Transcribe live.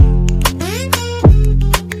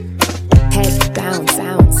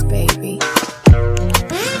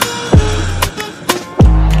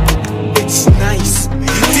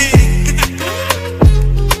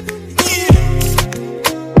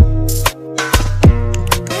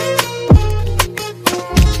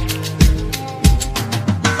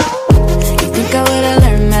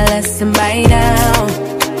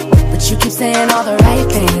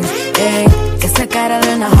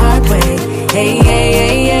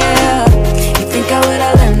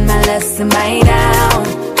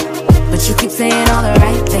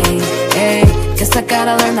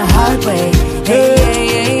the hard way. Hey, yeah,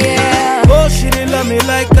 yeah, yeah. Oh, she didn't love me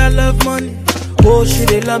like I love money. Oh, she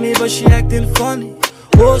didn't love me, but she acting funny.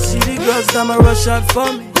 Oh, see the girls, them a rush out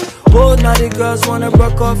for me. Oh, now the girls wanna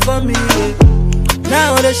broke off for me. Yeah.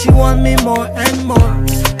 Now that she want me more and more.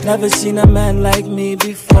 Never seen a man like me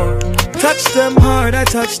before. Touch them hard, I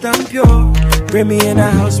touch them pure. Bring me in a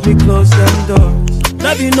house, we close them doors.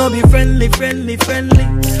 Love you, no be friendly, friendly, friendly.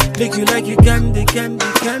 Lick you like you candy, candy,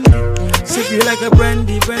 candy. Sip you like a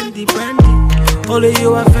brandy, brandy, brandy. Only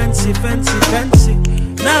you are fancy, fancy, fancy.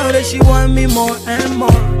 Now that she want me more and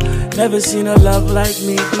more. Never seen a love like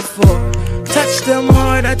me before. Touch them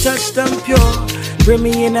hard, I touch them pure. Bring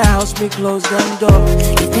me in the house, we close them doors.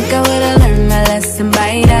 You think I would've learned my lesson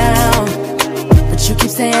by now, but you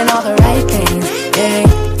keep saying all the right things. Yeah,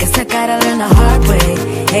 guess I gotta learn the hard way.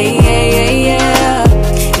 Hey, yeah, yeah,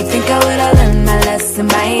 yeah. You think I would've learned my lesson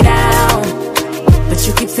by now, but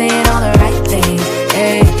you keep saying all the right things.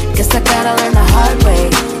 Hey, guess I gotta learn the hard way.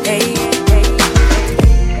 Hey, hey.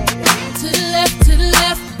 To the left, to the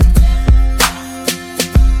left.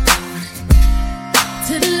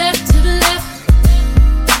 To the left, to the left.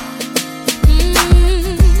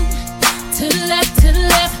 To the left, to the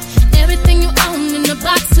left. Everything you own in the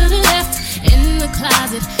box to the left. In the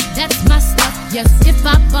closet, that's my stuff. Yes, if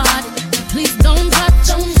I bought it, please don't touch.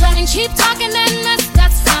 And keep talking and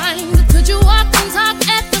that's fine. But could you walk and talk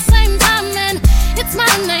at the same time? And it's my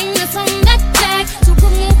name that's on that tag. So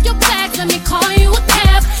remove your bags, let me call you a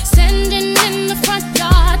cab. Standing in the front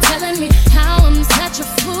yard, telling me how I'm such a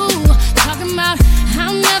fool. Talking about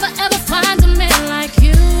I'll never ever find a man like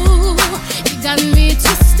you. You got me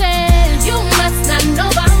twisted. You must not know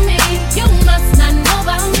about me. You must not know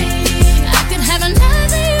about me. I could have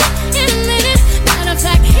another you in a minute. Matter of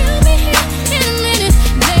fact, he'll be here in a minute,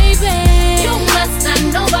 baby. You must not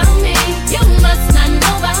know about me. You must not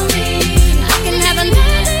know about me. I can have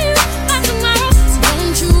another you by tomorrow. So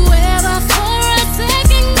don't you ever for a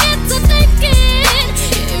second get to thinking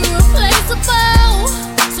irreplaceable.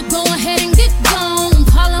 So go ahead and get gone.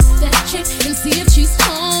 Call up that chick and see if she's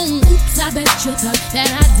home. Oops, I bet you thought that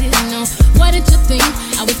I didn't know. What did you think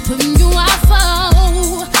I was putting you out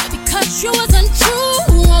for? Because you wasn't true.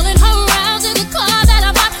 Rolling her around in the car that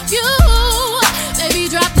I bought you. Baby,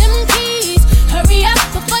 drop them keys. Hurry up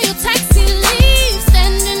before your taxi leaves.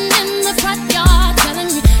 Standing in the front yard, telling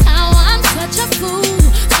me how I'm such a fool.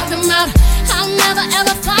 Talking about I'll never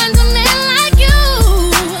ever find a man like you.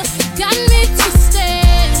 Got me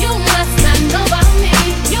twisted. You must not know about me.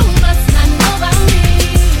 You must not know about me.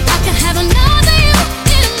 I can have another you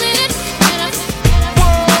in a minute.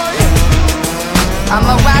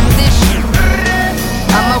 I'ma rock this shit.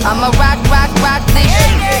 I'ma rock this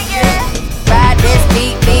shit. Ride this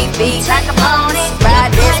beat, beat, beat like a pony.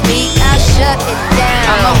 Ride this beat, I'll shut it down.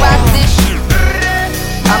 I'ma rock this shit.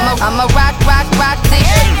 I'ma rock this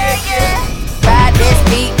shit. Ride this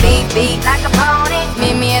beat, beat, beat like a pony.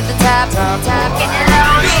 Meet me at the top, get it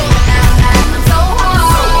loaded. I'm so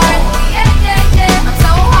hard, yeah, yeah, yeah. I'm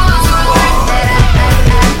so hard,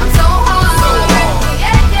 I'm so hard,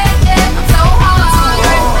 yeah, yeah, yeah. I'm so hard, I'm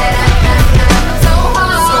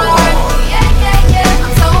so hard, yeah, yeah, yeah.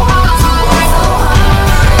 I'm so hard,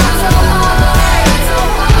 so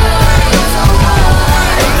hard.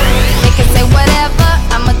 They can say whatever,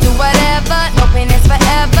 I'ma do whatever. No pain is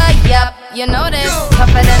forever, yup. You know this,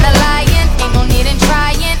 tougher than a lion. Ain't no need in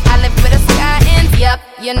trying. I live with a sky in, yup.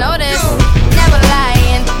 You know this, never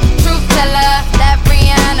lying. Truth teller, that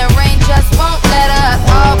Rihanna rain just won't let up.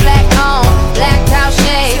 All black on, black top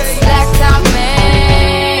shades, black top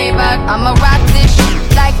Maybach. I'ma rock this shit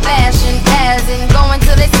like fashion, as in going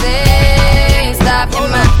till they say stop. In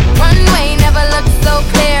my runway never looked so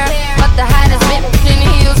clear, but the hottest bitch in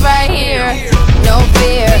heels right here. No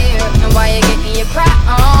fear, and why you getting your cry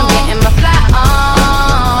on? I'm getting my fly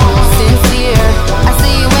on. Sincere, I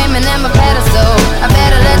see you aiming at my pedestal. I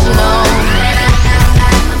better let you know.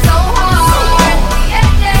 I'm so hard, yeah,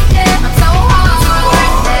 yeah, yeah. I'm so hard, I'm so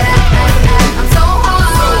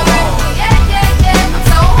hard, yeah, yeah, yeah. I'm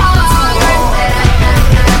so hard, I'm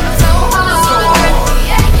so hard,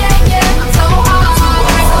 yeah, yeah, yeah. I'm so hard,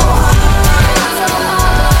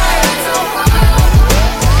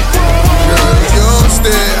 Girl, your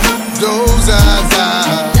stare, those eyes,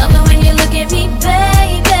 Love it when you look at me,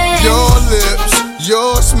 baby. your lips,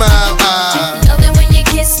 your smile, Love it when you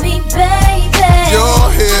kiss me, baby. your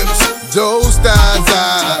hips, those thighs,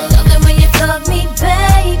 Love it when you fuck me,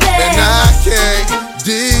 baby. and I can't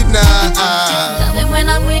deny. Love it when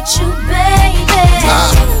I'm with with you, baby.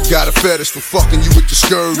 Got a fetish for fucking you with your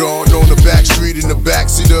skirt on the back street in the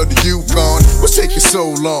backseat of the Yukon. What's taking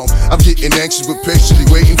so long? I'm getting anxious but patiently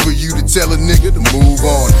waiting for you to tell a nigga to move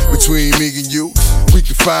on. Between me and you, we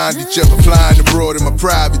can find each other flying abroad in my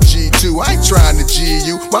private G2. I ain't trying to G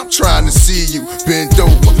you, I'm trying to see you bend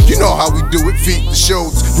over. You know how we do it, feet to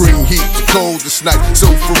shoulders, bring heat to cold this night,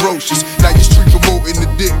 so ferocious. Now you street promoting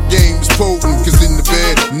the dick game is potent, cause in the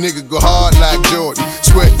bed, nigga go hard like Jordan.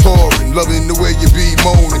 Sweat pouring, loving the way you be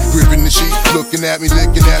moaning, gripping the sheet, looking at me,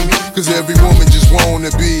 licking at me, cause every woman just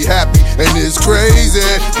wanna be happy, and it's crazy,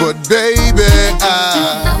 but baby,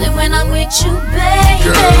 Love it when I'm with you,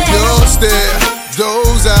 baby. Girl, your stare,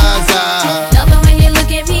 those eyes, Love it when you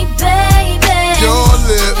look at me, baby. your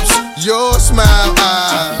lips, your smile,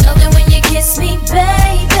 Love it when you kiss me,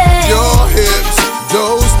 baby. your hips,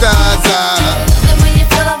 those thighs, Love it when you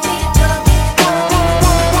fill up me.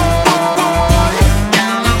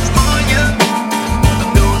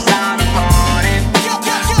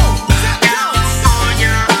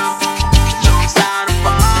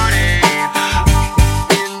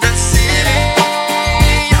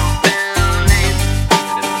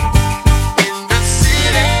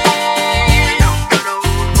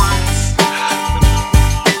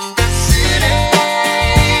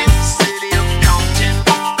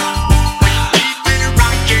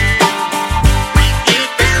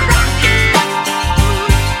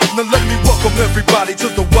 Everybody to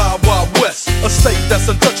the Wild Wild West, a state that's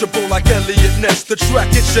untouchable like Elliot Ness. The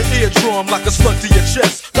track hits your eardrum like a slug to your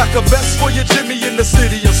chest, like a vest for your Jimmy in the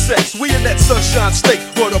city of sex. We in that sunshine state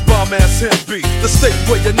where the bomb ass him be, the state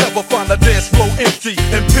where you never find a dance floor empty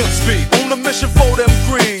and pimp speed. On a mission for them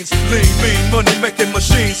greens, lean, mean, money making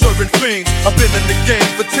machines, serving fiends. I've been in the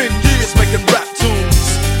game for 10 years making rap tunes.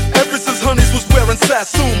 Ever since Honeys was wearing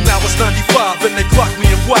Sassoon, now it's 95 and they clock me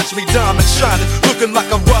and watch me diamond shining, looking like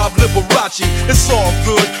I'm Rob Liberace. It's all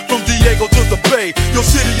good, from Diego to the Bay. Your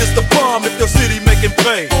city is the bomb if your city making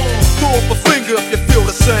pay. Throw up a finger if you feel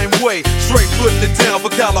the same way. Straight putting it down for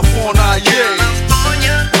California, yeah.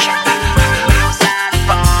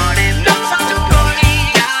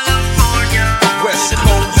 West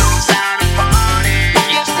Coast.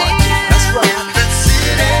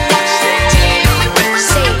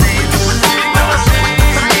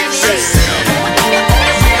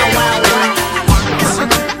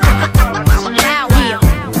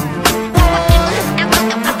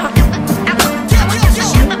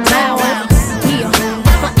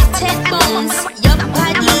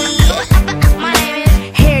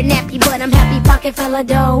 Fella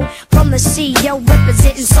dough from the CEO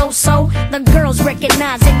representing so-so. The girls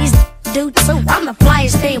recognize and these do too. I'm the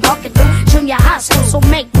flyest thing walking through junior high school, so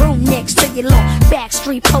make room next to your little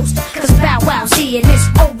backstreet poster, cause Bow Wow's here and it's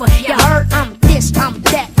over. You heard I'm this, I'm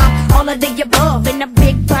that, I'm all of the above. In a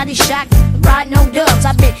big body shot, riding on dubs.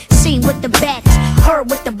 I've been seen with the baddest, heard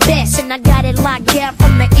with the best, and I got it locked down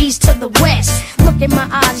from the east to the west. Look in my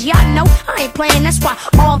eyes, y'all know I ain't playing. That's why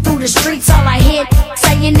all through the streets all I hear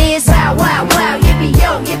saying is wow, wow, wow, yippee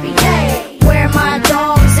yo, yippee yay. Where my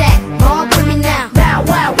dogs at? All with me now. Bow,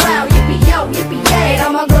 wow, wow, yippee yo, yippee yay.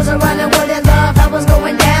 All my girls are running with their love. How was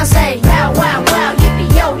going down? Say bow, wow, wow, yippee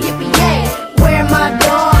yo, yippee yay. Where my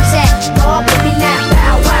dogs at? All with me now.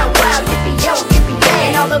 Bow, wow, wow, yippee yo, yippee yay.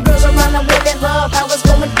 And all the girls are running with their love. How was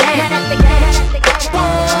going down?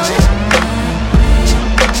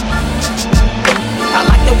 I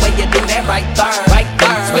like the way you do that right there, right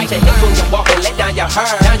there. Switch your hips when you walk and let down your hair,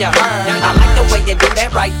 down your hair. I like the way you do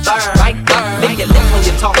that right there, right there. Lick your lips when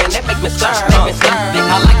you're talking, that make me stir, make me stir.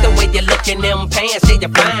 I like the way you look in them pants, yeah,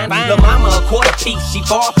 you're fine. Lil' mama a quarter piece, she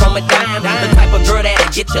far from a dime. The type of girl that'll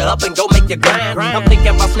get you up and go make you grind. I'm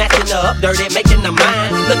thinking about snatching her up dirty, making her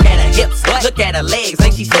mine. Look at her hips, look at her legs,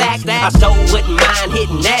 ain't she stacked? I so wouldn't mind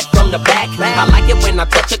hitting that from the back. I like it when I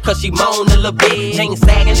touch her cause she moan a little bit. Chain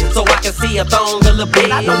sagging so I can see her thong a little bit.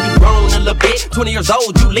 I know you grown a little bit, 20 years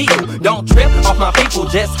old, you legal. Don't trip off my people,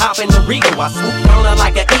 just hop in the Regal. I swoop on her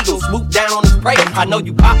like an eagle, swoop down on his prey. I know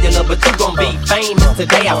you popular, but you gon' be famous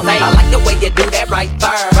today, I say. I like the way you do that right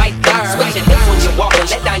there, right there. Switch your hips when you walk and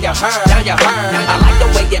let down your hair, down your hair. I like the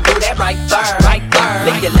way you do that right there, right there.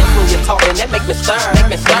 Lick your lips when you're talking, that make me stir, make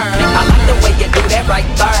me stir. I like the way you do that right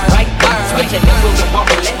there, right there. Switch your hips when you walk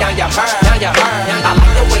and let down your hair, down your hair. I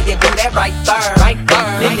like the way you do that right there, right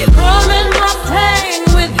there. Lick your Drumming my pain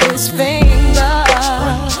with his fingers,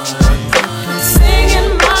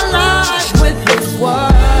 singing my life with his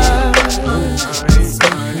words,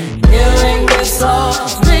 hearing me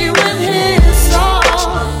softly with his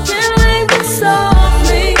song, hearing me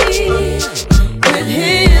softly with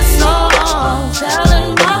his song,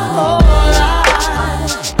 telling my whole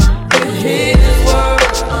life with his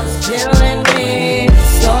words.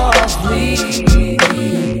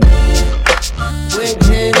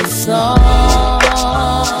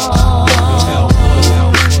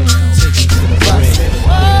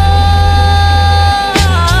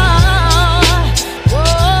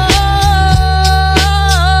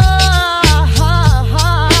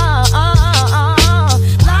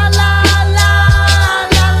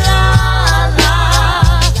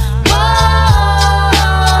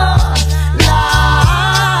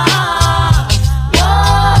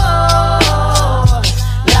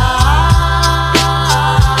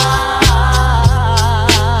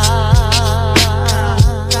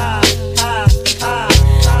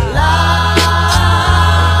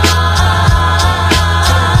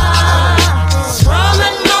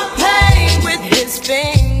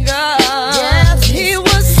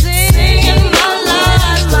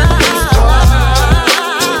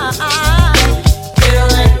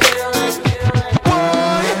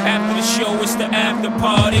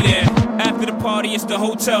 the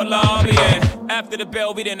hotel lobby. And after the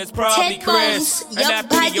Belvy, then it's probably Chris. And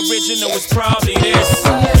after the original, it's probably this.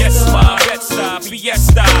 Yes, ma, Bed-Stuy,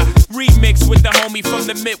 Fiesta. Remix with the homie from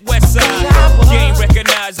the Midwest side. Game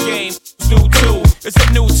recognized, game do too. It's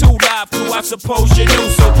a new 2 Live crew, I suppose you knew.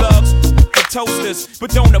 So thugs, the toasters,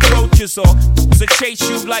 but don't approach us or to chase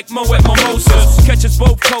you like Mo at Mimosas. Catch us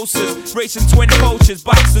both coasters, racing twin coaches,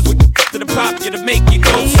 boxers with to the pop you to make you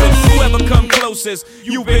closer. Whoever come closest,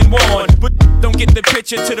 you've been warned, but don't get the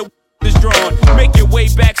picture to the is drawn. Make your way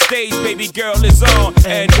backstage, baby girl is on,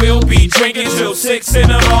 and we'll be drinking till 6 in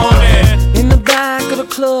the morning. In the back of the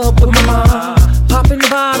club with my mom, popping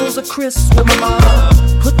bottles of crisps with my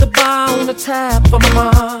mom. Put the bar on the tab for my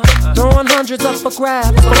mom, throwing hundreds up for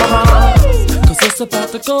grabs for my mom. Cause it's about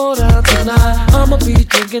to go down tonight. I'ma be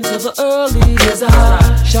drinking till the early as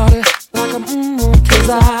I shout it like I'm cause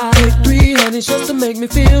I take 3 honeys just to make me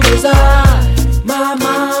feel as I. My,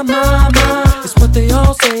 it's what they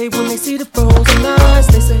all say when they see the frozen eyes.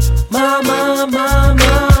 They say, my.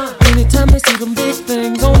 Anytime they see them big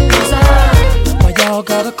things on the side. Why y'all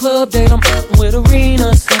got a club date? I'm with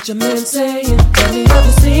arenas. Got your man saying, tell me, have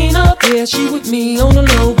you seen her? Yeah, she with me on the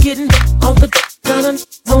low, getting off the got on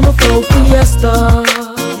the floor. Fiesta,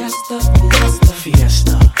 fiesta, fiesta,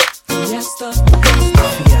 fiesta, fiesta,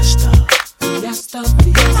 fiesta, fiesta,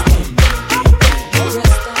 fiesta.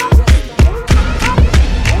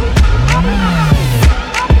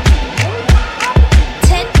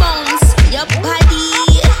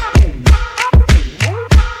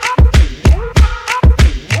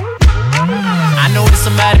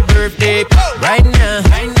 Birthday right now,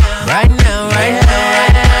 right now, right now, right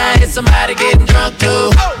now. It's somebody getting drunk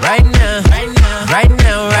too. Right now, right now, right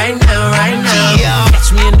now, right now, right now.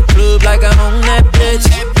 Catch me in the club like I own that bitch.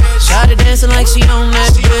 Shawty dancing like she own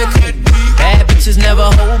that dick. Bad bitches never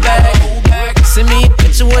hold back. Send me a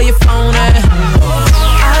picture where your phone at.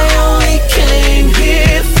 I only came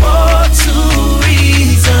here for 2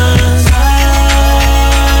 reasons.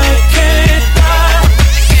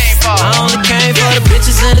 I only came for the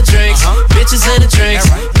bitches and the drinks, bitches and the drinks,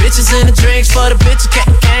 bitches and the drinks. For the bitches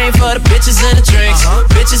came for the bitches and the drinks,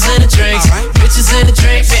 bitches and the drinks, bitches and the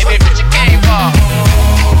drinks. Baby, bitch, you came for.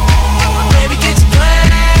 Baby, get your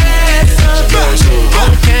glass up.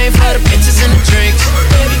 Only came for the bitches and the drinks.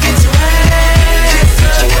 Baby, get your ass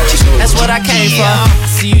up. That's what I came for. I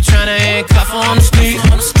see you tryna handcuff on the street.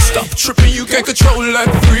 Stop tripping, you can't control it like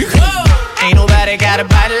a freak. Ain't nobody got a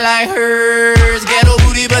body like hers. Ghetto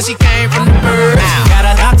booty, but she came from the birds. Got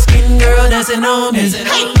a dark-skinned girl dancing on me. 2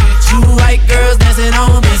 white girls dancing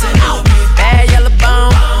on me. Bad yellow bone,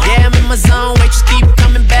 yeah, I'm in my zone. Waitress keep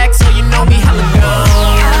coming back, so you know me hella gone.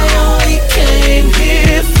 I only came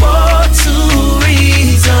here for 2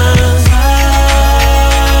 reasons.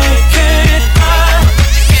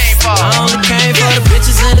 I only came for the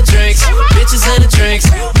bitches and the drinks, bitches and the drinks,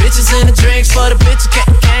 bitches and the drinks. For the bitches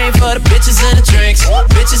came for the bitches and the drinks,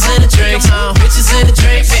 bitches and the drinks, bitches and the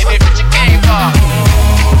drinks. Baby, bitch, you came for.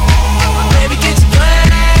 Baby, get your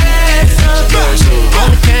glass up.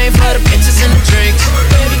 Only came for the bitches and the drinks.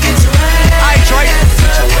 Baby, get your glass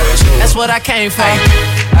up. That's what I came for.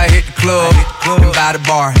 I hit the club and by the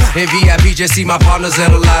bar. In VIP, just see my partners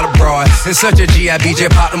and a lot of broad. In such a GIB, just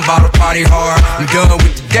pop them bottle party hard. I'm done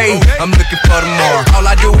with the day, I'm looking for tomorrow. All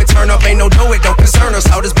I do is turn up, ain't no dough, it don't concern us.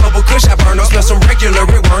 All this bubble kush I burn up, smell some regular,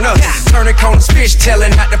 it weren't us. Turning corners, fish telling,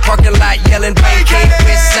 out the parking lot yelling. Pancake,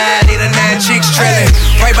 west side, 8 or 9 chicks trailing.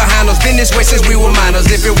 Right behind us, been this way since we were minors.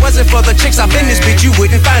 If it wasn't for the chicks, I've been this bitch, you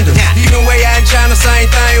wouldn't find us. Even way out in China, same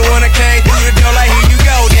thing. When I came through the door, like here you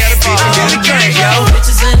go, yeah, the bitch really came, yo.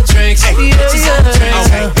 Bitches and the drinks, bitches and the drinks,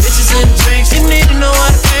 bitches and the drinks. You need to know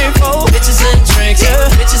what I came for. Bitches and the drinks,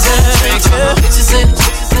 bitches and the drinks, bitches and the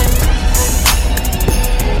drinks.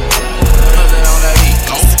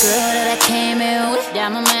 This girl that I came in with, that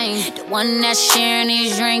my main. The one that's sharing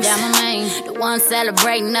these drinks, that my main. The one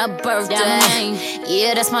celebrating her birthday, that my main.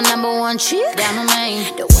 Yeah, that's my #1 chick, that my main.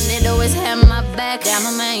 The one that always had my back, that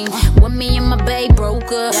my main. When me and my babe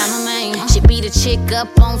broke up, that my main. She beat a chick up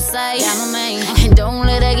on sight, that my main. And don't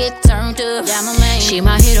let her get turned up, that my main. She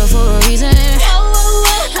my hero for a reason.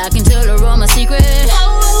 I can tell her all my secrets,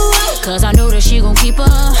 cause I know that she gon' keep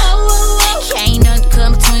her. Can't nothing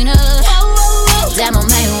come between us. That my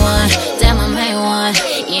main one, that my main one.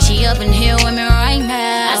 Yeah, she up in here with me right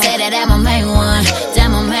now. I said that my main one, that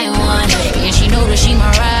my main one. Yeah, she know that she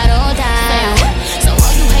my ride or die. So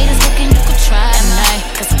all you haters looking, you could try tonight,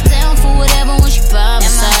 cause I'm down for whatever when she by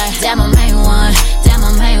my side. That my main one, that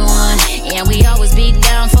my main one. Yeah, we always be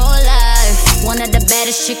down for life. One of the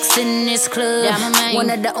baddest chicks in this club. One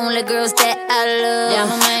of the only girls that I love. Yeah,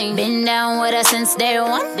 my main. Been down with her since day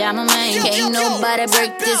one. Yeah, my main. Can't nobody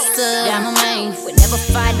break this up. Yeah, my main. We never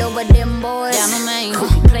fight over them boys. Yeah, my main.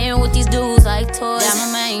 Be playing with these dudes like toys. Yeah, my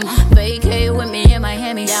main. Vacay with me in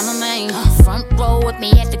Miami. Yeah, my main. Front row with me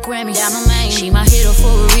at the Grammy. Yeah, my main. She my hero for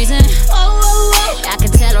a reason. I can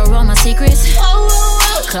tell her all my secrets.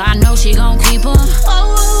 Cause I know she gon' keep them.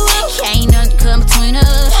 Ain't nothing come between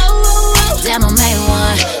us. Damn, my main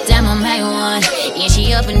one. Damn, my main one. Yeah,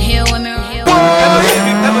 she up in here with me. Have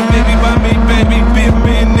a baby by me, baby, be a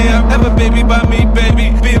millionaire. Have a baby by me, baby,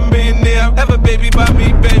 be a millionaire. Have a baby by me,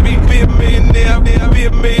 baby, be a millionaire. Be a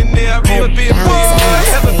millionaire, be a millionaire.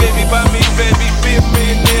 Have a baby by me, baby, be a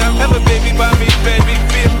millionaire. Have a baby by me, baby,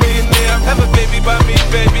 be a millionaire. Have a baby by me,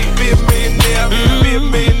 baby, be a millionaire. Be a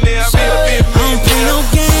millionaire, be a millionaire. I don't play no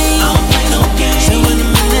games. I don't play no games. So when I'm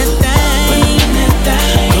in that thing,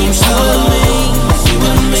 come see what I mean. See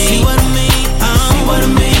what I mean. See what I mean. See what I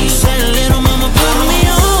mean. Say little mama put me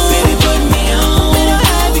on. Baby put me on. Better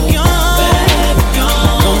have it gone. Better have it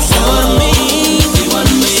gone. Come see what I mean. See what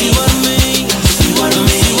I mean. See what I mean. See what I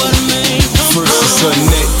mean. See what I mean. First it's her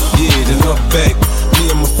neck, yeah, then her back. Me,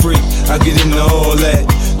 I'm a freak. I get into all that.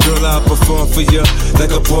 Girl, I'll perform for you like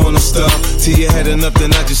a porno star. Till you had enough, then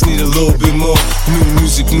I just need a little bit more. New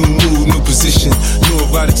music, new mood, new position. New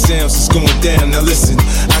erotic sounds, it's going down. Now listen,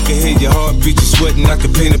 I can hear your heartbeat, you're sweating. I can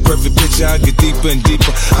paint a perfect picture, I get deeper and deeper.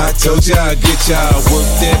 I told you I'd get you, I work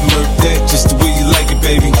that, murk that, just the way you like it,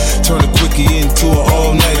 baby. Turn a quickie into an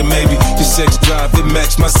all-nighter, maybe. Your sex drive, it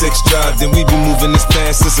match my sex drive. Then we be moving as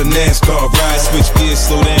fast as a NASCAR ride. Switch gears,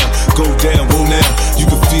 slow down, go down, roll now. You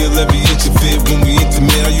can feel every inch of it when we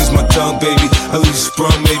intimate. I use my tongue, baby. I leave you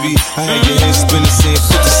sprung, maybe. I had your head spinning, saying,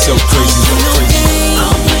 "Put this so crazy, so crazy." I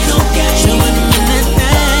don't play no games. So when I'm in that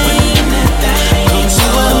thing, come see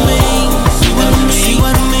what I mean. See what I mean. See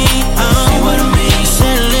what I mean. See what I mean.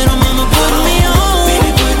 Say little mama put me on.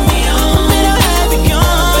 Baby put me on. Better have it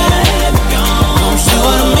gone. Better have it gone. Come see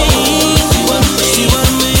what I mean. See what I mean. See what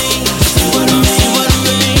I mean. See what I mean. See what I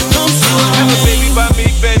mean. Come see what I mean. Have a baby by me,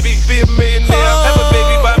 baby, be a millionaire. Have a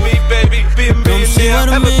baby by me, baby, be a millionaire.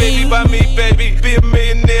 Have a baby by me, baby, be a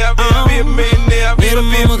millionaire. Be a millionaire. Be a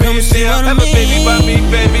millionaire. Have a baby by me,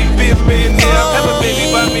 baby, be a millionaire. Have a baby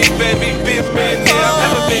by me, baby, be a millionaire.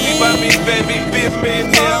 Have a baby by me, baby, be a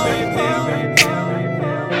millionaire.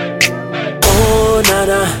 Oh,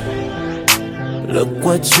 Nana, look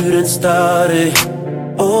what you done started.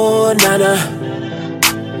 Oh, Nana,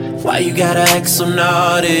 why you gotta act so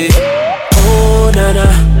naughty? Oh, Nana,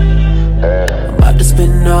 I'm about to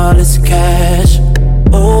spend all this cash.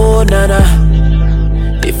 Oh, Nana,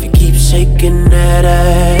 if you keep shaking that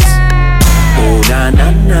ass. Oh, na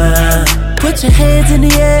na na, put your hands in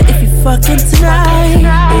the air if you fucking tonight.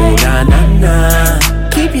 Oh, na na na,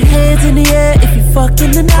 keep your hands in the air if you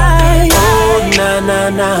fucking tonight. Oh, na na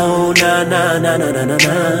na, oh, na na na na na na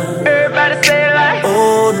na. Everybody say it like.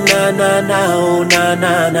 Oh, na na na, oh, na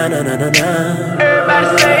na na na na na na.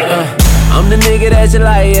 Everybody say it. I'm the nigga that you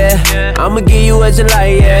like, yeah. I'ma give you what you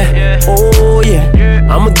like, yeah. Oh, yeah.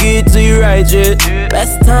 I'ma give it to you right, yeah.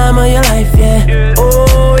 Best time of your life, yeah.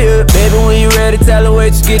 Oh, yeah. Baby, when you ready, tell her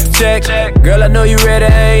wait, you get the check. Girl, I know you ready,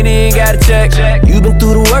 I ain't even gotta check. You been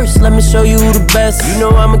through the worst, let me show you the best. You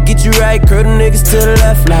know I'ma get you right, curl the niggas to the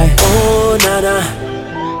left, like. Oh, Nana,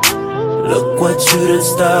 look what you done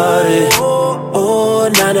started. Oh,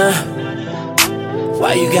 Nana,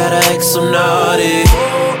 why you gotta act so naughty?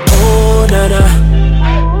 Oh, Nana,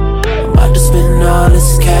 I'm about to spend all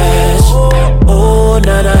this cash. Oh,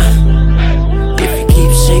 Nana, if you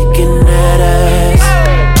keep shaking that ass.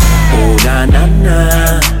 Oh, na na na,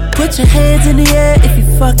 put your hands in the air if you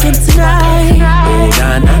fucking tonight. Oh,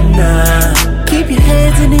 na na na, keep your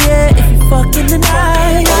hands in the air if you fucking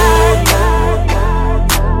tonight.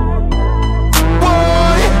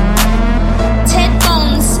 Ted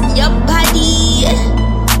Bones, your body.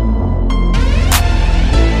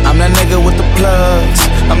 I'm that nigga with the plugs.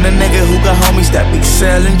 I'm that nigga who got homies that be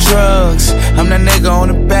selling drugs. I'm that nigga on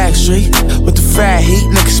the back street with the fat heat.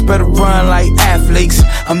 Niggas better run like athletes.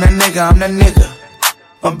 I'm that nigga.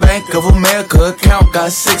 My Bank of America account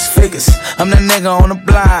got 6 figures. I'm that nigga on the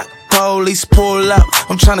block. Police pull up,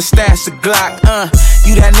 I'm tryna stash the Glock.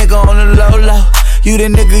 You that nigga on the low. You the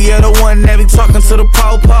nigga, you're the one that be talking to the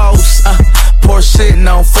po-pos. Porsche sitting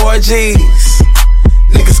on 4Gs.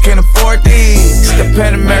 Niggas can't afford these. The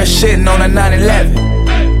Panamera shitting on a 911.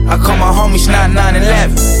 I call my homies not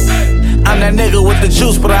 911. I'm that nigga with the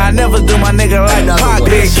juice, but I never do my nigga like Pac.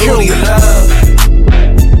 Bitch, who do you love?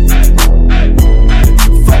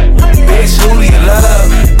 Bitch, who do you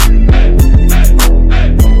love?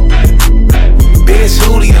 Bitch,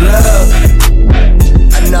 who do you love?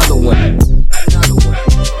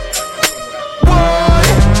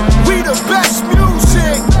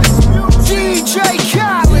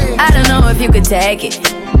 take it.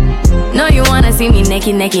 No, you wanna see me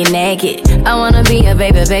naked, naked, naked. I wanna be a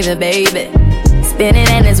baby, baby, baby. Spinning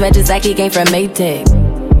in his red just like he came from Maytag.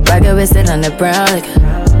 Rocket with it on the brown liquor.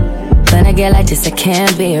 When I get like this, I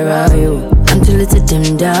can't be around you. I'm too little to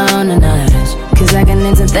dim down the notch, cause I can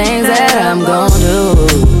into things that I'm gon' do.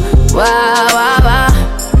 Wow, wow, wow.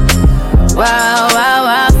 Wow, wow,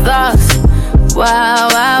 wow, thoughts. Wow,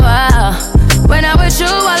 wow, wow. When I'm with you,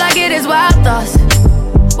 all I get is wild thoughts.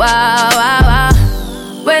 Wow, wow, wow.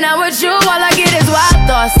 When I'm with you, all I get is wild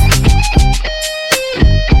thoughts.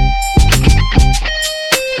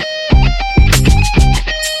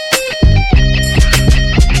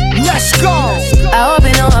 Let's go. I hope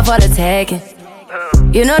you know I'm for the taking.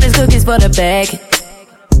 You know this cookie's for the bag.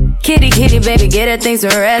 Kitty, kitty, baby, get her things to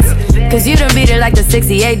rest. Cause you done beat her like the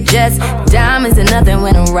 68 Jets. Diamonds are nothing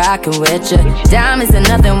when I'm rockin' with ya. Diamonds are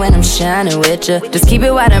nothing when I'm shining with ya. Just keep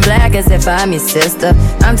it white and black as if I'm your sister.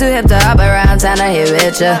 I'm too hip to hop around town to hit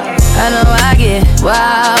with ya. I know I get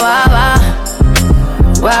wow, wow, wow.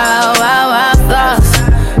 Wow, wow, wow, thoughts.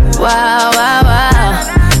 Wow, wow,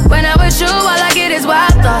 wow. When I'm with you, all I get is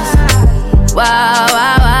wild thoughts. Wow,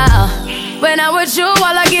 wow, wow. When I'm with you,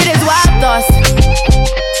 all I get is wild thoughts.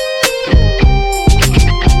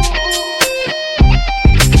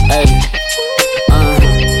 Hey,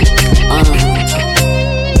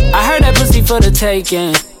 I heard that pussy for the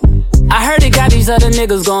taking. I heard it got these other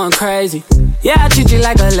niggas going crazy. Yeah, I treat you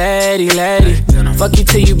like a lady, lady. Fuck you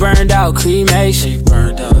till you burned out, cremation.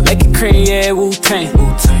 Make it cream, yeah, Wu-Tang.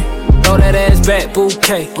 Throw that ass back,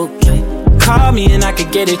 bouquet. Call me and I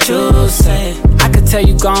could get it, you say. I could tell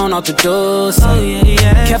you gone off the door, say. Oh, yeah,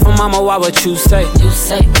 yeah. Careful, mama, why what you say?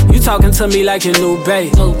 You talking to me like your new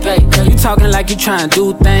babe. You talking like you trying to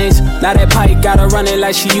do things. Now that pipe gotta run it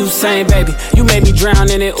like she Usain, baby. You made me drown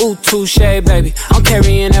in it, ooh, touche, baby. I'm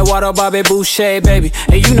carrying that water, Bobby Boucher, baby.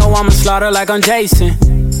 And you know I'ma slaughter like I'm Jason.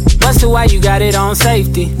 Busted, why you got it on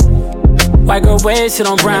safety? White girl wear shit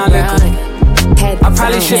on brown liquor. I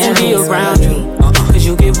probably shouldn't be around you. Cause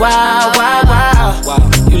you get wild, wild,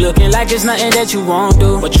 wild. You looking like it's nothing that you won't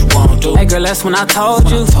do. What you won't do? Hey girl, that's when I told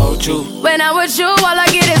you. When I'm with you, all I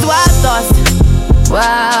get is wild thoughts.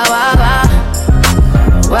 Wow, wow, wow.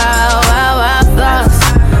 Wow, wow, wow, thoughts.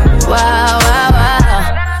 Wow, wow,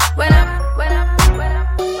 wow. When I'm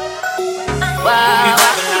wow.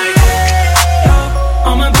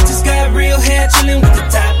 All my bitches got real hair, chillin' with the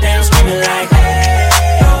top down, screaming like, hey,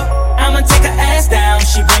 yo. I'ma take her ass down,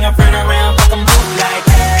 she bring her friend around, fuck 'em both like,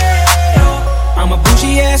 hey, yo. I'm a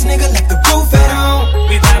bougie ass nigga, like the roof at home.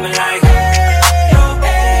 We vibing like, hey, yo,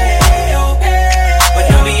 hey, yo, hey. But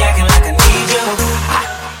don't be acting like I need you.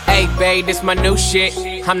 Hey babe, this my new shit.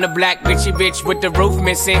 I'm the black bitchy bitch with the roof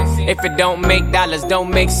missing. If it don't make dollars, don't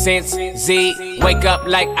make sense. Z, wake up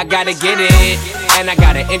like I gotta get it. And I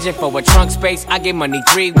got an engine for a trunk space. I get money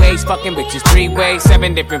 3 ways, fucking bitches 3 ways.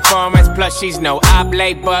 7 different formats, plus she's no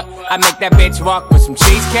oblate. But I make that bitch walk with some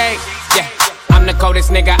cheesecake. Yeah, I'm the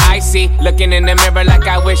coldest nigga I see. Looking in the mirror like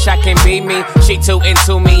I wish I can be me. She too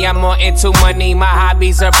into me, I'm more into money. My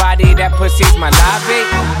hobby's her body, that pussy's my lobby.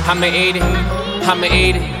 I'ma eat it, I'ma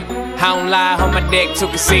eat it. I don't lie, on my dick, too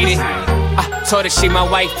conceited. I told her she my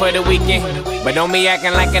wife for the weekend. But don't be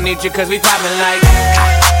acting like I need you, cause we poppin' like,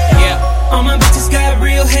 yeah. All my bitches got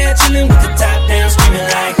real hair, chillin' with the top down, screaming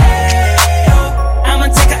like, hey, yo. I'ma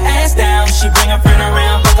take her ass down, she bring her friend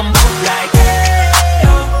around, fuck 'em both like, hey, yo.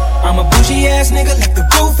 I'm a bougie ass nigga, like the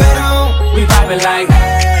roof at home. We poppin' like,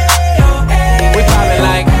 hey, yo, hey. We poppin'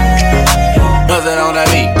 like, nothing on that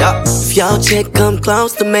beat, yeah. If your chick come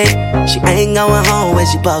close to me, she ain't going home when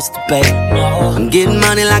she supposed to pay. I'm getting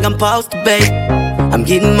money like I'm supposed to pay. I'm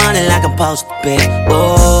getting money like I'm supposed to pay.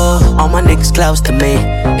 Oh, all my niggas close to me,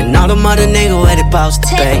 and all the mother niggas where they supposed to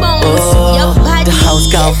pay. Oh, the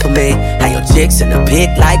hoes go for me. How your chicks in the pit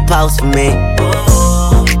like post for me.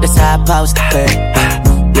 Oh, that's how I supposed to pay.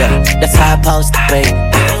 Yeah, that's how I supposed to pay.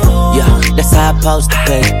 Yeah, that's how I supposed to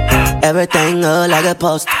pay. Everything look like it's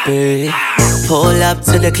supposed to be. Pull up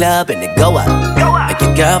to the club and it go up. Make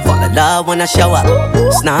your girl fall in love when I show up.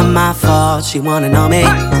 It's not my fault, she wanna know me.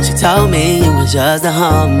 She told me you was just a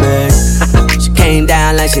hummer. She came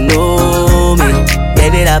down like she knew me.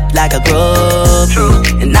 Gave it up like a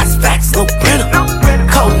groupie. And that's facts, no printer.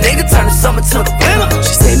 Cold nigga turn the summer to the winter.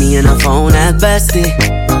 She saved me in her phone at bestie,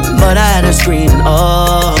 but I had her screaming,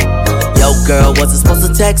 oh. Yo girl, wasn't supposed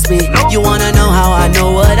to text me. You wanna know how I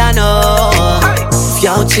know what I know. If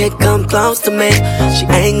your chick come close to me, she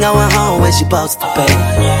ain't going home when she supposed to pay.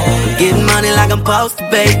 I'm getting money like I'm supposed to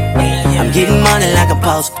pay. I'm getting money like I'm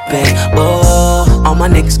supposed to pay. Oh, all my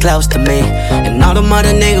niggas close to me, and all the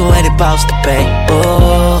mother niggas where they supposed to pay.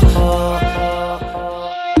 Oh.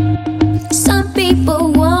 Some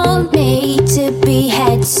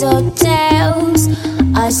hotels.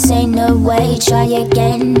 I say no way, try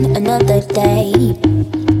again another day.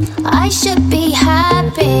 I should be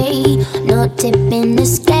happy, not tipping the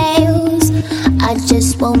scales. I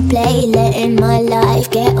just won't play, letting my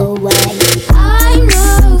life get away. I'm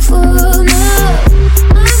no fool, no,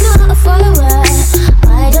 I'm not a follower.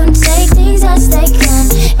 I don't take things as they come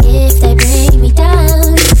if they bring me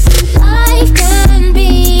down. Life can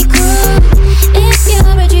be cruel if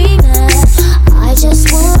you're a dreamer. I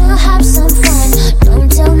just wanna have some fun. Don't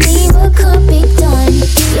tell me what could be done.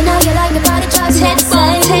 You know you like the body drives you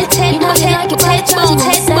insane. You know you like your body drives you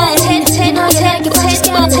insane. You know you like your body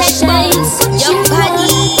drives you insane. Your body,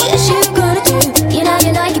 what you gonna do? You know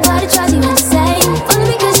you like your body drives you insane.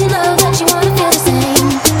 Only because you know that you wanna feel the same.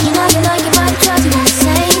 You know you like your body drives you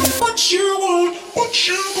insane. What you want? What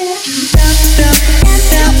you gonna do?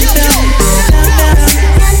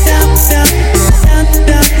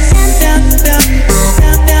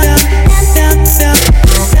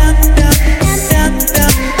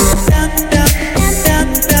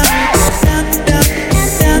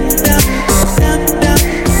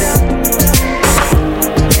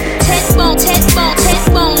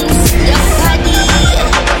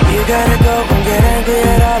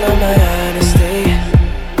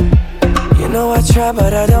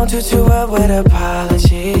 But I don't do too well with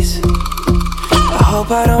apologies. I hope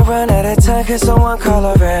I don't run out of time, cause someone call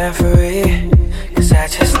a referee. Cause I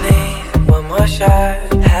just need one more shot,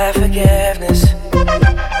 have forgiveness.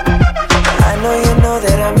 I know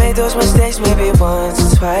that I made those mistakes maybe once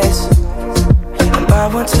or twice. And by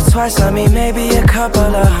once or twice I mean maybe a couple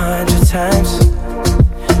of 100 times.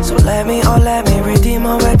 So let me redeem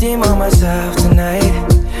on myself tonight.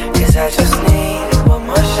 Cause I just need one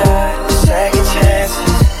more shot, second chances.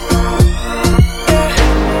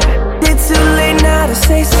 It's too late now to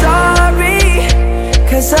say sorry,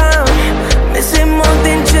 cause I'm missing more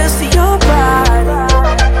than just your body.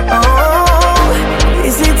 Oh,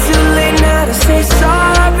 is it too late now to say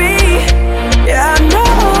sorry? Yeah, I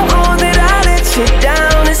know that I let you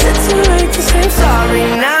down. Is it too late to say I'm sorry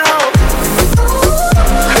now?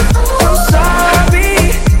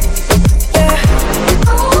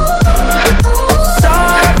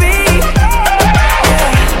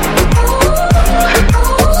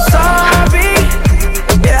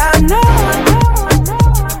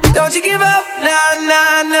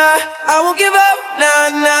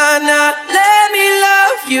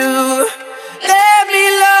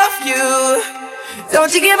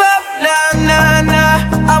 Don't you give up, nah, nah, nah.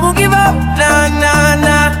 I won't give up, nah, nah,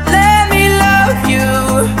 nah. Let me love you,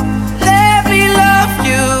 let me love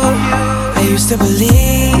you. I used to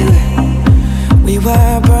believe we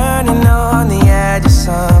were burning on the edge of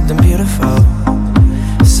something beautiful,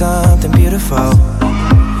 something beautiful.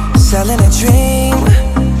 Selling a dream,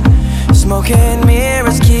 smoking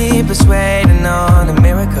mirrors keep us waiting on a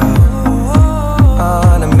miracle,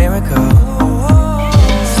 on a miracle.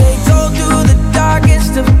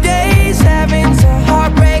 Darkest of days, having to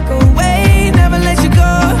heartbreak away. Never let you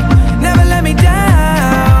go, never let me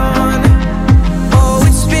down. Oh,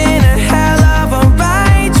 it's been a hell of a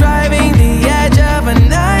ride, driving the edge of a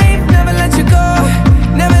knife. Never let you go,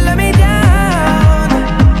 never let me down.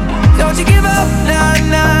 Don't you give up, nah,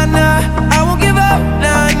 nah, nah. I won't give up,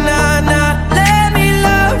 nah, nah, nah. Let me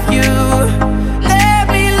love you, let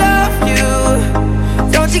me love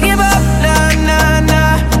you. Don't you give up, nah, nah,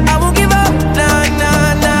 nah. I won't give up, nah,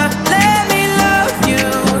 nah, nah. Let me love you.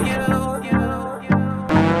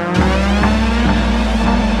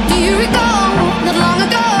 Do you recall, not long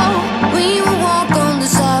ago, we would walk on the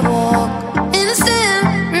sidewalk? Innocent,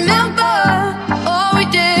 remember, all we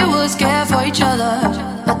did was care for each other.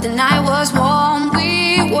 But the night was warm,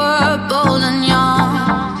 we were bold and young.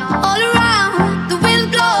 All around, the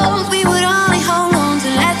wind blows, we would only hold on to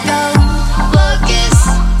let go. Focus,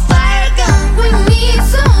 fire gun, we need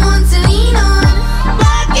someone to lean on.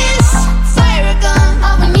 Focus, fire gun,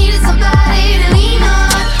 all we need is somebody to lean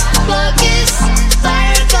on. Focus,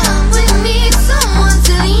 fire gun, we need someone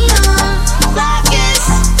to lean on. Focus,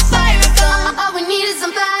 fire gun, all we need is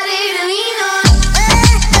somebody to lean on.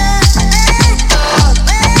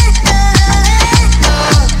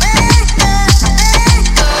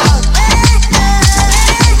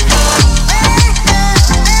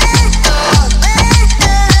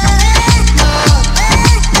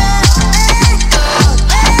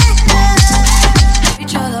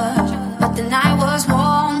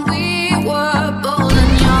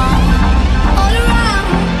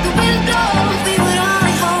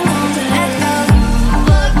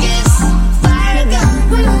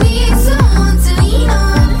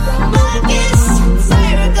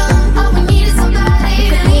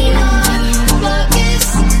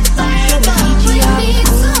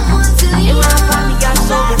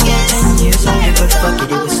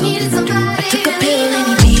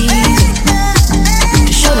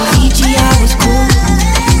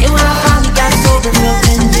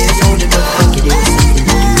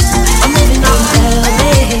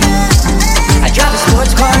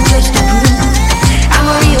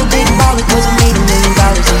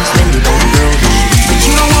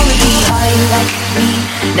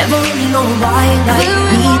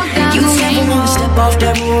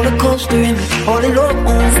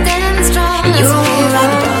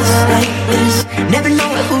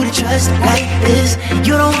 just like this.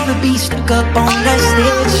 You don't wanna be stuck up on that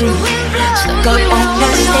stage singing. Stuck up on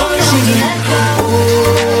that stage singing. Oh,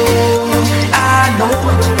 I know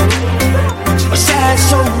a sad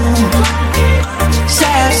soul,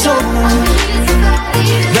 sad soul.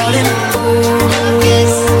 Darling,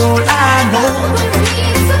 oh, I know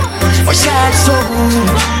a sad soul,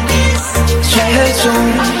 sad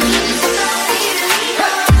soul.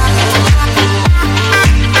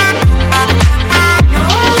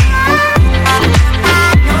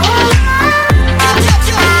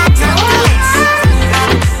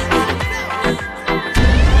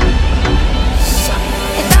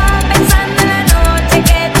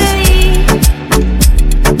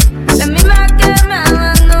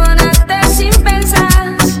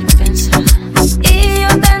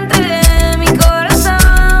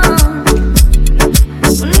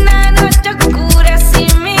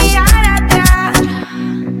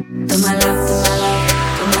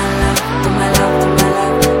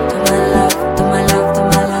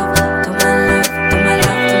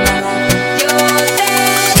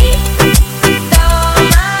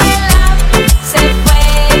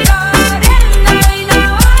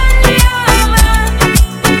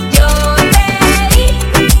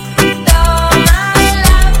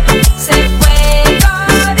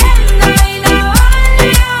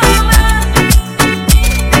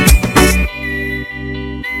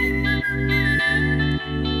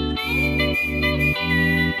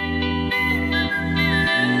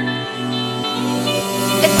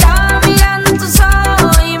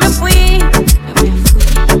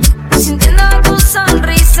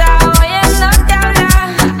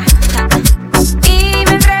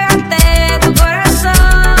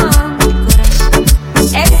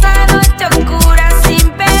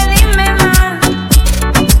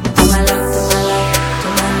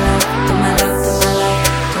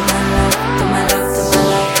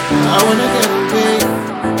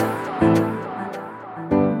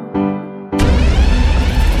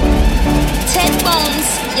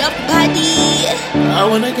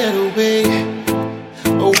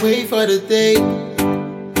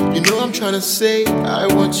 Say I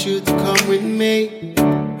want you to come with me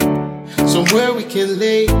somewhere we can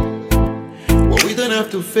lay, where we don't have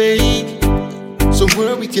to fake,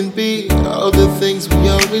 somewhere we can be all the things we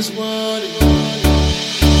always wanted.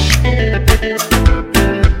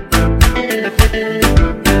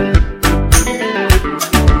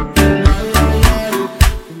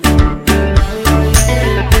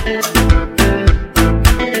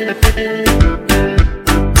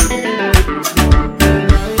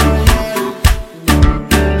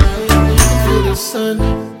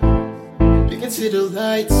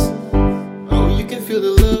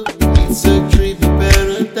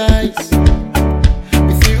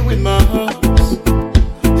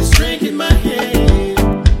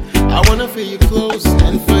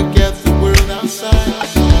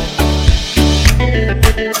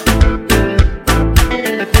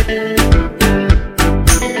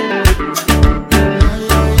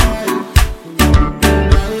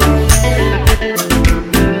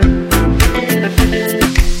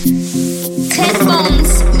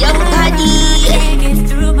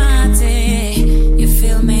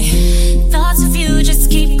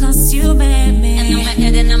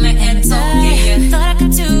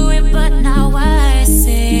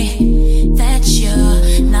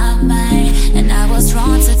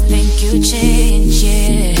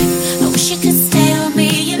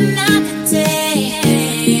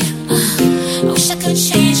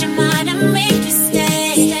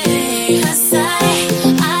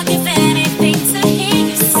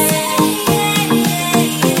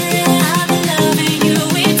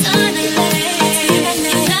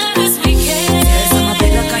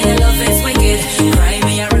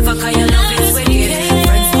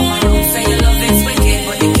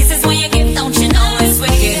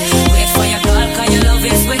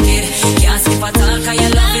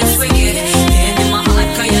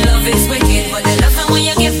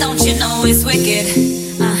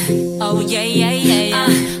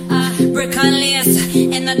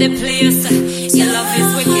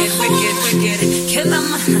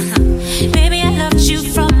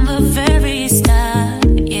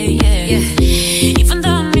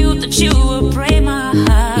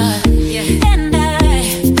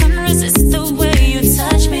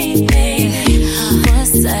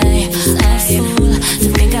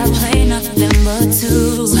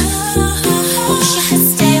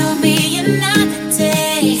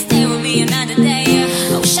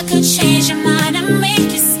 Change your mind and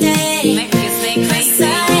make you stay. Make you think,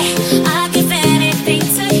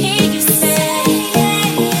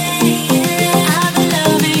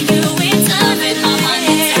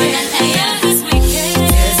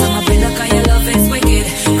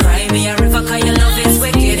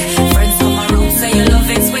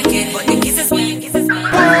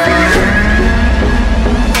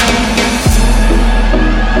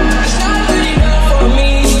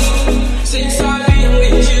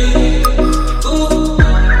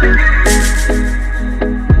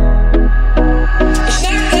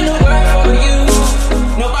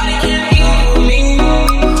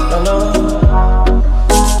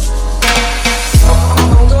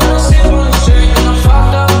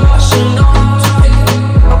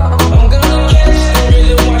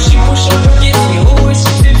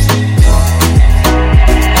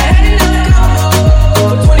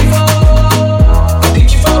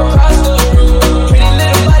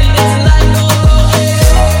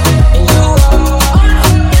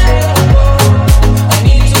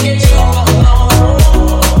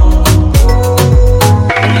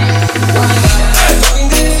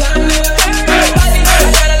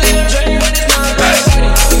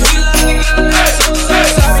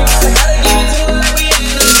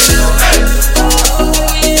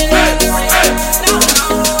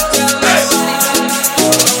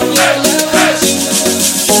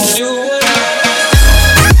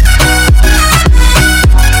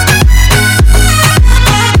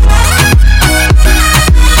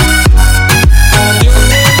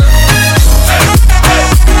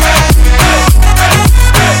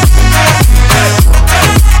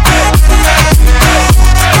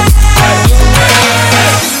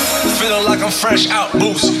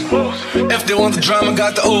 want the drama,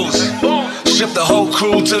 got the ooze. Ship the whole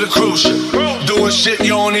crew to the cruise ship. Doing shit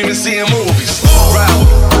you don't even see in movies.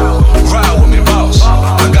 Ride with me, boss.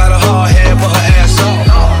 I got a hard head, but her ass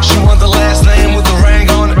off. She want the last name with the ring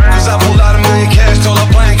on it. Cause I pulled out $1 million cash, told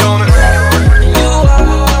her blank on it.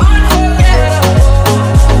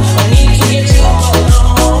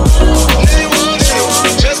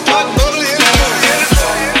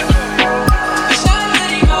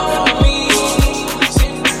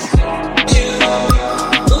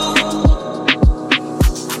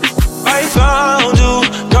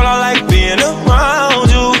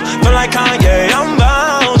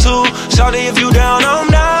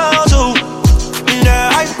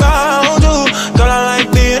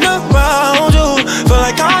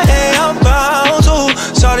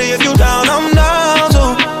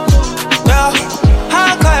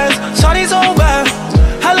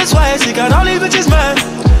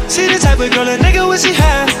 Girl, a nigga wish he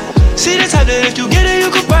had. See the type that if you get it,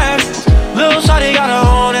 you could buy. Lil' shawty got her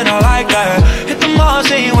own and I like that. Hit the mall,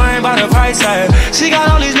 she ain't worried about the price tag. She got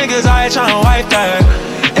all these niggas out tryna wipe that.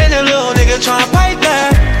 And the little nigga tryna pipe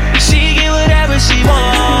that. She get whatever she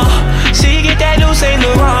want. She get that new Saint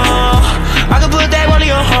Laurent. I can put that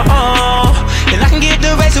money on her arm. And I can get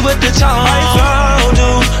the rest with the charm. I found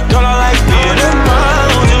you. Girl, I like being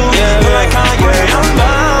around you. Feel like Kanye, I'm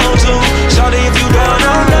bound to. Shawty, if you down,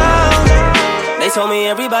 I'm down. They told me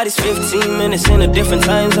everybody's 15 minutes in a different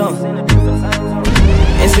time zone.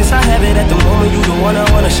 And since I have it at the moment, you the one I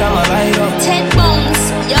wanna shine my light on. 10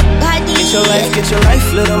 bones, your body. Get your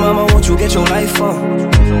life, little mama, won't you get your life on?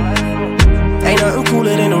 Ain't nothing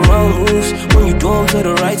cooler than the wrong moves when you do them to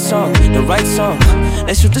the right song, the right song.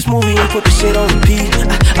 Let's shoot this movie and put the shit on repeat.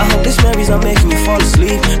 I hope this memories are making me fall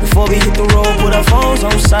asleep. Before we hit the road, put our phones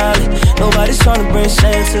on silent. Nobody's trying to bring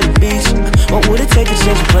sand to the beach. What would it take to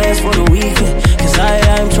change your plans for the weekend? Cause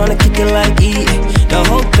I'm trying to kick it like eating. The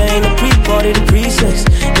whole thing, the pre-party, the pre-sex.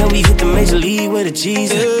 Then we hit the major league with a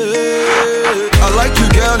Jesus. I like you,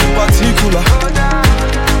 girl, in particular.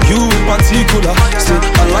 You in particular. Say,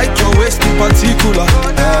 I like your waist in particular.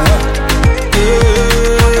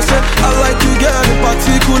 Say, I like you, girl, in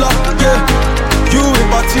particular. Yeah, you in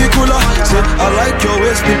particular. Say, I like your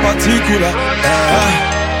waist in particular.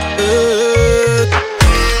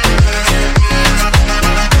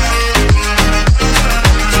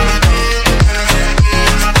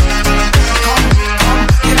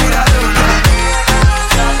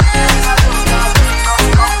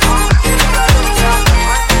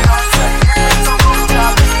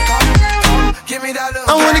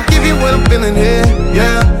 Feeling here,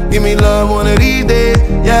 yeah. Give me love one of these days,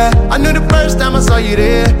 yeah. I knew the first time I saw you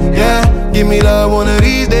there, yeah. Give me love one of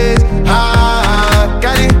these days. Ah,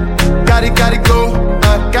 got it go. Got it go.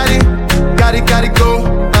 Got it go. Got it go.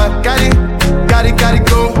 Got it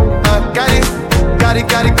go. Got it.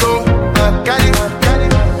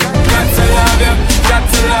 Got to love you, got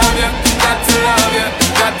to love you, got to love you,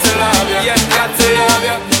 got to love you, yeah. Got to love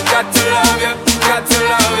you, got to love you, got to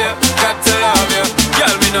love you, got to love you.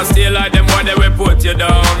 Girl, me no stay like them when they will put you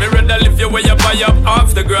down. Me rather lift you way up high up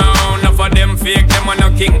off the ground. Enough of them fake, them are no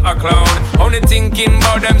king or clown. Only thinking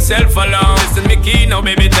about themself alone. Listen me key now,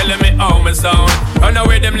 baby, telling me how me sound. Run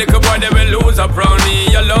away them little boy, they will lose up round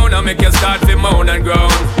me alone. I make you start to moan and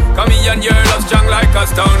groan. Come here and your love strong like a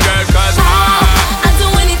stone, girl. Cause I'd do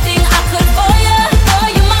anything I could for you. For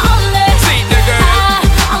you my only. See the girl.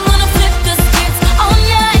 I'm gonna flip the script on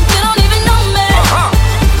ya and you don't even know me.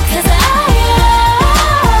 Cause I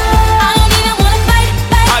don't even wanna fight.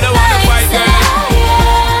 I don't wanna fight, girl.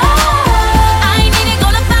 I ain't even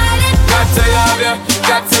gonna fight it. Got to love you,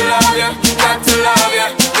 got to love you, got to love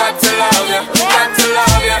you, got to love you, got to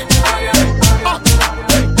love you.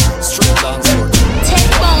 Straight dance work.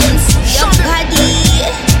 10 bones, your body.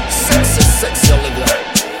 Sexy Olivia.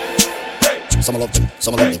 Some love them,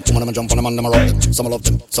 some love them. Woman, I'ma jump on them and I'ma rock them. Some love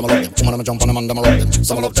them, some love them. Woman, I'ma jump on them and I'ma rock them.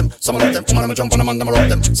 Some love them, some love them. Woman, I'ma jump on them and I'ma rock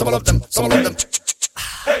them. Some love them, some love them.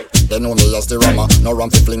 They know me as the rammer, no ram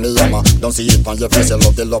fi fling the hammer. Don't see it on your face, you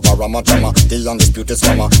love the lover, rama drama. The undisputed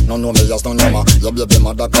slammer, no know me as no yammer. Your baby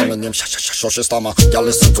mother call me name, she stammer. Y'all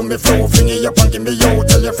listen to me flow, fling it up and give me yo.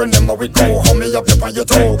 Tell your friend them how we go, hold me up on your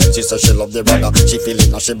toe. She say she love the brother, she feel it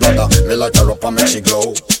now she bladder. Me light her up and make she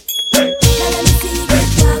glow.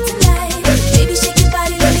 Baby, shake your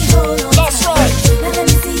body, let me hold on. That's right. Now let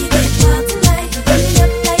me see you get wild tonight. Bring me up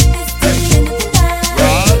like this till the end of the night.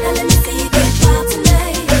 Now let me see you get wild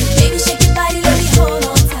tonight. Baby, shake your body, let me hold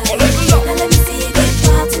on tight. Now let me see you get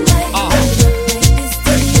wild tonight. Bring me up like this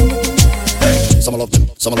till the end of the night. Some love them,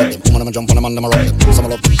 some love them. Woman, I'ma jump on them and I'ma rock them. Some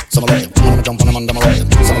love them, some love them. Woman, I'ma jump on them and I'ma rock them.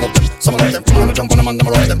 Some love them, some love them. Woman, I'ma jump on them and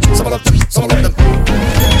I'ma rock them. Some love them, some love them.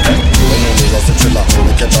 You know me as a thriller.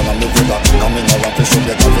 Me catch on a me villa. Coming around to show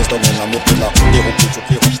me that face down in a me pillar. The hook you choke,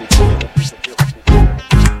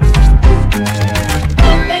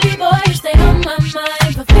 Baby boy, you stay on my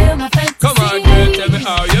mind, fulfill my fantasy. Come on, girl, tell me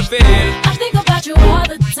how you feel. I think about you all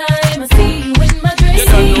the time. I see you in my dreams. You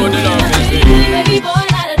don't know the love is real. Baby boy,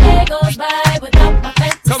 not a day goes by without my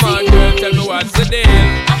fantasy. Come on, girl, tell me what's the deal.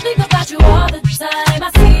 I think about you all the time. I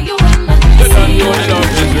see you in my dreams. You don't know the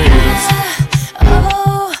love is real.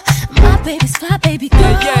 Oh, my baby's fly, baby girl.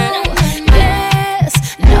 Yeah. Yes,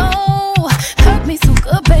 no, hurt me so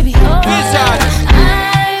good, baby. Oh,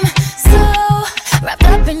 I'm so wrapped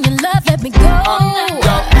up in your love. Let me go.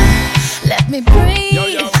 Let me breathe.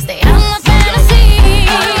 Stay on my fantasy.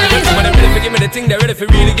 When they're ready for give me the thing, they're ready for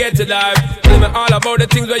really get to life. Tell me all about the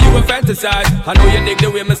things where you were fantasize. I know you dig the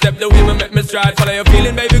way me step, the way me make me stride. Follow your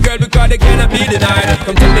feeling, baby girl, because they cannot be denied.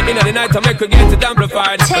 Come take me in at the night, I make her get it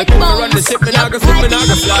amplified. I come to run the ship, me not go slip, me not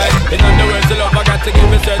go slide. In other words, the love I got to give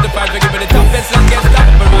me certified. For give me the toughest, let's get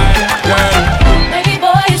stopped for mine. Girl, baby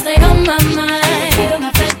boy, you stay on my mind. Feel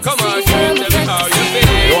my fantasy. come on, girl, tell me how you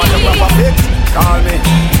feel. You want a proper fix? Call me.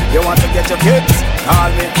 You want to get your kicks? Call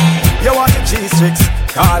me. You want the cheese tricks?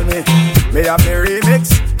 Call me. Me have the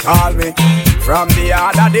remix? Call me. From the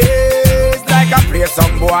other days, like I play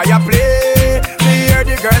some boy, I play. Me hear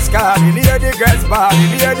the girls calling, hear the girls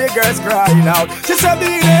bawling, hear the girls crying out. She said,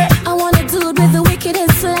 "Be there." I want a dude with the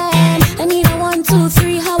wickedest slam. I need a 1, 2,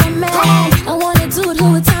 3, how a man. I want a dude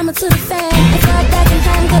who would time it to the fan. If I back in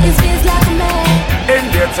time, cut his biz like a man.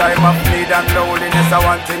 In their time of need and loneliness, I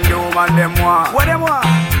want thing the woman them want. What them want?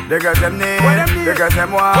 The girls them need. What them need? The girls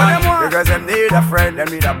them want. What them want? The girls them need a friend, them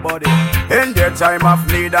need a buddy. In their time of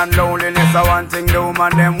need and loneliness, I want thing the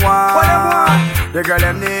woman them want. What them want? The girl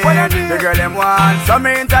them need. What them need? The girl them want. So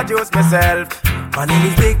me introduce myself. My name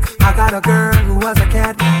is Dick. I got a girl who was a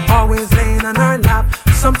cat, always laying on her lap.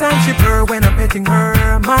 Sometimes she purr when I'm petting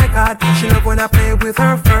her. My God, she love when I play with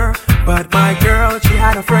her fur. But my girl, she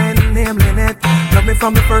had a friend named Lynette. Loved me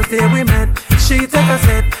from the first day we met. She took a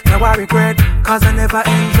set, now I regret, cause I never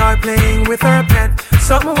enjoyed playing with her pet.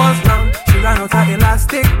 Something was wrong, she ran out her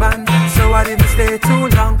elastic band. So I didn't stay too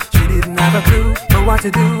long, she didn't have a clue for what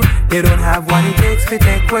to do. They don't have what it takes to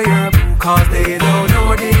take away her boo, cause they don't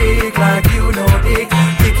know Dick like you know Dick.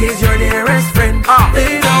 Dick is your dearest friend.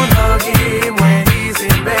 They don't hug him when he's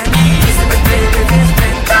in bed. He's in bed play with his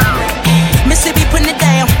friend. Mississippi putting it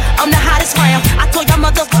down, I'm the hottest round. I told y'all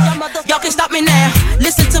mother, y'all can stop me now.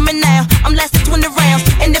 Listen to me now, I'm lasting 20 rounds.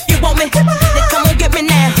 And if you want me, then come on get me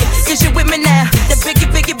now. Is you with me now? The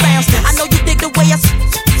biggie bounce. I know you dig the way I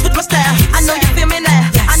switch my style. I know you feel me now,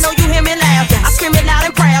 I know you hear me loud. I scream it loud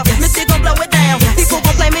and proud, Missy gon' blow it down. People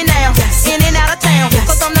gon' play me now, in and out of town,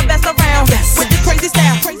 cause I'm the best around. With the crazy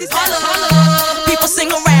style, people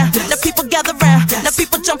sing around, the people gather round, the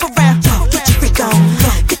people jump around. Get your freak on,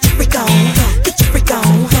 get your freak on, get your freak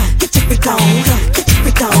on, get your freak on, get your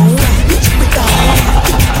freak on, get your freak on.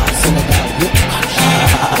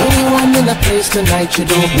 Anyone in a place tonight, you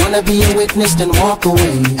don't wanna be a witness, then walk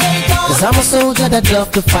away. Cause I'm a soldier that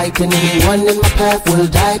love to fight, and anyone in my path will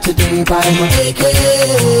die today by my AK.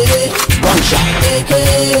 Gunshot, AK.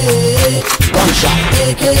 Gunshot,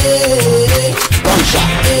 AK. Gunshot,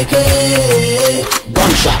 AK.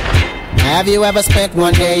 Gunshot. Have you ever spent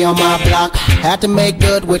one day on my block? Had to make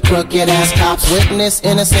good with crooked ass cops. Witness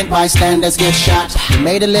innocent bystanders get shot. You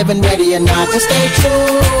made a living ready or not to stay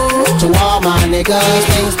true to all my niggas.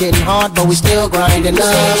 Things getting hard but we still grinding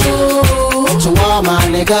up. To all my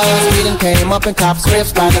niggas, we done came up in cops'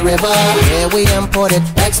 grips by the river. Yeah, we imported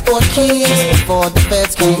export keys before the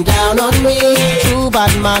feds came down on me. True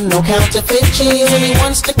bad man, no counterfeit cheese.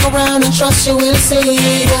 Anyone stick around and trust you will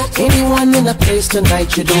see. Anyone in a place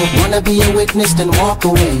tonight, you don't wanna be a witness, then walk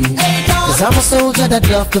away. Cause I'm a soldier that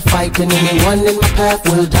love to fight, and anyone in my path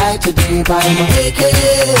will die today by my AK.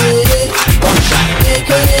 Gunshot,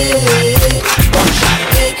 AK. Gunshot,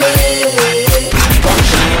 AK.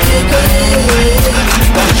 Gunshot, AK.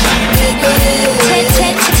 Gunshot, AK.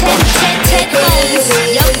 Take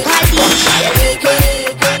bones, your body.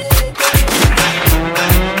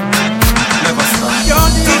 Never stop. You're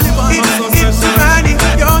the only one who's so special, Ronnie.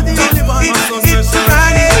 You're the only one who's so special,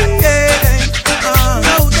 Ronnie.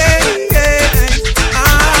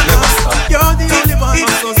 Never stop. You're the only one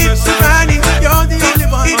who's so special, Ronnie. You're the only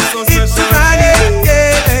one who's so special, Ronnie.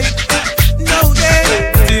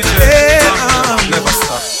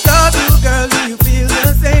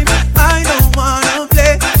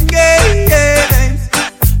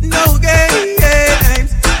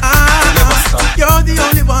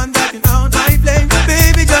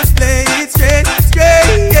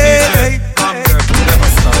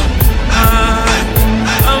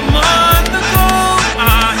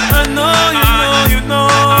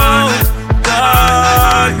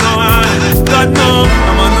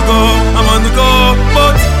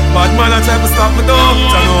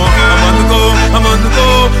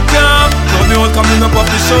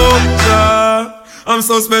 show. I'm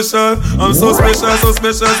so special, I'm so special, so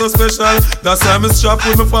special, so special. That's why I'm strapped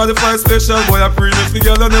with my 45 special. Boy, I bring it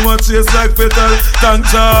together and them want chase like petal.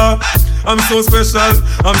 Thank ya. I'm so special,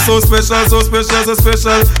 I'm so special, so special, so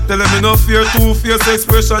special. Tell them me no fear, two-face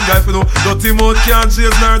expression. Guy, you know, dirty mouth can't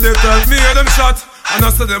chase nor they tell. Me hear them shot, and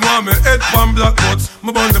I say them want me head pan black. But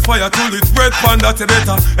me burn the fire till it's red pan, that you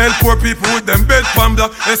better. Help poor people with them bed pan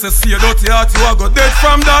black. SSC a dirty heart, you a go dead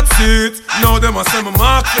from that seat. Now them a say me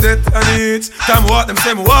mark for that. And each time I walk, them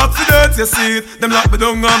say me walk for that. You see it, them lock me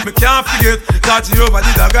down and me can't forget. God Jehovah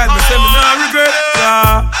did a guide me, say me not regret.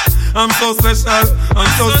 Yeah. I'm so special, I'm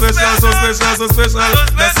so special, so special, so special.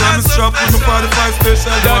 That's why I'm strapped with my 45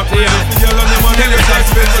 special. Dirty yeah.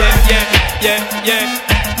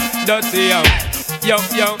 Dirty yo.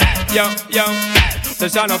 So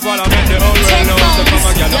shine up all I make the whole world know. So come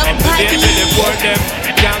and get up to date with the report them.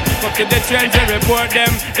 Can't keep up to the trends and report them.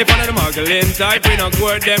 If one of the muggling type, we not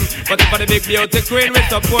court them. But if I the big beauty queen, we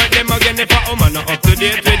support them. Again, if I woman not up to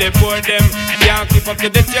date, we deport them. Can't keep up to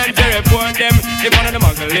the trends and report them. If one of the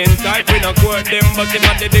muggling type, we not court them. But if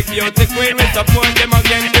I the big beauty queen, we support them.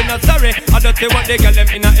 Again, we not sorry. I don't see what they get them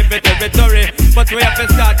in a every territory. But we have to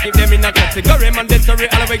start keep them in a category. Mandatory,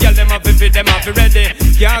 all we get them up if them have to ready.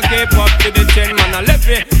 Can't keep up to the trend, man.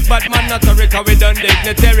 But man not sorry, cause we done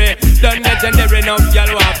dignitary. Done legendary, now y'all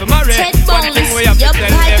want to marry. One thing we have to tell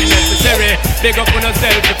them necessary. Big up on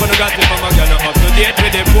yourself, if you got it from a girl up to date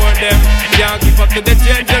with the poor them. Can't keep up to the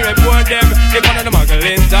change, they report them. If one of the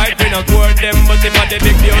muggling type, we not court them. But if I the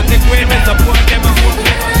big beauty queen, we support them and put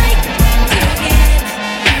them.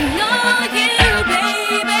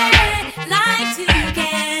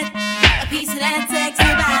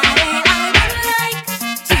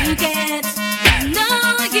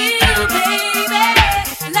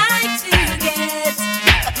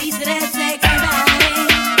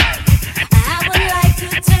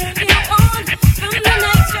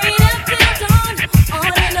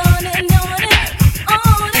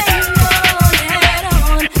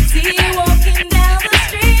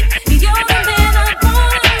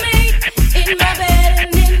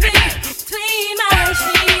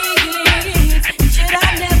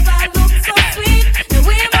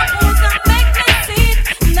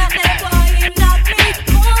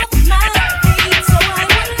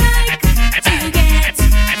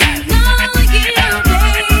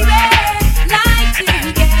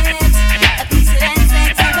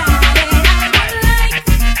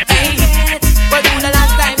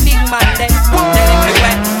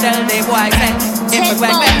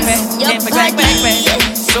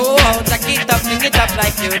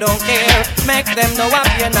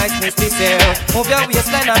 Move your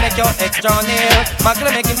waistline and make your extra near. Magla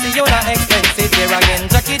make him see you not expensive here again.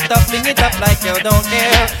 Jack it up, bring it up like you don't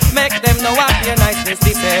care. Make them know what your niceness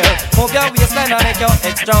is here. Move your waistline and make your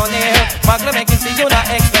extra near. Magla make him see you not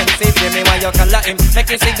expensive. Give me why you call him. Make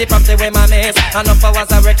him see the property where my miss. Enough hours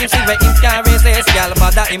I work him see where him can resist. Y'all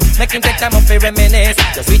bother him. Make him take time up to reminisce.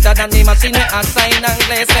 You're sweeter than the machine with a sign and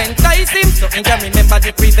glaze. Entice him so he can remember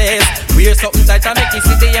the previous. Wear something tight and make him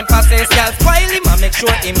see the emphasis. Y'all spoil him and make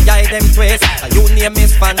sure him guide them twist. Your name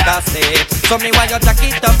is fantastic. So me while you jack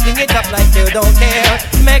it up, bring it up like you don't care.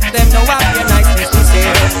 Make them know what your niceness is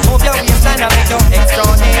here. Move your waistline and make your extra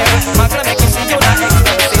near. Magla make you see you not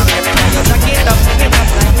expensive. Me while you jack it up, bring it up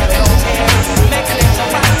like you don't care. Make them know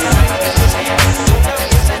what your niceness is here. Move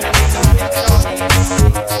your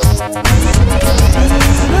waistline and make your extra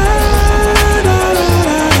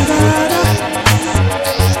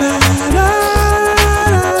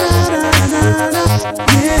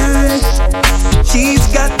She's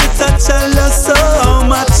got the touch I love so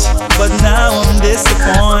much, but now I'm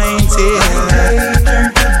disappointed.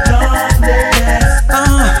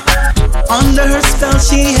 Under her spell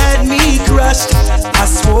she had me crushed. I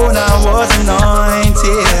swore I was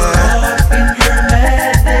anointed.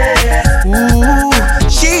 Ooh,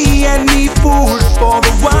 she had me fooled for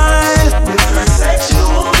the while,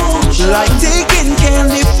 like taking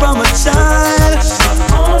candy from a child.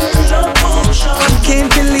 I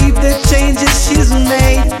can't believe the changes she's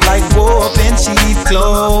made, like warp and cheap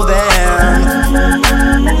clothing.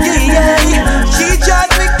 Yeah, she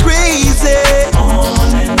drives me crazy.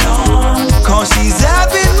 On and on, 'cause she's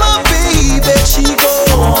having my baby. She goes,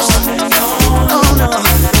 oh no,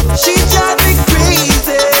 she drives me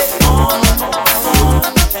crazy.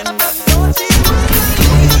 And I know she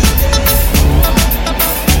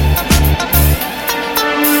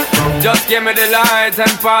just give me the light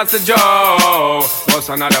and pass the joe. What's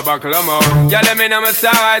another buckle of more? Yeah, let me know my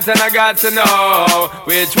sights and I got to know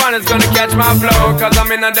which one is gonna catch my flow. 'Cause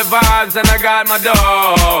I'm in the vibes and I got my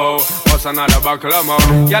dough. Bust another buckle of more.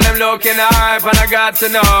 Yeah, them looking hype and I got to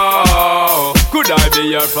know. Could I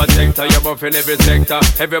be your protector? You're buff in every sector.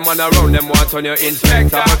 Every man around them want on your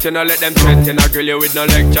inspector. But you know let them threaten, I grill you with no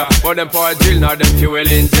lecture. But them for a drill, now them fuel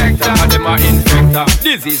injector. Now them a infector,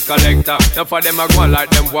 disease collector. Now for them a go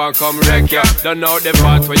like them want come wreck ya. Don't know the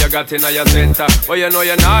part where you got in your center. But you know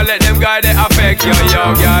you not let them guy they affect you,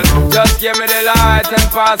 yo girl. Just give me the light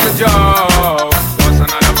and pass the joke. What's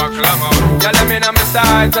another buckle of more? Yeah, let me know my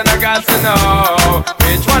sights and I got to know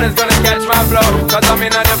which one is gonna catch my flow. Cause I'm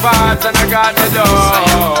in on the vibes and I got the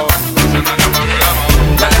dough. What's another buckle of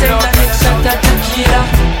more? Gotta take that next shot at tequila.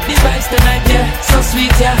 The vibes tonight, yeah, so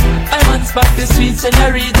sweet, yeah. I want back the sweet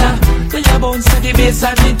señorita. When you bounce to the bass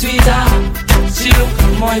and the tweeter. She look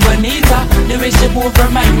muy bonita. The way she move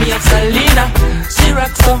remind me of Selena. She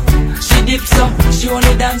rocks so, she dips so. She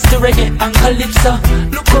only dance to reggae and calypso.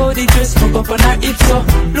 Look how the dress hook up on her hips so.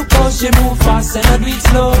 Look how she move fast and I do it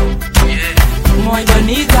slow. Muy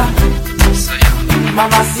bonita.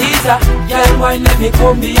 Mama Caesar, girl, why let me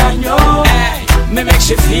come behind you? Hey, me make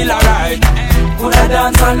she feel alright. Coulda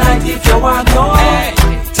dance all night if you want to. Hey,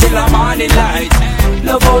 till the morning light.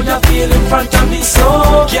 Love how you feel in front of me, so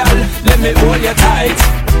girl, let me hold you tight.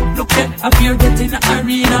 Look at up here get in the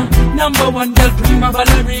arena. Number one girl, prima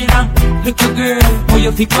ballerina. Look at girl, how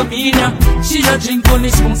you think of me now. She a drink only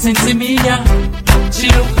spoon sensimilla. She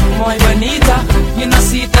look muy bonita. You know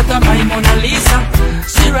see that I'm my Mona Lisa.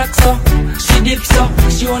 She rocks so, she dips so.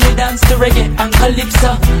 She only dance to reggae and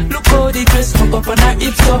calypso. Look how the dress hook up on her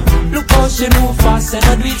hips so. Look how she move fast and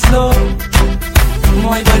I do it slow.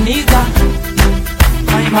 Muy bonita.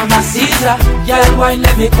 My mama Caesar, girl, why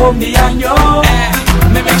let me come behind you?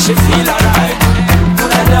 Me make she feel alright.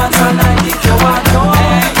 Coulda dance all night if you want to.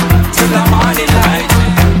 Till the morning light.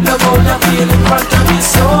 Love how you feel in front of me,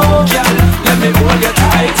 so girl, let me hold you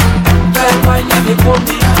tight. Girl, why let me come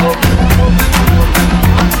behind you?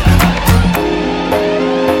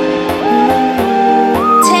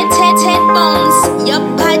 Ted Bones, your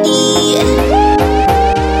body.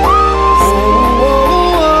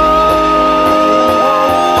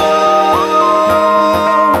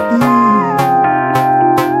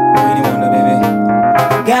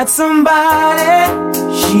 Got somebody,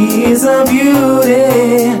 she is a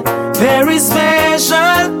beauty, very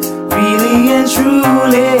special, really and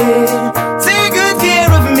truly. Take good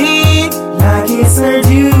care of me, like it's her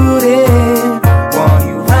duty. Want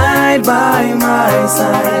you right by my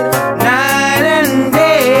side, night and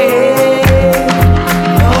day.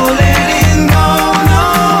 No letting go, no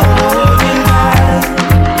holding back,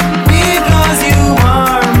 because you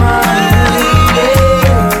are my lady.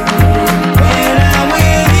 When I'm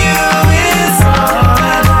with you, it's all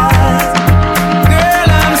I got. Girl,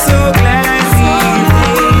 I'm so glad we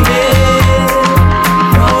made it.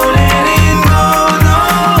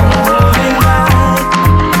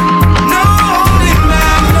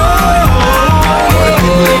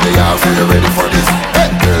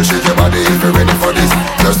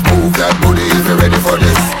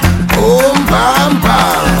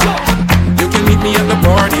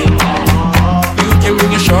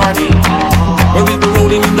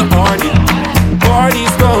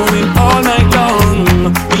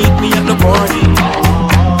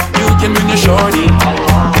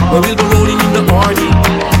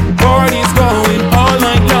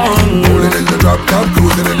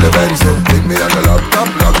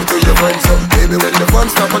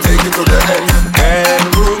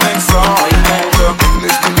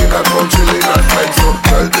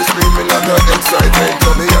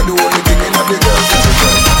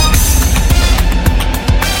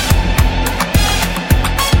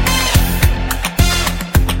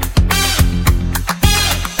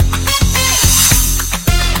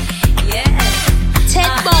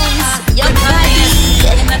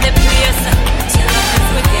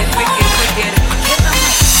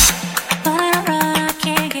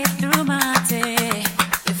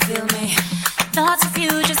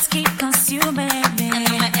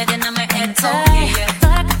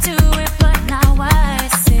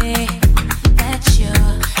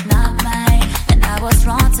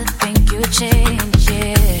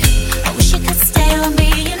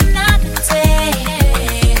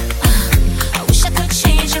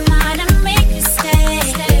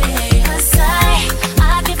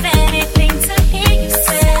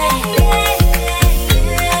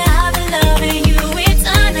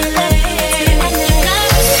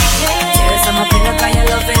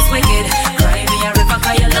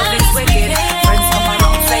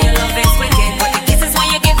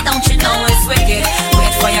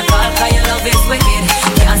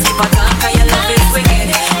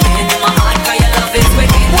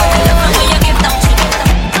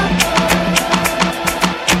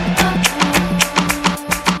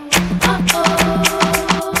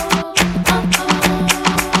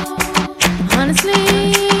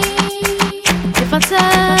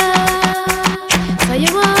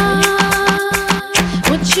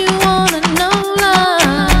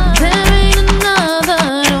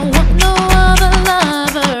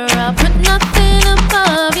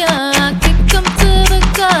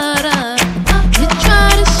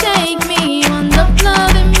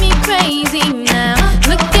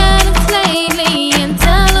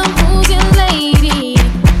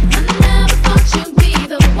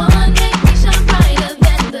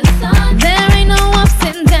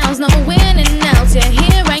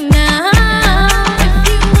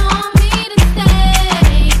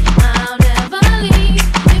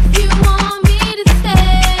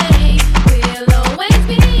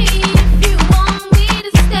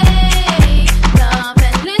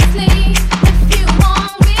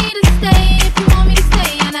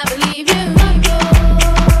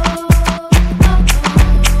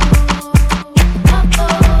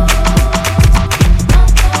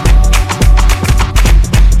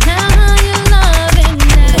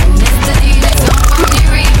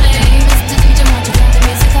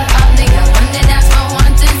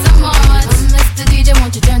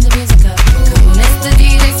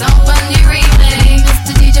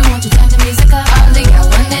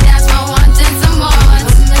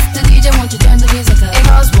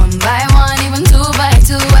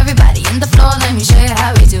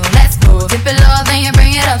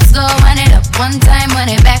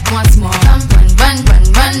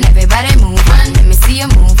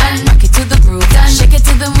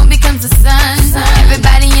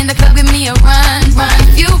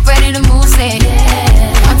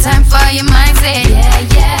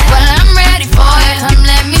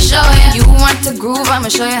 groove, I'ma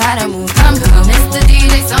show you how to move. Come, Mr.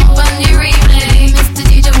 DJ, some on the replay. Mr.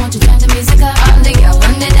 DJ, won't you turn the music up? All the girls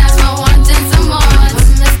on the dance floor wanting some more.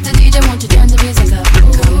 Mr. DJ, won't you turn the music up?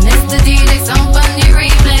 Come, Mr. DJ, some on the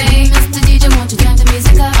replay. Mr. DJ, won't you turn the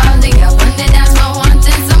music up? All the girls on the dance floor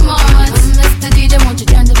wanting some more. Mr. DJ, won't you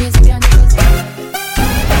turn the music up?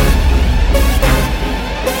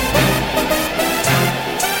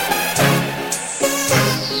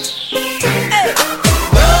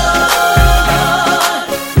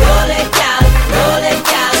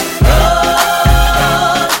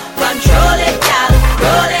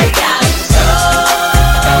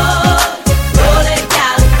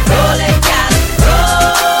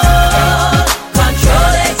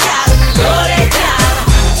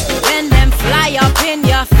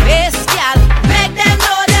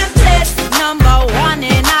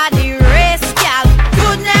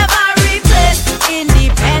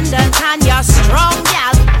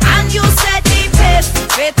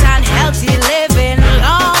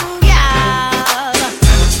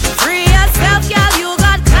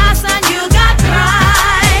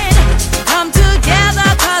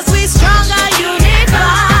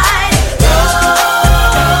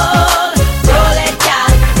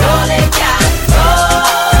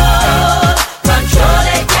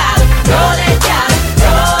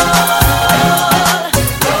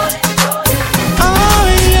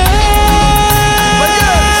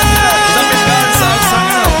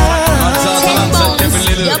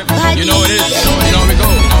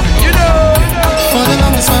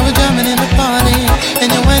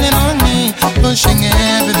 Pushing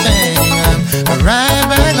everything right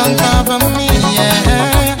back on top of me,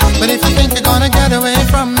 yeah. But if you think you're gonna get away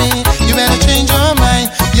from me, you better change your mind.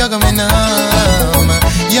 You're going home.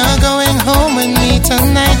 You're going home with me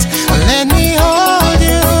tonight. Let me hold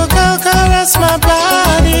you, go caress my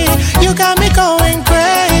body. You got me going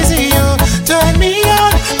crazy. You turn me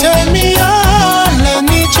on, turn me on. Let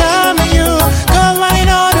me charm you, go right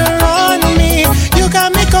on around me. You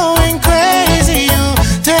got me going crazy. You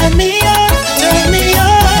turn me on.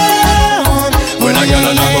 When I get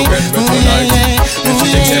on, I go get me tonight. If she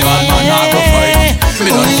thinks a bad man, I go fight. Me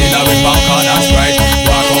don't see that with back on, that's right.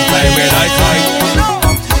 Walk on, play with I fight.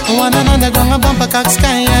 One on the ground, a bumper cock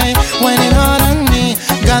sky high. Whining hard on me,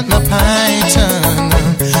 got my python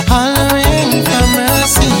hollering for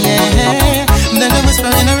mercy, yeah. Then I whisper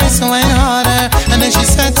in her wrist, went harder. And then she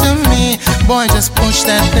said to me, boy, just push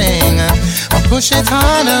that thing, or push it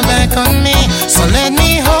harder back on me. So let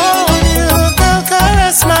me hold you, go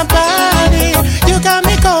caress my body. You got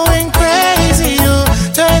me going crazy. You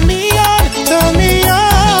turn me on, turn me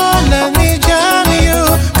on. Let me jam you,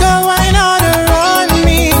 go wine on around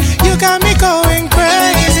me. You got me going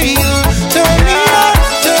crazy. You turn me on,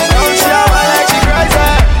 turn me on. I like she cries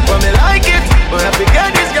out, but me like it. But I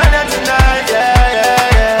forget this girl tonight, yeah,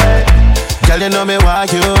 yeah, yeah. Girl, you know me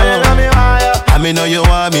want you. I me know you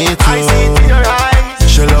want me too. I see it in your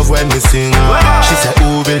eyes. She love when we sing. She said,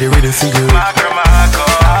 ooh, really, really for you.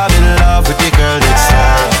 I'm in love with the girl next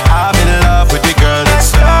door. I'm in love with the girl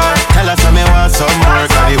next door. Tell her some me want some more.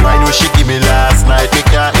 Cause the wine which she give me last night, we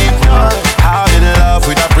can't ignore. I'm in love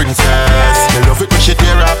with a princess. Me love it when she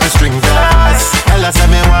tear off the string vest. Tell her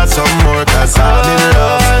some me want some more. Cause I'm in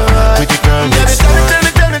love with the girl next door.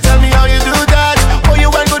 Tell me how you do that. Oh, you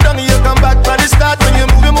went go down and you come back from the start. When you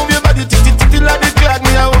move your body, like the clock.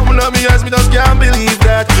 Me I open up my eyes, me just can't believe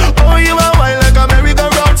that. Oh, you are wild like a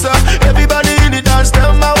merry-go-round, sir. Everybody in the dance,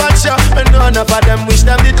 them I watch ya. And none of them wish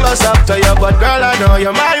them be close up to you. But girl, I know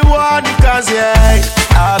you're my one. Cause yeah,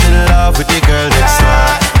 I'm in love with the girl next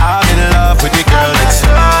door. I'm in love with the girl next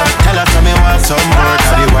door. Tell her some me want some more.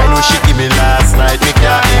 Cause the wine which she give me last night, me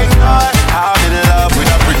can't ignore. I'm in love with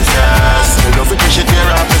a princess. Me love it when she tear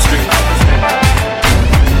off the string.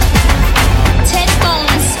 Ted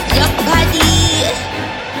Bones, your body.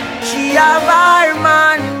 she a bar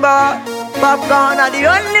man, but Popcorn are the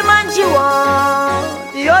only man she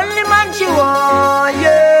want. The only man she want,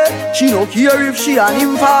 yeah. She no care if she and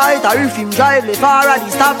him fight or if him drive le far at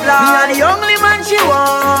the stoplight. Me and the only man she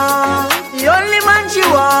want. The only man she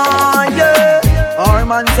want, yeah. Our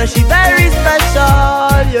man says she very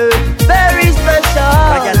special, yeah. Very special.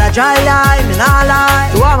 Like a dry line, me nah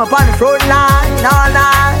lie. So I'm up on the front line, all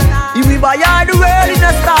night. If we buy all the world in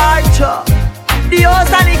a starch, the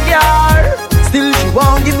house and the car. Still she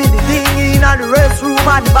won't give me the thing in the restroom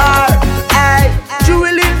and the bar. Hey, she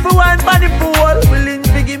willing for one for the pool, willing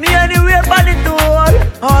to give me anywhere for the tool.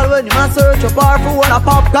 All when him a search up her phone, a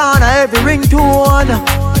popcorn, a every ringtone.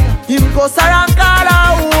 Him go and call her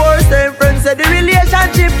horse, them friends say the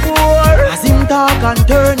relationship poor. As him talk and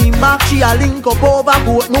turn him back, she a link up over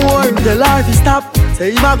boat more. Tell her to stop,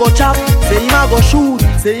 say him a go chop, say him a go shoot,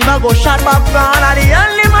 say him a go shot back from. And the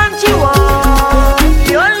only man she want,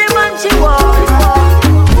 the only man she want.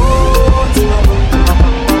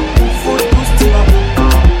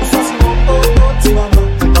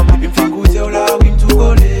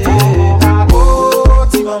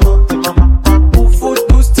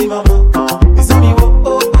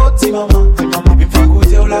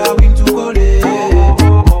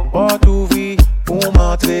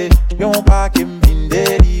 Yon pa ke m'vin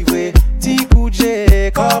délivrer. Ti kou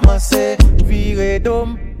j'ai commencé. Vire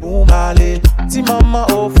d'homme pour m'aller. Ti maman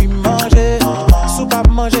offri manger. Sou pa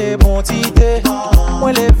manger bon ti thé.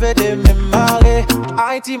 Moi levé de me marrer.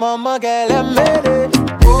 Aïe ti maman qu'elle aime m'aider.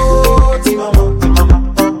 Oh ti maman,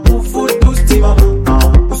 pour foot tous ti maman.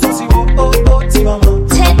 Pour son si oh oh oh ti maman.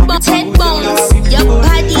 Ted Bones, your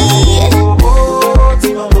body. Oh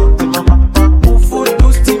ti maman, pour foot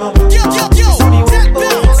tous ti maman.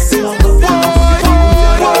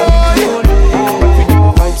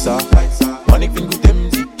 Manik fin goûter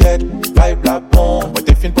m'diquette, vibe la bon. Moi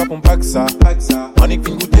t'es fin pas pour m'pack ça. Manik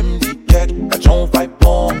fin goûter m'diquette, gâchon vibe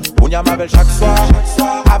bon. Bounia m'appelle chaque soir.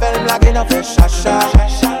 Avec m'lague n'en fait chacha.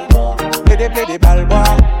 Plé des balles bois.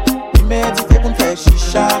 Il médite pour m'faire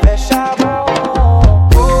chicha.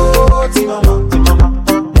 Oh, ti maman,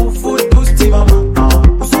 pour foot tous ti maman.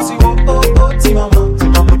 Pour son si oh oh oh ti maman.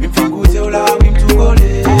 Et puis m'fin goûter au la, oui m'tout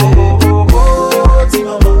collé. Oh, ti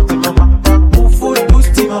maman, pour foot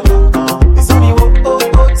tous ti maman.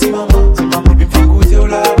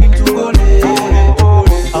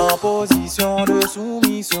 En position de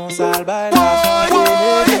soumission, sale bail la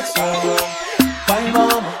bénédiction. My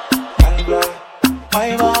mama, my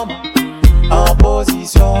mama. En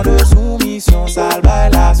position de soumission, sale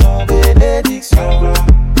bail la son bénédiction.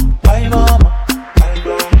 My mama,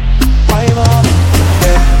 my mama.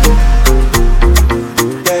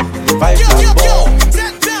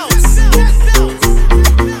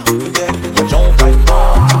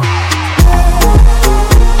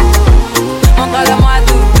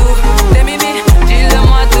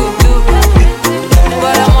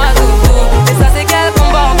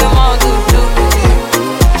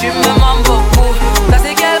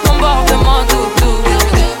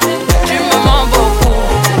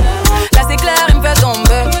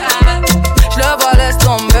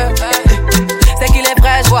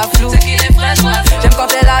 J'aime quand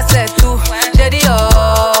elle a c'est tout. J'ai dit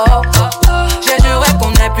oh, j'ai juré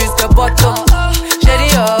qu'on est plus que poteau. J'ai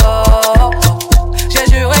dit oh, j'ai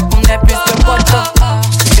juré qu'on est plus que poteau.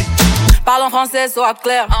 Parle en français, sois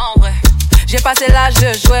clair. En vrai, j'ai passé l'âge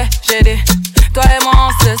de jouer. J'ai dit, toi et moi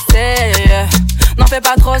on se sait. N'en fais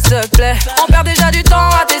pas trop, s'il te plaît. On perd déjà du temps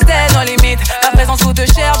à tester nos limites. La présence coûte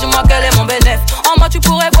cher, dis-moi quel est mon bénéfice. En moi tu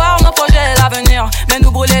pourrais voir nos projets, l'avenir. Mais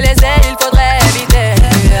nous brûler les ailes, il faudrait éviter.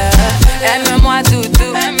 Aime-moi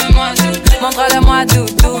doudou, montre-le-moi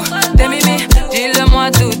doudou. T'es mimi,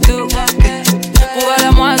 dis-le-moi doudou.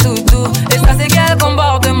 Prouve-le-moi doudou. Et ça c'est quel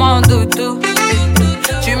comportement doudou.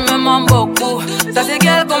 Tu me mens beaucoup. Ça c'est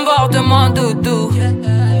quel comportement doudou.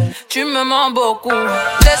 Tu me mens beaucoup.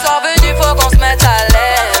 Les soirs venus, faut qu'on se mette à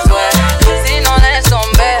l'aise, ouais. Sinon laisse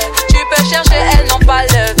tomber. Tu peux chercher, elles n'ont pas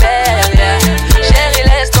le verre, yeah. Chérie,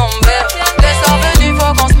 laisse tomber. Les soirs venus,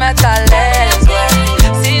 faut qu'on se mette à l'aise,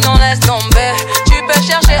 ouais. Sinon laisse tomber. Tu peux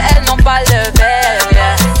chercher, elles n'ont pas le verre,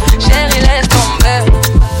 yeah. Chérie, laisse tomber.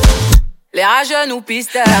 Les rageux nous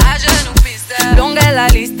pisteurs. Longue est la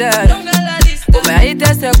liste. Pour mériter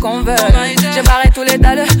ce qu'on veut. J'ai barré tous les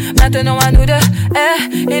dalles, maintenant à nous deux.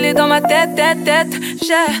 Il est dans ma tête.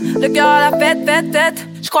 J'ai le cœur à la fête.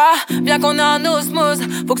 J'crois bien qu'on est en osmose.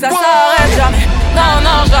 Faut que ça s'arrête jamais.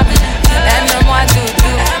 Non, jamais. Aime-moi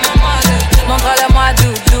doudou. Montre-le-moi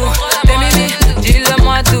doudou. T'es mimi,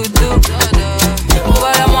 dis-le-moi doudou.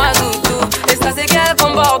 Prouve-le-moi doudou. Et ça c'est quel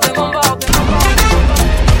comportement.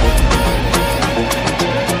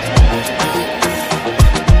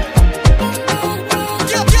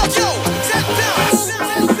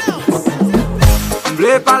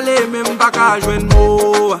 M'vle parler même pas qu'à joindre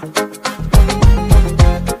mot.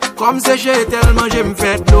 Comme c'est j'ai tellement j'aime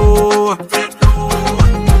fait l'eau.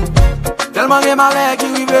 Tellement j'ai malheur qui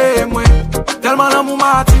rive moi. Tellement l'amour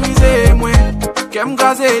m'a attirisé moi. Qu'aime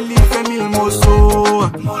gazer li fait mille morceaux.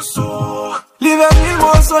 Li fait mille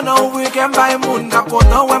morceaux nan ouvri qu'aime bail moun k'ap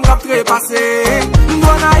content ou m'k'ap trépasser.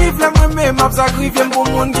 M'doit naïf l'aime même m'a sacrifié pour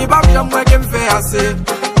moun qui pas j'aime moi qu'aime fait assez.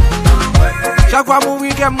 Chaque fois mon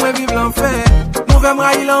week-end moi vive l'enfer. M'ouvre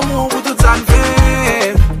m'raille l'amour pour tout ça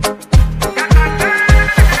m'fait.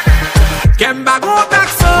 Qu'aime pas gros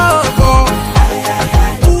taxo.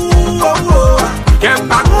 Ouh oh oh.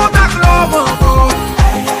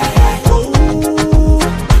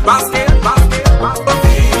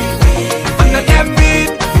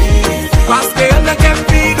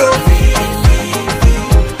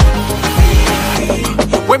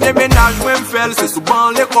 belle, c'est souvent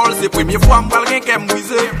l'école. C'est première fois m'pral rien qu'elle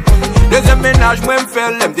m'brise. Deuxième ménage, moi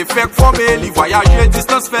m'fais l'aime des fake formés. Li voyager,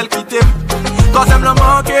 distance fait le quitter. Troisième le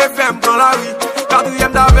manque, fait m'prend la vie.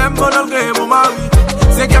 Quatrième d'avant, mon engré, mon mari.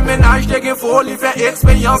 Cinquième ménage, t'es qu'un folie, fait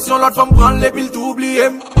expérience. L'autre fois m'prendre les piles, t'oublier.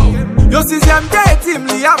 Yo sixième, t'es team,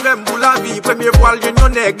 li avec pour la vie. Première fois, le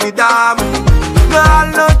jeune nègre, li dame. Le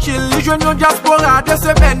hal, non chill, li jeune yon diaspora. 2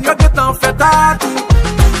 semaines, yo get en fait à tout.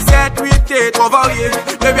 7, 8, t'es trop varié.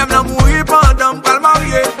 9ème, la mourir pendant m'pral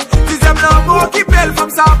marier. 10ème, l'amour qui pèle, femme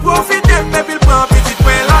ça profite. Mais puis prend petite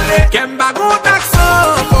point l'aller. Kemba gros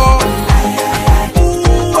taxon, oh.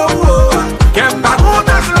 Kemba gros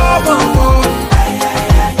taxon, oh.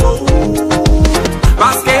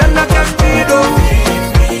 Parce que y'en a qu'un speedo.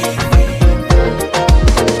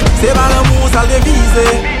 C'est pas l'amour, ça le dévise.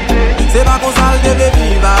 C'est pas qu'on ça le devait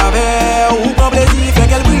vivre avec. Ou prend plaisir, fait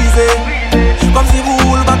qu'elle brise. Comme si vous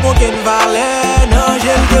roulez pas pour qu'elle valait. Non, j'ai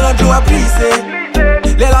le terrain de l'eau à plisser.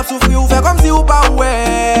 Les laves souffrir ou fait comme si vous pas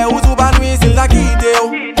ouais. Ou tout pas nuit s'il t'a quitté.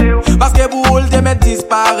 Parce que vous roulez des mettre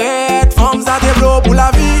disparaître. Femmes ça développe pour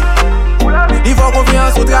la vie. Il faut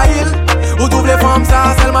confiance ou trahir. Ou toutes les femmes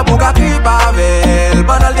ça seulement pour qu'à triper avec elle.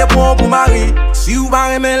 Banal des ponts pour mari. Si vous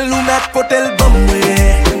pas aimer ou mettre potel bon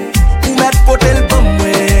ouais. Ou mettre potel bon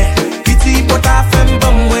ouais. Petit pot à femme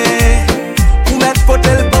bon ouais. Ou mettre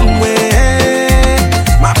potel bon ouais.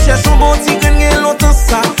 Ma cherche un bon petit grain longtemps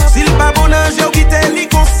ça. S'il pas bon ange ou quitte li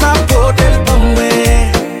comme ça. Potel bon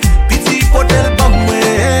ouais. Petit potel bon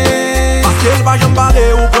ouais. Parce qu'elle va jamais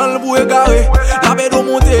parler ou prendre le bout égaré. La bédo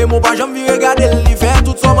monter, mon pas jamais vu regarder. Il fait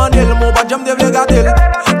tout son mandel, mon pas jamais devait regarder.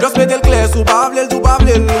 Just mettez le clair sous pavlel, tout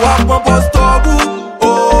pavlel. Wap mon poste au bout.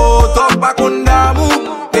 Oh, top pas qu'on d'amour.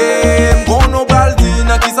 Eh, bon no baldi,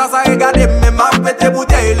 nan qui ça regarde. Mais ma pète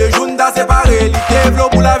bouteille, le jour d'a séparé. Il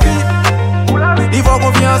développe pour la vie. Il faut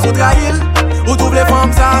confiance ou trahir. Ou toutes les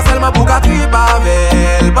femmes ça seulement pour qu'à triper avec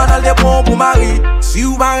elle. Banal des ponts pour mari. Si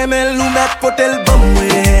vous pas aimer ou mettre potel bon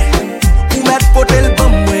ouais. Ou mettre potel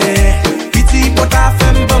bon ouais. Petit pot à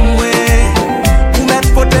femme bon ouais. Ou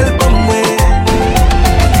mettre potel bon ouais.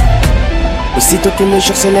 Aussitôt que le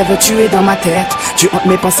jour se lève, tu es dans ma tête. Tu hantes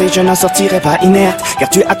mes pensées, je n'en sortirai pas inerte. Car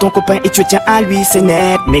tu as ton copain et tu tiens à lui, c'est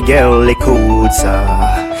net. Mais girl, écoute ça.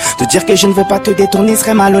 Te dire que je ne veux pas te détourner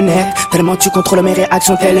serait malhonnête. Tellement tu contrôles mes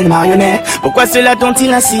réactions telle une marionnette. Pourquoi cela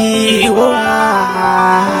dont-il ainsi? Oh,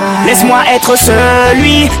 laisse-moi être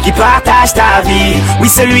celui qui partage ta vie. Oui,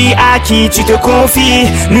 celui à qui tu te confies.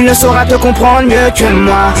 Nul ne saura te comprendre mieux que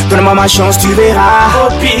moi. Donne-moi ma chance, tu verras.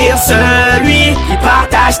 Au pire, celui qui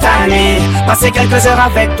partage ta nuit. Passer quelques heures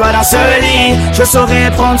avec toi dans ce lit. Je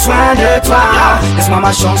saurai prendre soin de toi. Laisse-moi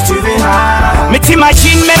ma chance, tu verras. Mais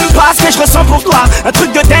t'imagines même pas ce que je ressens pour toi. Un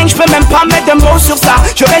truc de dingue, je peux même pas mettre de mots sur ça.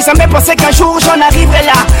 J'aurais jamais pensé qu'un jour j'en arriverai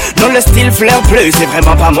là. Non, le style fleur bleue, c'est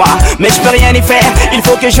vraiment pas moi. Mais je peux rien y faire, il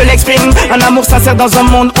faut que je l'exprime. Un amour sincère dans un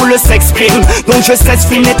monde où le sexe prime. Donc je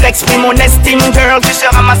s'exprime et t'exprime mon estime. Girl, tu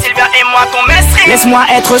seras ma Sylvia et moi ton mestre. Laisse-moi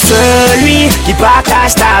être celui qui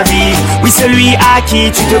partage ta vie. Oui, celui à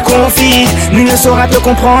qui tu te confies. Nul ne saura te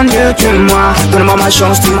comprendre mieux que moi. Donne-moi ma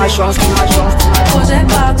chance, tu ma chance, tu ma chance. Projet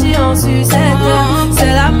parti en sucette.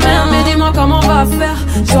 C'est la merde, mais dis-moi comment on va faire.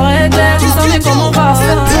 J'aurais clair, tu sais mais comment on va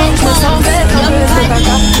faire. Je me sens bête, un peu c'est pas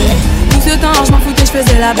capté. Tout ce temps, je m'en foutais, je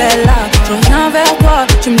faisais la belle là. Je reviens vers toi,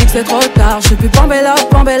 tu me dis que c'est trop tard. Je suis plus Pambella,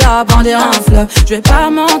 bander un fleuve. Je vais pas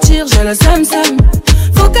mentir, j'ai le seum.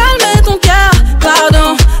 Faut calmer ton cœur,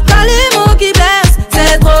 pardon. Pas les mots qui blessent,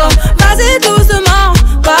 c'est trop. Vas-y doucement,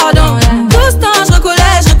 pardon. Tout ce temps, je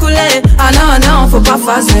recoulais. Ah non, faut pas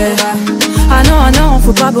phaser. Ah non,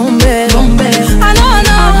 faut pas bomber. Ah non,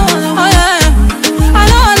 oh yeah. Ah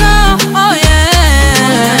non, oh yeah.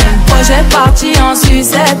 Projet parti en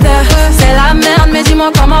sucette. C'est la merde, mais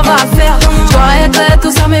dis-moi comment on va faire. Je dois régler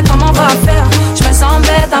tout ça, mais comment on va faire? Je me sens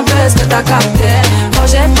bête un peu, est-ce que t'as capté?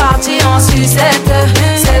 Projet parti en sucette.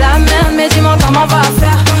 C'est la merde, mais dis-moi comment on va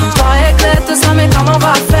faire. Je dois régler tout ça, mais comment on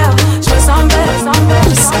va faire? Je me sens bête.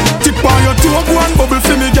 Tip on your toe, go and bubble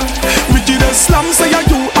for me, girl. Wicked slam, say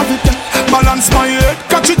you have it, girl. Balance my head,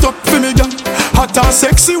 catch it up for me, girl. Hot and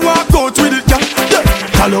sexy, walk out with it, girl. Yeah,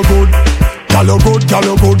 girl you good.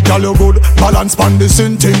 Girl you good. Balance pan the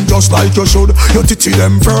same thing just like you should. Your titty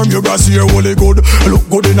them firm, your brassiere really good. Look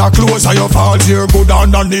good in a clothes and your falls here good.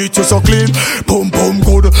 Underneath you so clean, pum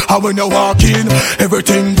good. And when you walk in,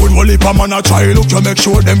 everything good. Well if a man a try look, you make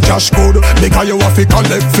sure them cash good. Because you have to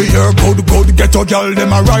collect for your good. Get your girl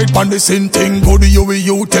them a right pan the same thing good.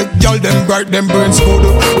 You take girl them bright, them brains good.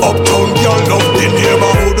 Uptown girl love the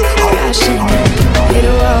neighborhood. Passion, hit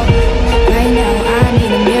a roll. Right now I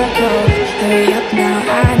need a miracle. Hurry up now,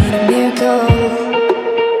 I need a miracle.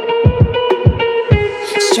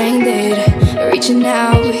 Stranded,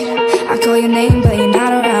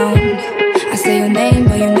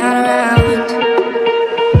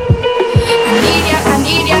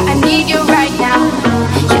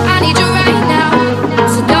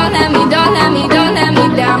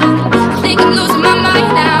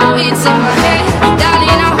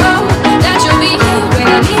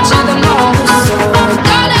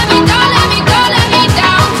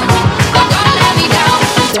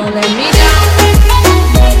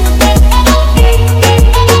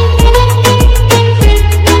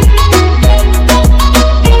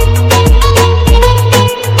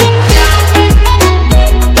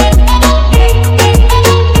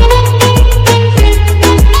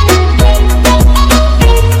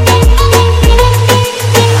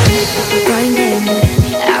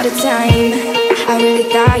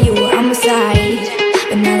 you were on my side,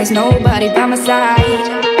 but now there's nobody by my side.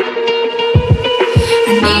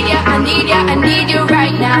 I need ya, I need ya, I need you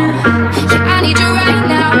right now. Yeah, I need you right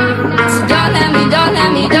now. So don't let me, don't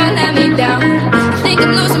let me, don't let me down. I think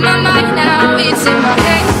I'm losing my mind now. It's in my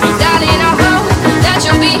head, darling, I hope that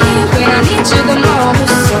you'll be here when I need you the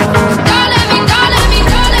most. So don't let me, don't let me,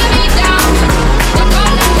 don't let me down. Don't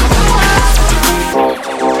let me down.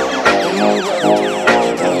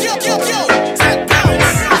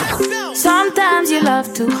 Sometimes you love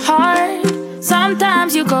too hard,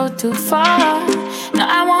 sometimes you go too far. No,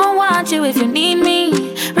 I won't want you if you need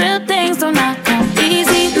me. Real things do not come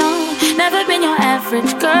easy, no. Never been your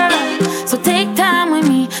average girl, so take time with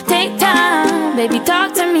me, take time. Baby,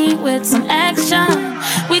 talk to me with some action.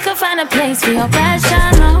 We could find a place for your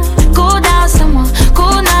passion, no. Cool down someone,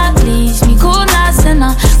 cool now, please me. Cool now,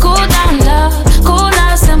 sinner, cool down love. Cool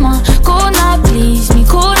now, someone, cool now, please me.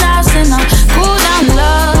 Cool now, sinner, cool down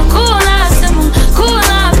love. Cool now, someone, cool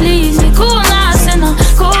now, please me. Cool now, sinner,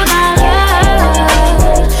 cool down love.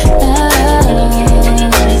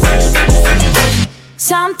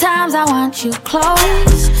 Sometimes I want you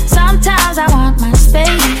close, sometimes I want my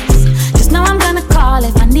space. Just know I'm gonna call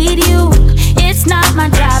if I need you. It's not my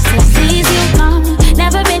job to please you, no.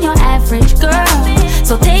 Never been your average girl,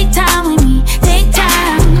 so take time with me, take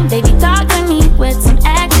time. Baby, talk to me with some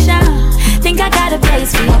action. Think I got a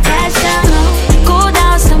place for your passion, no. Cool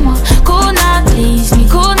down someone, cool now, please me.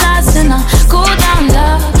 Cool now, sinner, cool down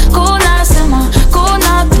love. Cool now, someone, cool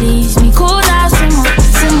now, please me. Cool now, someone,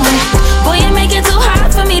 someone. Boy, you make it too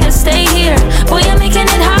hard for me to stay here. Boy, you're making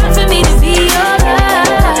it hard for me to be your love.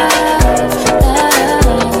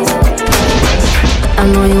 I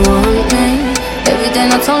know you want me. Every day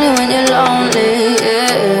not only when you're lonely,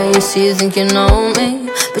 yeah. You see you think you know me,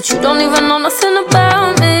 but you don't even know nothing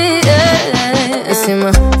about me, yeah. You see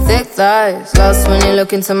my thick thighs, lost when you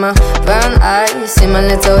look into my brown eyes. See my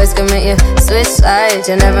little ways can make you switch sides.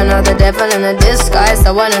 You never know the devil in a disguise,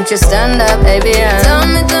 so why don't you stand up, baby, and tell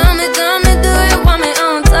me, tell me, tell me, do you want me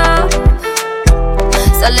on top?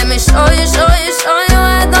 So let me show you, show you, show you.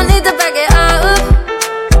 I don't need to back it up.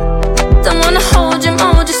 Don't wanna hold you,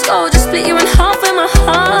 mold you, scold you, split you in half with my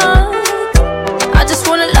heart. I just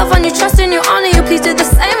wanna love on you, trust in you, honor you. Please do the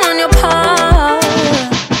same on your part.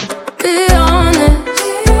 Be honest,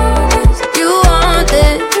 you want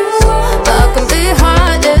this, but I can be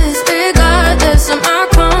heartless, regardless of my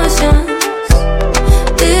conscience.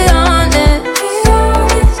 Be honest,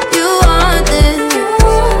 you want this,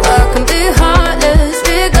 but I can be heartless,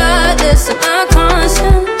 regardless of my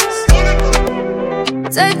conscience.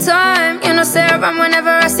 Take time, you know, stay around whenever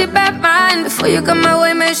I see bad mind. Before you come my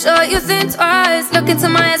way, make sure you think twice. Look into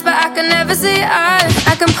my eyes, but I can never see eyes.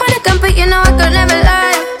 I can point a gun, but you know I could never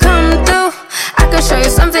lie. Come through, I can show you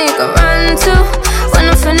something you can run to. When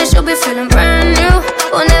I'm finished, you'll be feeling brand new.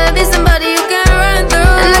 Will never be somebody you can run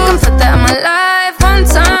through. And I can put that in my life one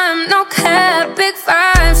time, no cap, big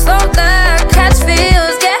five, slow that, catch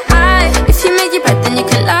feels, get high. If you make your bet, then you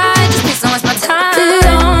can lie. Just please don't waste my time. Be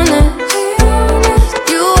honest,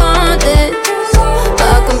 you want it,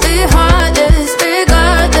 but I can be heartless,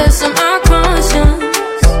 regardless of my conscience.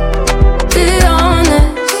 Be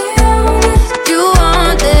honest, you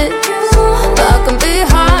want it, but I can be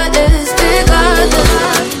heartless, regardless.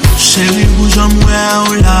 Chérie, bouge en moi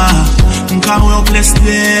ou là, m'ka ou place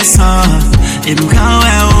descend. Et m'ka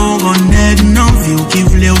ou gonne non vie qui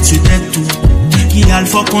voulait ou tu t'es tout. Qui a le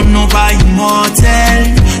fort qu'on non pas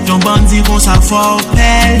immortel. Ton bandit qu'on ça fort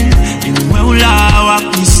pelle. Et moi ou là ou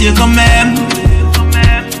apprécier quand même.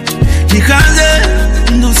 Because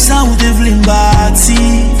nous ça ou devlin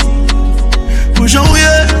bâti. Pour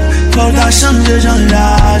jouer, quand la chambre de gens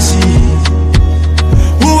l'agi.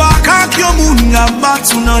 Ou a kak yo moun a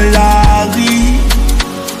batu nan la ri.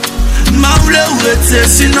 Ma vle ou ete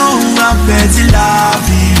sinon ou a perdi la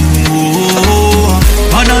vi. Oh,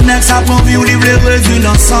 pendant nek sa pon vi ou li vle revu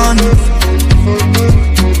l'ensan.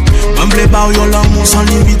 M'vle ba ou yon l'amour sans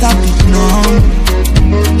limite à tout non.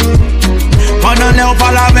 Pendant le ou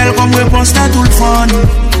pa la belle comme réponse t'as tout le fun.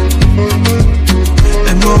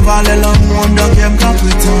 Et m'on vale l'amour on donc y'aime qu'à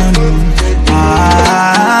prétendre.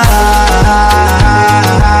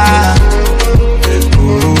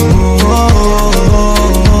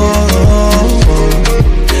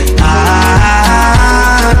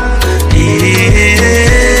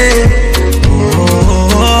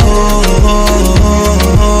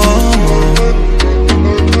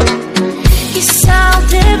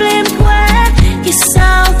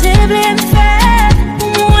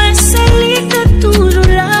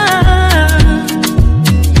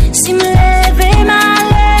 Si me leve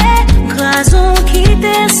mal,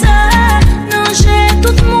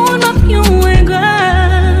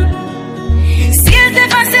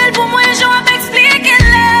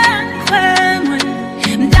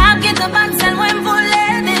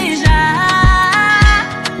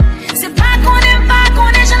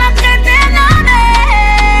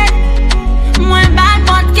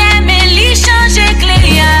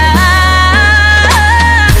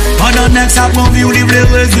 next up mon vie ou livre les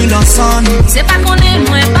revues l'ensemble. C'est pas qu'on est,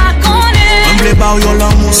 moi pas qu'on est. On blé ba ou yon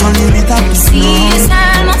l'amour sans limite à tout. Si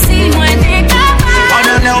seulement si moi t'es capable. On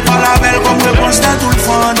en est pas la belle comme réponse à tout le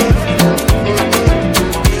fun.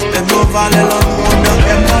 Et nous valait l'amour, on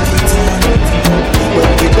aime pas tout le temps. When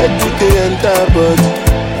we get to the enter body.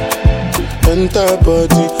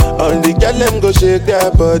 All the girl them go shake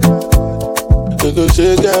their body. They go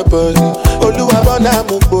shake their body. Oluwa bona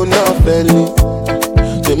mo bona belly.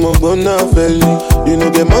 They mo bona belly. You know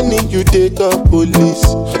the money you take up police.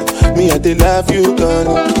 Me I dey love you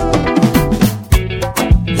gone.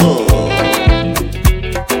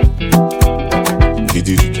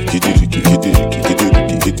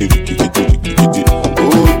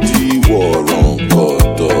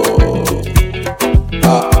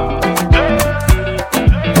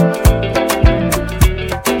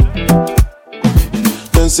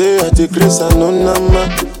 Say I take grace and no nama,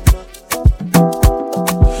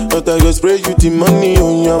 but I go spray you the money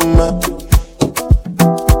on your map.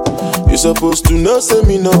 You supposed to know, say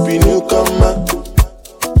me no be newcomer.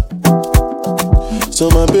 So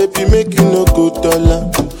my baby make you no go dollar,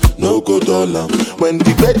 no go dollar. When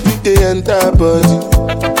the bed they enter body,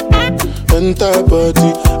 enter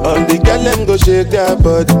body. All the girl them go shake their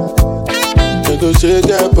body, they go shake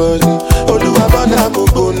their body. Oluwa bana mo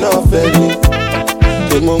go na felly.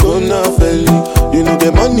 You know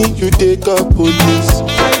the money you take up police.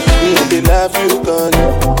 Me and the life you gone.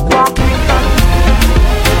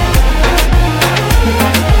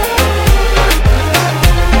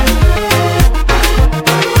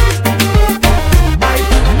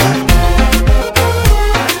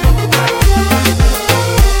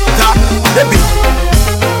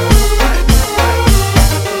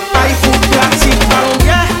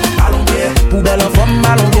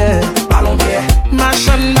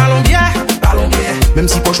 Même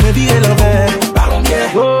si poche me vire l'envers. Ballon bière.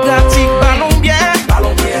 Pratique ballon bière.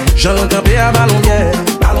 Ballon bière. J'en campé à ballon bière.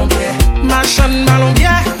 Ballon bière. Machin ballon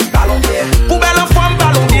bière. Ballon bière. Poubelle en forme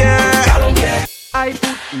ballon bière. Ballon bière. Aïe.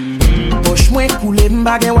 Poche moi coulé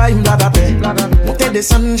m'baguin ouais m'la tapé. Monter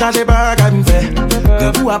descendre charger bagay m'fait.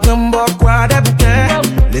 D'un coup après m'boire quoi des bouquets.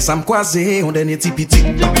 Laisse me croiser on dernier petit petit.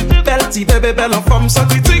 Belle petit bébé belle en forme sans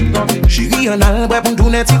critique. Chérie en albre pour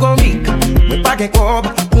tourner petit comique. Mais pas qu'un corps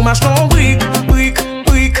pour marcher en brique.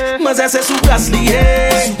 Moi c'est sous glace lié.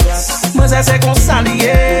 Moi c'est qu'on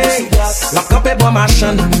s'allié. La campé bois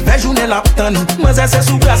machin. Fait journée la tonne. Moi c'est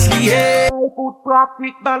sous glace lié. Foot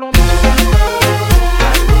pratique ballon.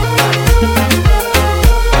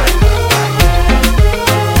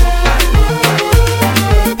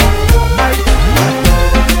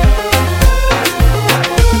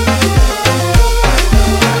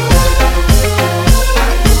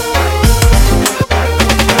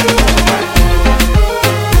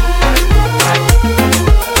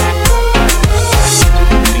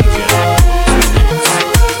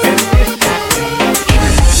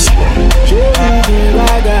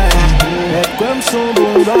 Son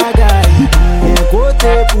bon bagay, un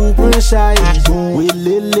côté pour prendre chai. Oui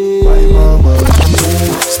lélé,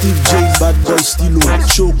 Steve J, bad boy stylo.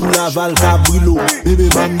 Show pour la val cabrilo. Bébé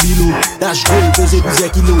bambino, dash goal pesé 10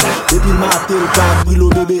 kilos. Depuis le matin le cabrilo.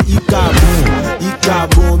 Bébé ika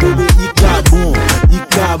bon, bébé ika bon.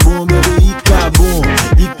 Ika bon, bébé ika bon.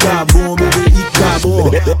 Ika bon, bébé ika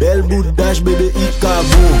bon. Belle bout de dash, bébé ika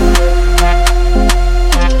bon.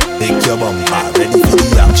 Take your bumper, ready for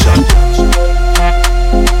the action.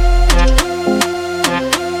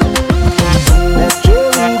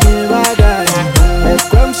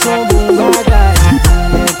 Son bon bagay,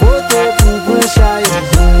 un côté pour prendre chai.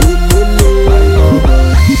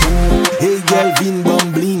 Hey girl, vin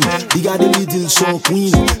bambling, regarde little son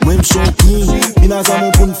queen. Même son king, vin à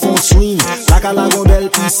mon pour nous font swing. La calagon belle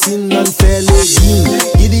piscine, non fait le gin.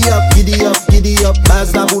 Giddy up, giddy up, giddy up.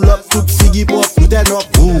 Base la boule up, tout figi pop, nous t'es knock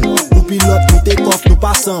boom. Nous pilote, nous t'es coff, nous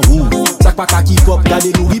passons roux. Sac pas kaki pop, gade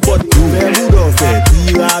nous ripot. Nous fait boudon, fait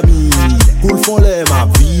pyramide. Cool font les ma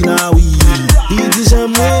vie na oui. Il dit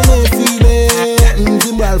j'aime les filets,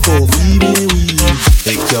 m'dit m'bral faut filer oui.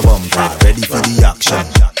 Take your bumper, ready for the action.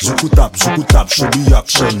 Zukutap, show me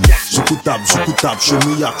action. Zukutap, show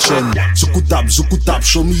me action. Zukutap,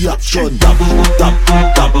 show me action. Tap, tap, tap,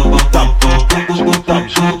 tap, tap,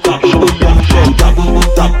 tap,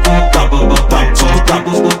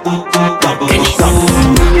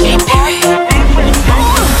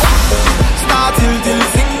 Start till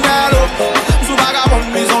sing gallo. Sous vagabond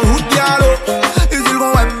mais en route gallo. Ils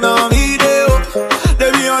vont même dans vidéo.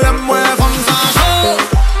 Les vieux l'aiment moins comme ça.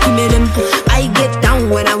 Give me them, I get down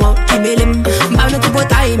when I want. Give me them, m'bam tout pour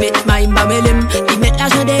taille, met my m'bam. Ils mettent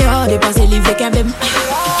l'argent dehors, dépenser les vrais qu'avem.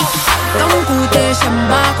 Ton côté, j'aime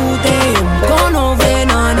pas côté.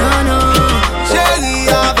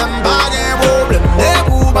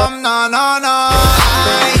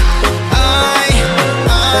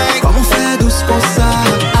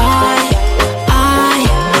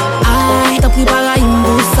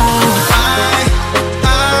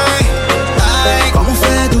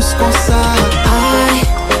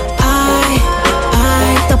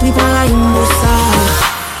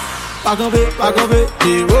 pas camper,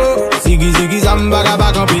 et oh, ziggy zamba,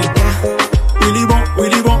 pas camper.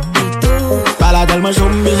 Willy bon, pas la dalle, moi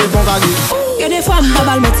j'aime, mais j'ai bon vague. Y'a des femmes,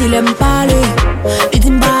 babal, mais il aime parler. Il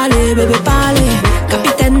dit m'baller, bébé parler.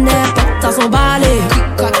 Capitaine des portes à son balai.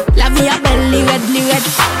 La vie est belle, les red.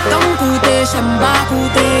 Don't coûter, j'aime pas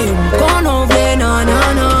coûter. Qu'on en veut, non.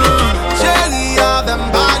 Chérie, y'a dem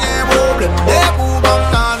pas de problème. Des poubons,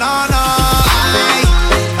 non.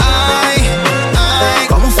 Aïe.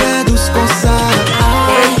 Comment faire douce comme ça?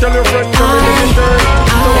 Tell your friend, come in the turn.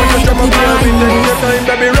 So I can jump up here every day. Anytime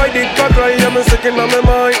that me ride it, cock right, I'm second on my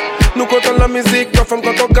mind. Nous comptons la musique, pas from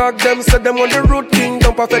quand on gag them. Say them on the road king,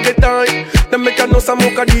 don't pas faire the time. Them make a know some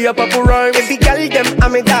mocha di a papu rhyme. Every girl them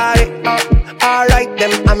I'm a daddy. Alright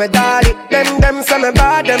them I'm a daddy. Them say me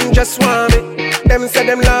bad, them just want me. Them say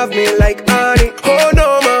them love me like honey. Oh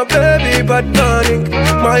no, my baby, bad panic.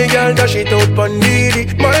 My girl dash it out pon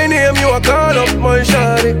Didi. My name you a call up, my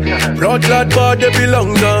shawty. Blood clad bad every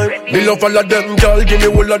long time. Me love all of them, girl, give me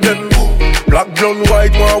all of them. Black, blonde,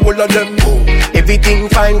 white, one all of them. Everything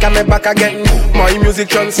fine, come me back again. My music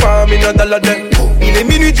transform in all of them. Il est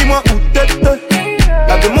minuit, dis-moi où t'es.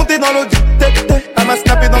 La de monter dans l'eau du tête. Elle m'a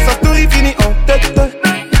snappé dans sa story, fini en tête.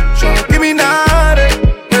 J'suis un criminel,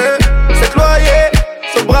 c'est loyer,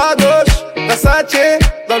 son bras gauche, Versace,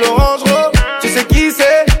 dans l'orange rose. Tu sais qui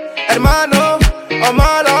c'est? Hermano, en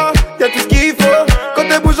malin, y'a tout ce qu'il faut. Quand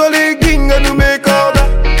elle bouge en legging, elle nous met cordes.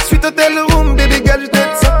 Suite hôtel room, baby girl,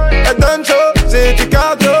 j't'aide ça. Elle donne chaud, j'ai du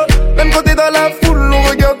cardio. Même quand t'es dans la foule, on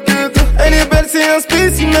regarde que tout. Elle est belle, c'est un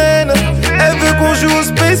spécimen. Elle veut qu'on joue au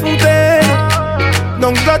Space Mountain.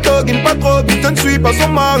 Donc je la doggine pas trop vite, je ne suis pas son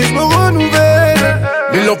mari, je me renouvelle.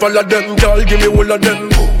 Me love all of them, girl, give me all of them.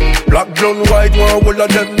 Black, blonde, white, one all of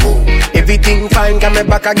them. Everything fine, come me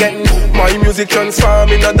back again. My music transform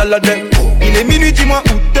in all of them. Il est minuit, dis-moi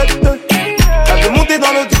où t'es. Elle veut monter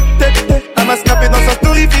dans l'eau du tête. Elle m'a snappé dans sa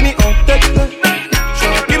story, fini en tête. J'suis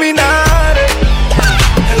un criminel.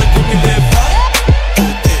 Elle a commis les pas,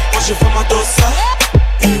 moi je fais ma dossa.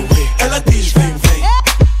 Eh oui, elle a dit je vais.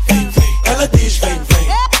 Elle a dit je vais.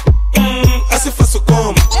 Assim faço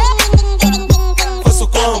como.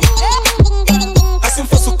 Assim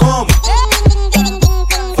faço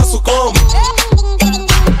como.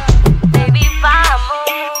 Baby, vamos.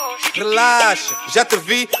 Relaxa, já te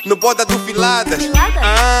vi no boda do Filadas.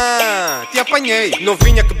 Te apanhei.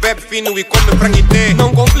 Novinha que bebe fino e come franguité.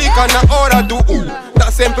 Não complica na hora do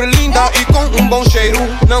Tá sempre linda e com um bom cheiro.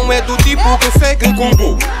 Não é do tipo que segue com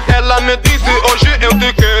bu. Ela me disse hoje eu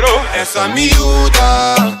te quero. Essa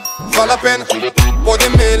miúda vale a pena, pode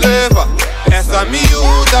me levar. Essa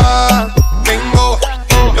miúda bem boa,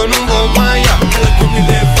 eu não vou mais. Ela que me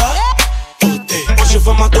leva, hoje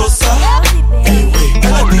vamos adoçar.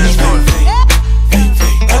 Ela diz vem.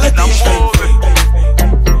 Ela diz vem.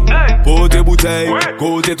 Côté bouteille,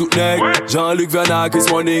 côté tout nègre. Jean-Luc Vernat, Chris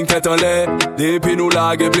Morning, tête en lait. Depuis nous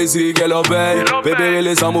là, qu'est plaisir qu'elle obéit. Bébé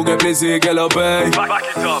les amours, qu'est plaisir qu'elle obéit.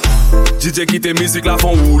 DJ qui tes musiques la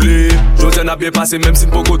font rouler. Josiane a bien passé même si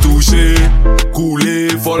ne peut pas toucher. Couler,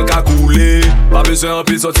 folk a couler. Pas besoin en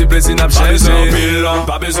pile, sorti plaisir n'a pas besoin en pile.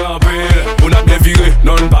 Pas besoin en pile, on a bien viré.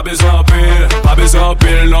 Non, pas besoin en pile. Pas besoin en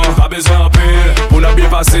pile, non, pas besoin en pile. On a bien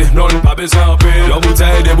passé, non, pas besoin en pile. Leur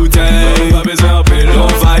bouteille, des bouteilles, pas besoin en pile. Leur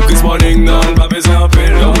vibe, Chris Morning, non, pas besoin en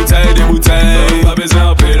pile. Leur bouteille, des bouteilles, pas besoin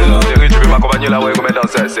en pile. Chérie, tu peux m'accompagner là, ouais, comme dans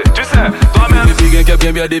c'est. Tu sais, toi-même. Des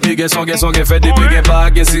pigs, bien, des pigs, son gain, fait des pigs,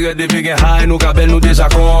 pas, gain, sirène, des pigs, high, nous cabelles, nous déjà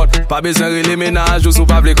compte. Pas besoin de les ménages, ou sous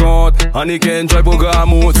pas les comptes. On y can enjoy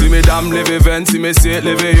programme, si mesdames, levez 20, si messieurs,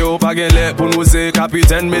 levez yo. Pas gain l'air pour nous, c'est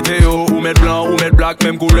capitaine météo. Ou mettre blanc, ou mettre black,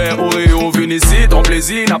 même couleur, Oreo. Vini ici, ton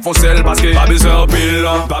plaisir, n'a pas celle, parce que pas besoin en pile,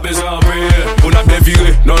 pas besoin en pile. On a bien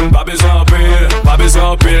viré, non, pas besoin en pile. Pas besoin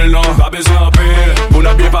en pile, non, pas besoin en pile. On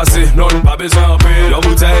a bien passé, non, pas besoin en pile. Leur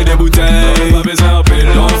bouteille, des bouteilles, pas besoin en pile.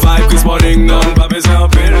 Leur vibe, Chris Morning, non, pas besoin en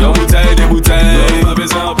pile. Leur bouteille, des bouteilles, pas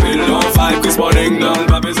besoin en pile. Leur vibe, Chris Morning, non,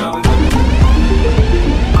 pas besoin en pile.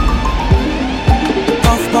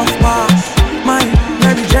 Puff, pass, my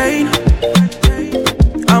Mary Jane.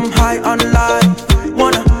 I'm high on life,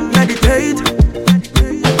 wanna meditate.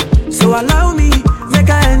 So allow me, make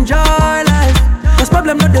I enjoy life. Cause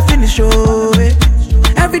problem not the finish, oh eh.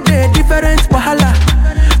 Every day different wahala.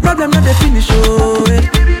 Problem not the finish, oh eh.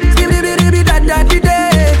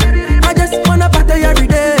 I just wanna party every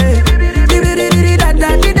day.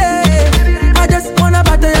 I just wanna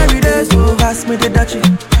party every day. So pass me the dutchie.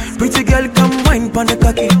 Pretty girl, come wine pon the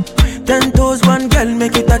cocky. 10 toes, one girl,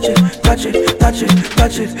 make it touch it, touch it, touch it,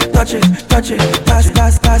 touch it, touch it, touch it.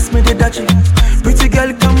 Pass me the dutchie. Pretty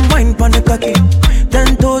girl, come wine pon the cocky.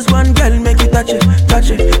 10 toes, one girl, make it touch it,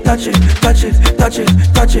 touch it, touch it. touch it, touch it, touch it,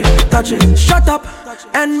 touch it, touch it. Shut up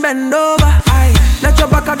and bend over. Aye. Let your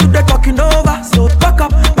back do the talking over. So back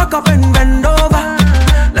up and bend over.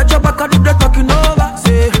 Let your back do the talking over.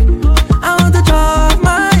 Say, I want to chop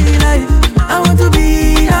my life. I want to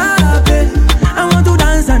be happy. I want to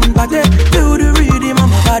dance and party to the rhythm of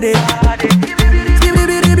my body.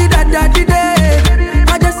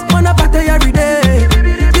 I just wanna party every day.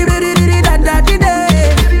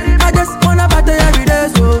 I just wanna party every day.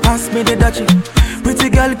 So pass me the dutchie. Pretty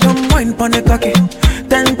girl, come wine pon the cocky.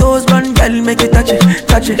 10 toes, one girl, make it touch it,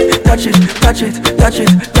 touch it, touch it, touch it, touch it,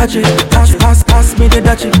 touch it. Pass me the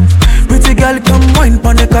dutchie. Pretty girl, come wine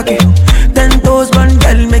pon the cocky. 10 toes, one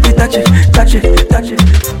girl, make it touch it, touch it, touch it.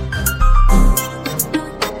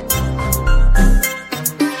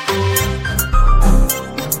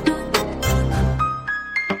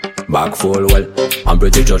 Back full well, I'm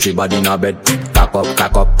pretty sure she body in a bed. Cock up,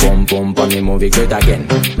 pump, pump, and me move it great again.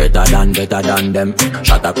 Better than them.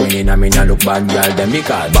 Shot a queen in a me nah look bad girl them.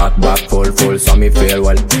 Because back full, so me feel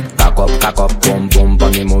well. Cock up, pump, pump,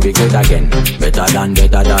 and me move it great again. Better than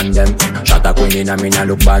them. Shot a queen in a me nah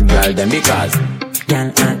look bad girl them. Because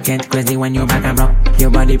girl, I get crazy when you back and rock.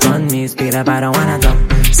 Your body run me, speed up, I don't wanna drop.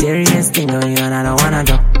 Serious thing going on, I don't wanna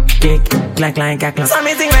drop. Kick, like a clock. So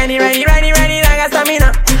me sing ready, like a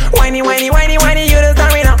stamina. Whiny, you the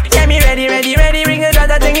stamina. Yeah, me ready, ring a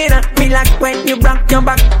dot thing in. Me like when you block your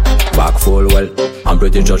back. Back full well, I'm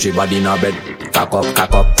pretty sure she body in a bed. Cock up,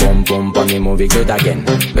 pump, pump, and me move it great again.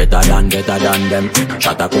 Better than them.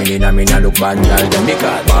 Shot a queen in a me nah look bad girl them.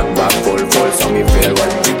 Because back full, so me feel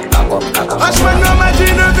well. Cock up. Franchement, non, ma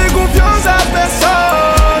vie ne fais confiance à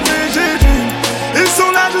personne. VG Dream, ils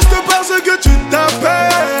sont là juste parce que tu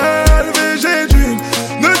t'appelles VG Dream.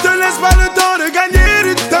 Ne te laisse pas le temps de gagner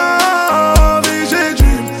du temps, VG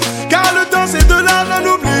Dream. Car le temps c'est de l'argent,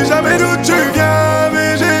 n'oublie jamais d'où tu viens,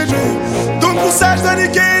 VG Dream. Donc pour ça je dois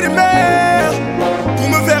niquer les mères. Pour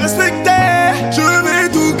me faire respecter, je vais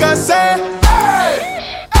tout casser.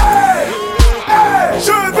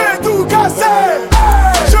 Je vais tout casser.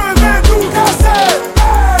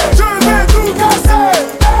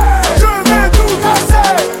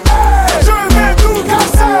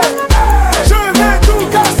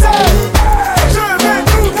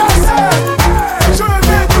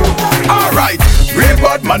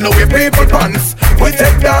 Man, know we people pants. We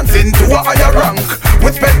take dancing to a higher rank.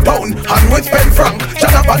 We spend pound and we spend franc.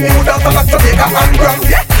 Jonathan New Dance and Jamaica and Grand.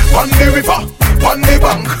 Yeah, on the river, on the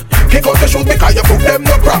bank. Kick out the shoes because you put them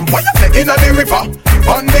no cramp. Why you say in the river,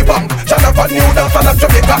 on the bank. Jonathan New Dance and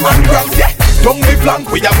Jamaica and Grand. Yeah, down the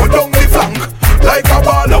flank, we a go down the flank. Like a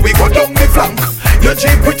baller, we go down the flank. You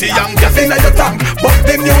cheap pretty young, just in your tank. But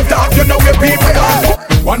the new dance, you know we people are.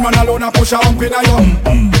 One man alone a push a hump in a yum.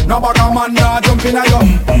 No bugger man nah jump in a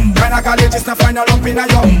yum. Kinda colleges na find a lump in a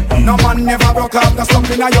yum. No man never broke up no slump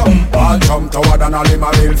in a yum. All jump toward and all him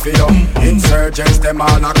a bill for you. Insurgents them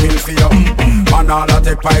all a kill for you. Man all a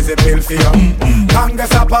take poison pill for you.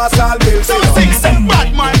 Congress a pass all bill for you. So six and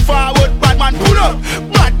bad man forward, bad man pull up.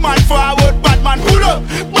 Bad man forward, bad man pull up.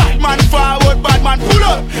 Bad man forward, bad man pull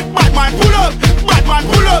up. Bad man pull up, bad man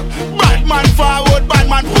pull up. Bad man forward, bad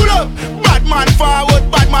man pull up. Bad man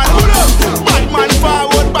forward, bad man pull up. Bad man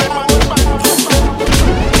forward, bad man.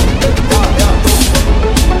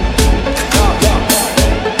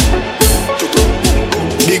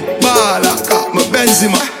 Big baller, got my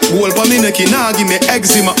Benzema. Goal for me neck, nah give me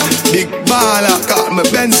eczema. Big baller, got my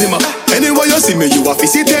Benzema. Anyway you see me, you a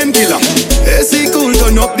see 10 killer. AC cool,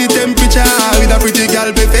 turn up the temperature. With a pretty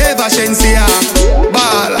girl, be favor Shensia.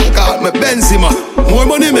 Baller, got my Benzema. More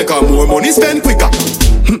money make her, more money spend quicker.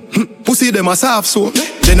 Pussy them a soft soap.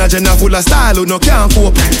 Jenna full of style who no can't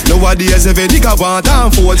cope. Nowadays every nigga want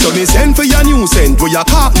and fold. So me send for your new scent where your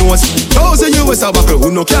cock nose. $1,000 US a buckle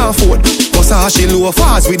who no can't afford. Cause she low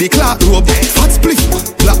fast with the clock rope. Hot split,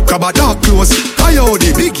 black crab a dark clothes. I owe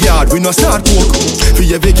the big yard we no start coke. For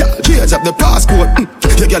every girl change up the passcode.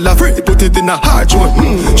 Your girl a free put it in a hard joint.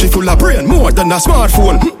 She full of brain more than a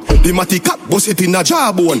smartphone. The matty cat bust it in a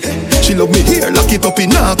jawbone. She love me here, lock it up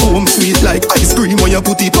in a comb. Sweet like ice cream when you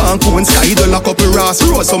put it on cone. Sky the lock up the Ross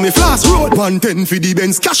Road, so me flash road. 110 for the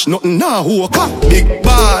Benz cash, nothing now walk up. Big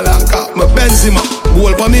baller, got my Benzema.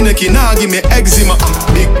 Goal for me neck, nah give me eczema.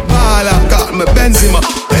 Big baller, got my Benzema.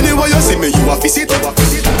 Anyway you see me, you a visit.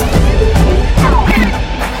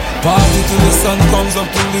 Party till the sun comes up,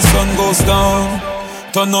 till the sun goes down.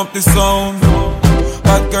 Turn up the sound.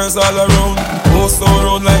 Hot girls all around. Go so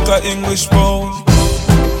round like a English pound.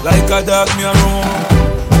 Like a dog me around.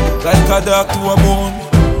 Like a dog to a bone.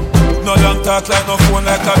 No long talk like no phone.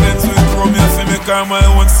 Like a Benz with chrome. You see me car my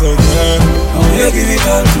own son, yeah. Now you give it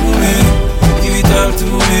all to me. Give it all to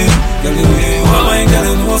me.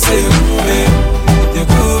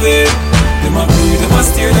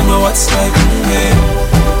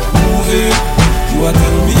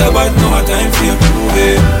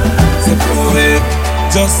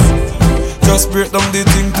 Just break down the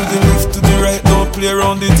thing to the left, to the right, don't play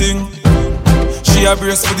around the thing. She a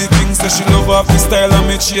brace for the thing, so she love off the style and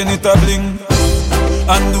me chain it a bling.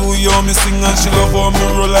 And do you me sing and she love how me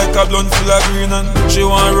roll like a blunt full of green. And she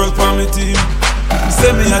want roll for me team.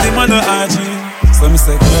 Say me a the man of RG. So me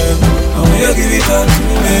say girl, I'm gonna give it all to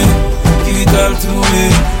me. Give it all to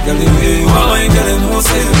me. Girl the way you want my girl, you know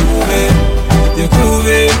say you move it. You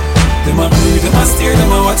prove it. Them a breathe, them a stare,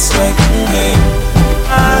 them a watch like movie.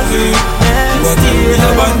 Movie. What time we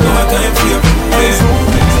have no time for your movie.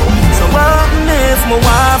 So what if my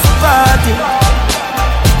wife a party?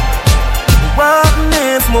 What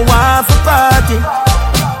if my wife a party?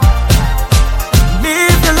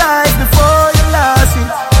 Live your life before you lost it.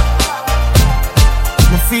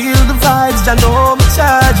 You feel the vibes, I know me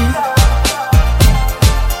charge it.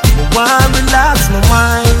 Me want relax my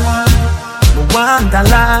mind. Me want a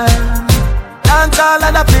life. Dance all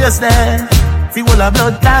of the place there. Feel all the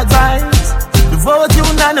blood clot vibes. We vote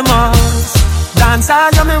unanimous. Dance all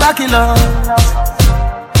your miraculous.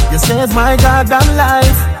 You saved my goddamn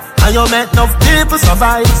life. And you make enough people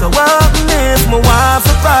survive. So what if my wife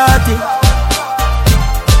a party?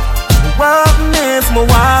 What if my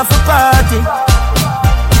wife a party?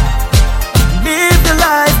 Live your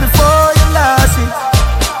life before you lost it.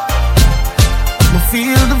 Me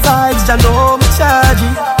feel the vibes, I know me charge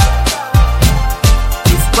it.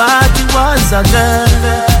 If party was a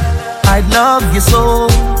girl, I'd love you so.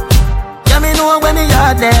 Yeah, me know when you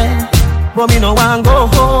are there, but me no want go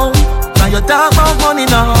home. Now you talk about money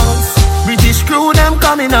now. British crew them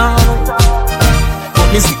coming out. But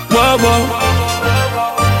me see, whoa, whoa.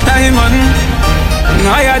 Diamond,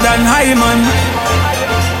 higher than high man.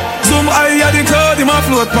 Zoom higher the cloud in my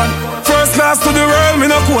float pan. First class to the world, me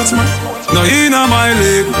no coach man. No inna my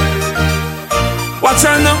league. Watch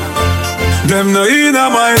out now. Them no inna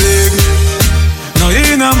my league. No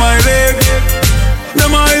inna my league.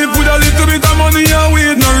 Them a hype with a little bit of money and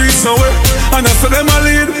weed, no reach nowhere. And I say them a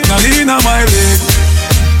lead. No inna my league.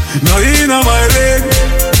 No inna my league.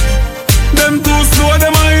 Them too slow,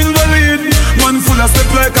 them a invalid. Man full of step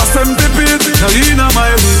like a centipede. No inna my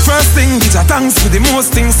league. First thing, bitch, a thanks for the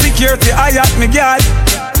most things. Security, I at me guard.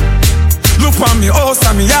 Look on me house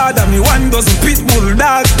and me yard and me 1 dozen pit bull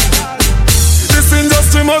dog. This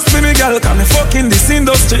industry must be me girl, cause me fucking this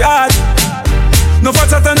industry hard. No fat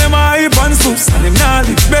chat and them a hype and soups, and them nah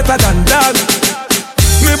live better than dog.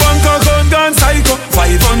 Me bank account gone psycho,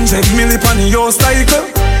 500 million on your cycle.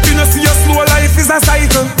 You know see your slow life is a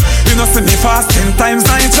cycle. You know see me fast 10 times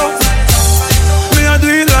nitro. Me a do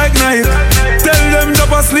it like night. Tell them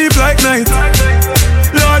drop asleep like night.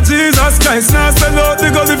 Lord Jesus Christ, now sell out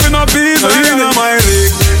the girls if you not be. No inna my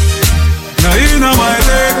league. No inna my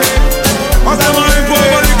league. Cause them a hype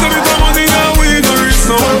over little bit of money now we no reach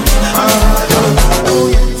no.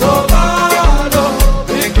 So bad, oh,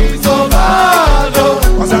 make it so bad, oh.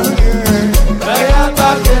 Cause I'm here.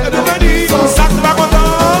 Everybody, sack back on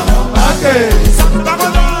down. Back in, sack back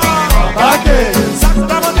on down. Back in, sack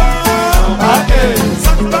back on down. Back in,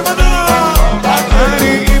 sack back on down. Back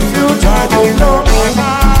in. If you try to know my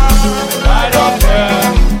mind, I don't care.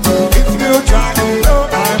 If you try to know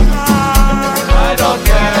my mind, I don't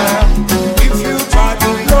care. If you try to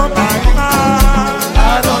know my mind, I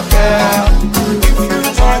don't care. If you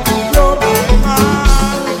try to know my mind,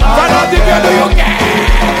 I don't care. Do you care?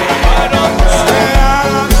 I don't care.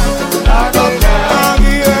 I don't care.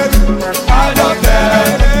 I don't care.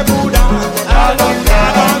 I don't care. I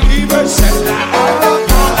don't give a shit. I don't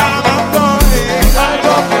care. I'm going. I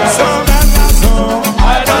don't care. So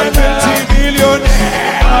I don't care.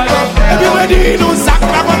 Multi-millionaire. I don't care. Everybody knows Zach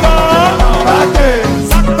Bagadon. Back in.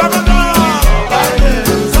 Zach Bagadon. Back in.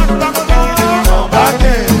 Zach Bagadon. Back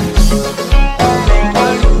in.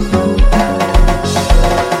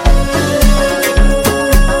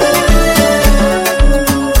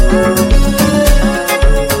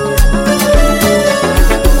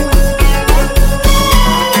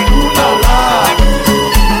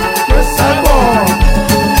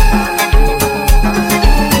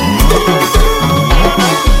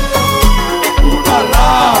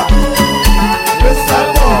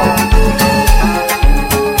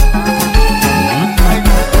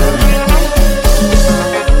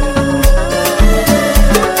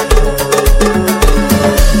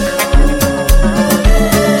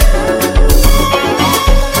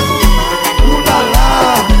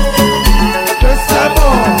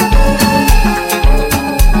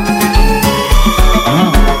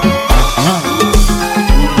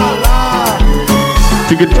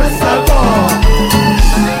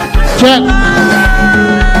 Check.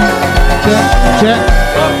 Check.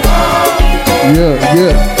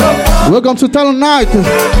 Yeah. Welcome to Talent Night.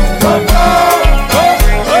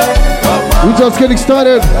 We just getting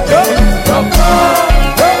started.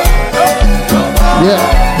 Yeah.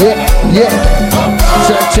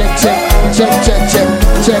 Check.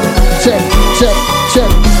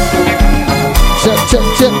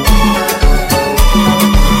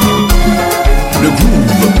 Le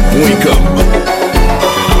groove.com.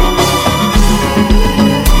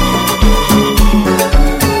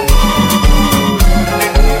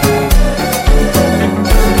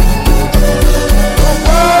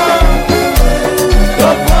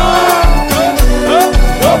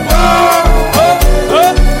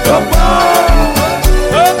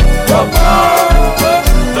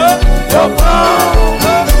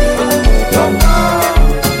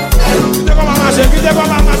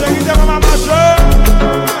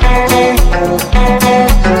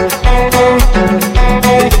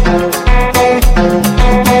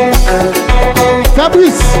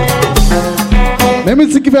 Fabrice, même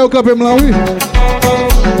si qui fait au cap là, oui.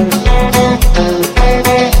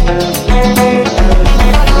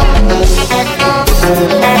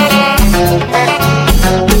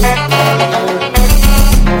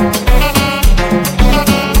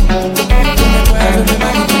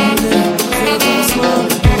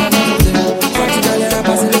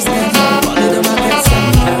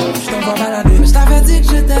 Je t'avais dit que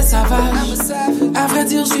j'étais sauvage. À vrai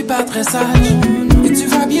dire, je suis pas très sage. Et tu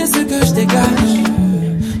vois bien ce que je dégage.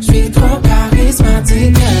 Je suis trop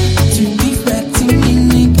charismatique. Tu kiffes ma team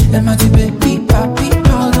unique. Elle m'a dit baby, papi,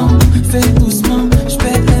 pardon. Fais doucement, je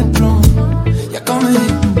pète les plombs. Y'a comme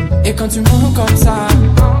un. Et quand tu montes comme ça,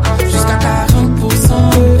 jusqu'à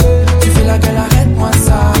 40%, tu fais la gueule, arrête-moi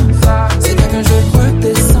ça. C'est bien que je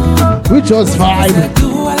redescends. We just vibe.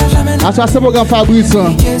 Ah, ça c'est mon gars Fabrice.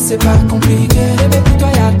 C'est pas compliqué. Pour toi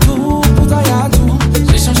y'a tout,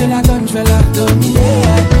 J'ai changé la donne, je vais la dominer.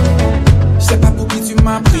 Je sais pas pour qui tu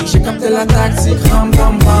m'as pris, j'ai capté la tactique. Ram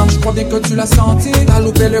bam bam, je crois bien que tu l'as senti. T'as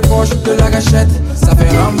loupé le coche de la gâchette. Ça fait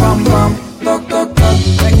ram bam bam, toc toc toc.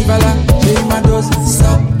 Mec il va là, j'ai eu ma dose.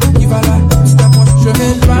 Ça, il va là, tu t'approches, je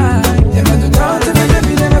vais le bail. Et maintenant tu veux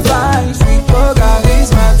deviner mes failles. Je suis trop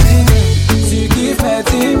charismatique. Tu kiffes mes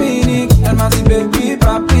timiniques. Elle m'a dit baby,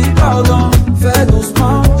 papi, pardon. Fais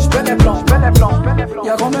doucement, je fais les plans.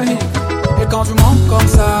 Y'a comme un hit. Et quand tu montes comme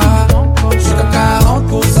ça, jusqu'à 40%,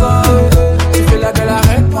 tu fais la gueule,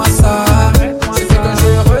 arrête-moi ça. C'est fait que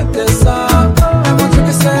je redescends. Elle montre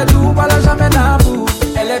que c'est doux, voilà jamais d'amour.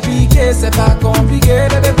 Elle est piquée, c'est pas compliqué.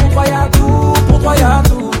 Bébé, pour toi y'a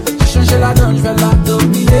tout, J'ai changé la donne, je vais la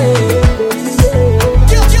dominer.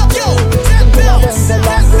 J'ai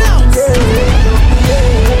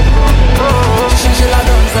changé la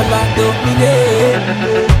donne, je vais la dominer.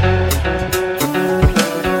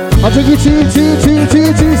 I took you to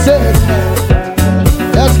say.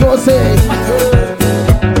 Let's go say.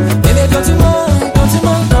 Bébé, quand tu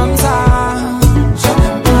montes comme ça, je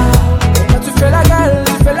n'aime pas. Quand tu fais la gueule,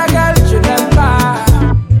 je n'aime pas.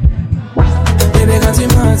 Bébé, quand tu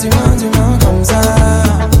mens comme ça,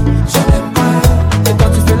 je n'aime pas. Et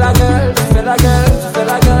quand tu fais la gueule,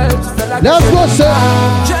 Let's go say.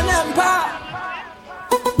 Je n'aime pas.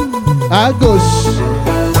 À gauche,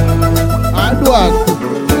 à droite.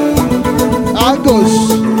 À gauche,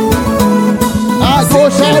 à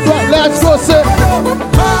droite, let's go, say.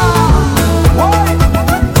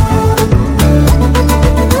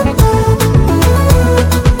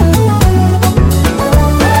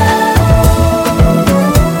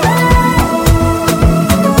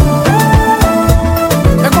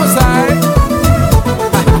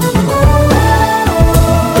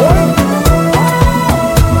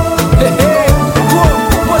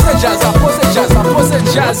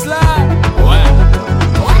 Jazz là.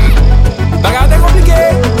 Bagarre compliqué.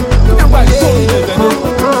 Combien de balles?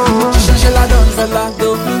 J'ai changé la donne, je vais la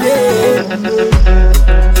dominer.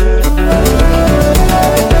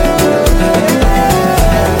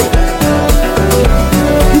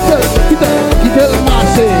 Quitte le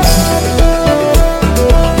marché.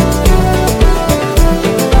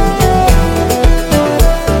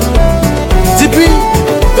 Depuis,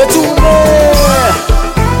 de tourner.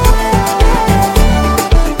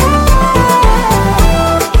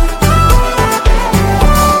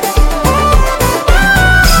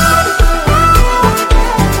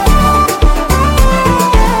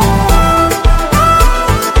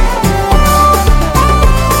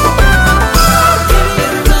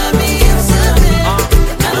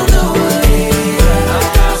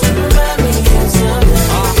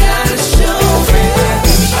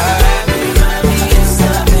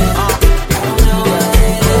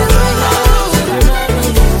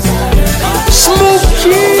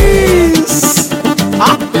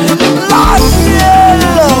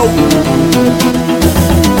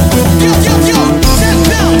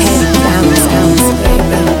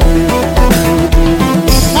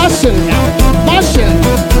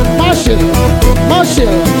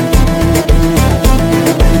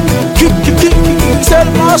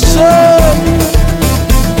 marché.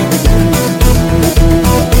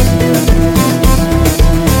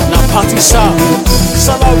 La partie ça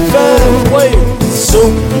la fait, oui.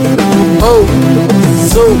 Zoom, oh,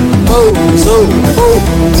 zoom, oh, zoom, oh.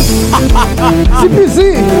 C'est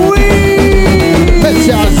busy. Oui.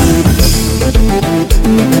 Messias.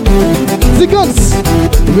 Zigots.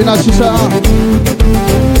 Vina Chicha.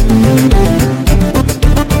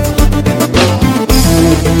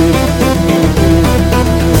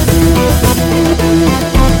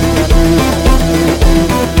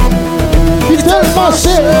 Quitter le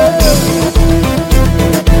marché.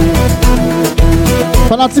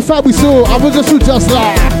 Fanatic Fabricio, avant de shoot just là.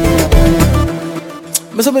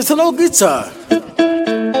 Mais ça me sonne au guitare.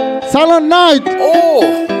 Silent Night. Oh.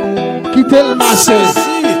 Quitter le marché.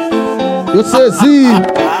 Yo saisi.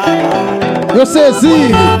 Yo saisi.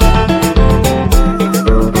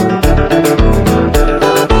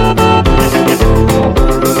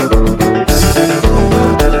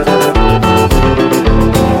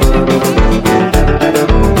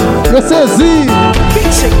 Yo saisi.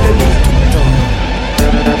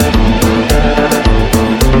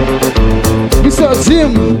 Mr.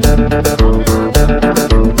 Jim.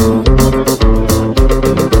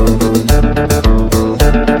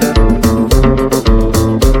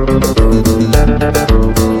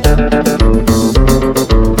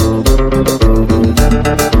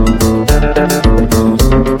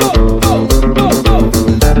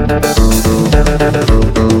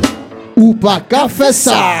 Ou pas qu'à faire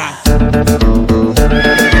ça.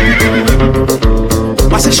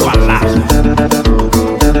 Mas c'est choix là.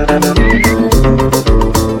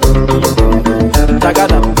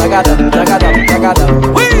 Tagada.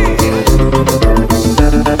 Oui.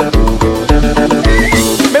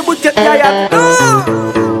 Mais bout de tête yaya.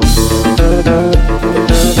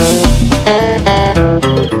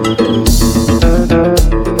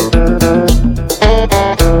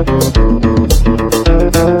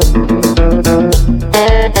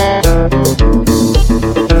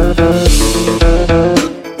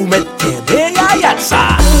 Ou mettez des yaya ça.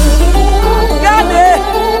 Regardez.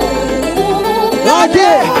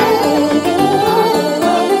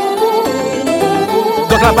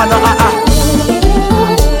 Donc la banane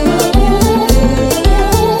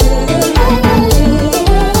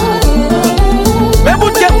mais bout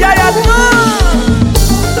de tête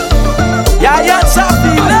yaya ça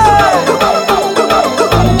file.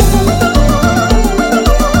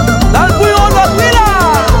 Dans le bouillon l'autre là.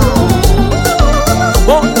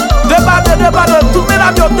 Bon, deux pas deux, tournez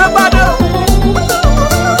l'avion, deux pas deux.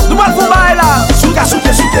 Nous pas le fou bail là. Souka.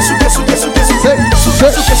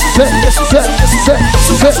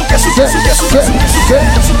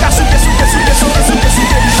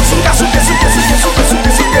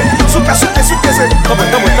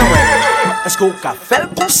 Est-ce qu'on a fait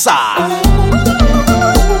comme ça?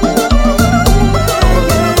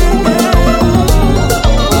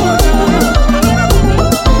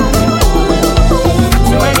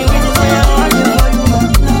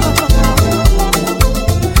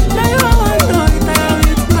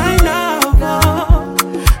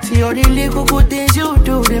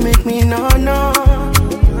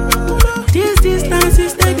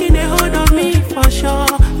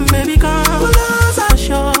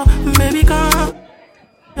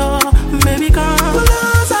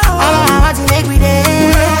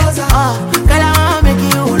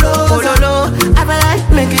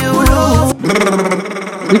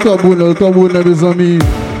 Le tambour, mes amis.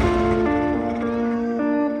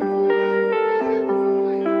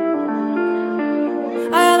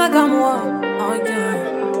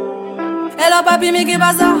 Hello papi, mais qu'est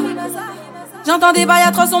bazar? J'entends des bails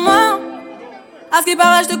à 300 mois. À ce qui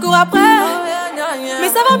paraît, je te cours après. Mais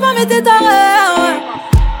ça va pas, mais t'es taré.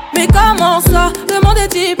 Mais comment ça? Le monde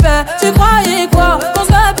est hyper. Tu croyais quoi? Qu'on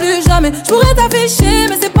se verrait plus jamais. Je pourrais t'afficher,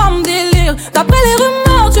 mais c'est pas mon délire. D'après les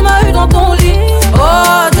rumeurs, tu m'as eu dans ton lit.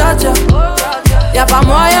 Oh, dja dja. Y'a pas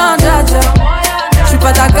moyen, dja dja. J'suis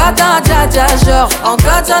pas ta cata, dja dja. Genre, en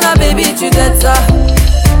katana, baby, tu t'aides ça.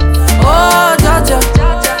 Oh, dja dja.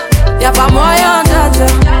 Y'a pas moyen, dja dja.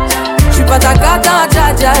 J'suis pas ta cata,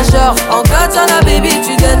 dja dja. Genre, en katana, baby,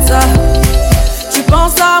 tu t'aides ça. Tu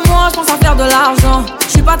penses à moi, j'pense à faire de l'argent.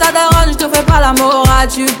 J'suis pas ta daronne, j'te fais pas la morale.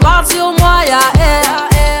 Tu parles sur moi, y'a air.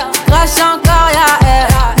 Crash encore, y'a air.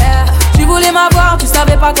 Tu voulais m'avoir, tu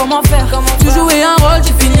savais pas comment faire. Tu jouais un rôle,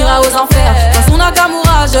 tu finiras aux enfers. Dans son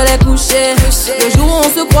Nakamura, je l'ai couché. Le jour où on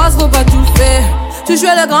se croise, faut pas tout faire. Tu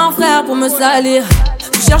jouais le grand frère pour me salir.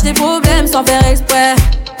 Tu cherches des problèmes sans faire exprès.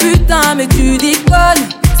 Putain, mais tu déconnes.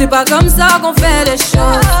 C'est pas comme ça qu'on fait les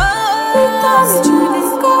choses. Putain, mais tu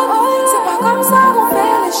déconnes. C'est pas comme ça qu'on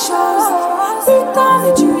fait les choses. Putain,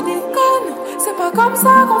 mais tu pas comme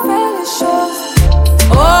ça qu'on fait les choses.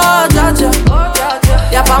 Oh, dja dja,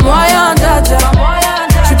 y'a pas moyen, dja dja.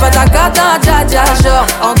 J'suis pas ta cata, dja dja. Genre,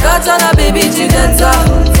 en katana, baby, tu dettes ça.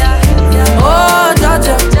 Oh, dja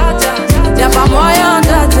dja, y'a pas moyen,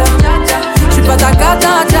 dja dja. J'suis pas ta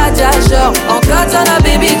cata, dja dja. Genre, en katana,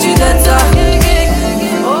 baby, tu dettes ça.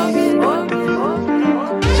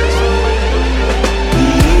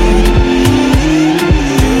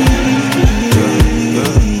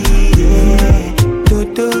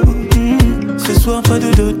 Ce soir pas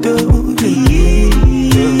de dodo.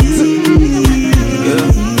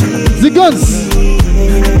 The Guns.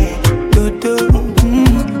 Dodo.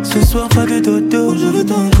 Ce soir pas de dodo. Je veux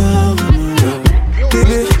ton corps.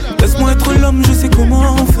 Bébé, laisse-moi être l'homme, je sais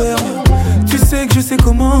comment faire. Tu sais que je sais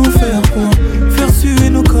comment faire pour faire suer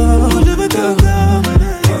nos corps. Je veux ton corps.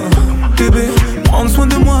 Bébé, prendre soin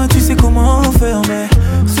de moi, tu sais comment faire. Mais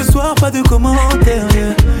ce soir pas de commentaires,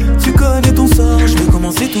 yeah. Tu connais ton sort, je vais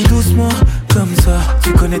commencer tout doucement, comme ça.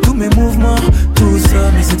 Tu connais tous mes mouvements, tout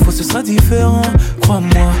ça. Mais cette fois ce sera différent,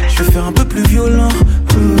 crois-moi. Je vais faire un peu plus violent.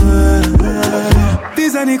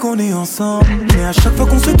 Des années qu'on est ensemble, mais à chaque fois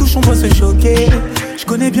qu'on se touche on doit se choquer. Je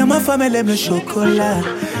connais bien ma femme, elle aime le chocolat.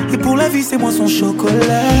 Et pour la vie c'est moi son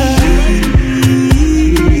chocolat.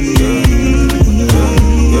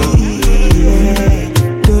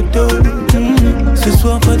 Dodo, ce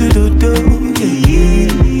soir pas de dodo.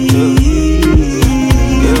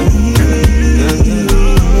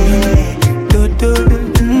 Dodo,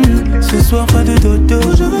 ce soir pas de dodo.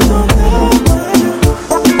 Je veux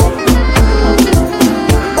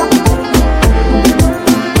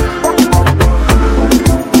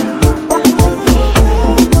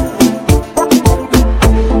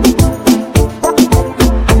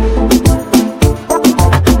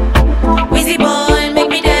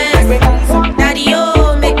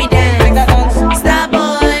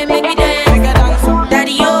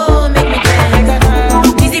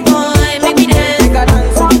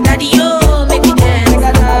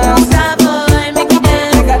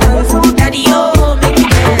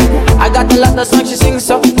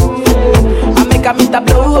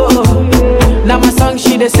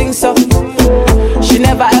sing so. She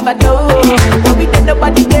never ever do. But we did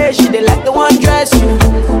nobody there. She did like the one dress, you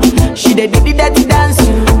know. She did the dirty dance,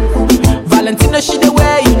 you know. Valentino she did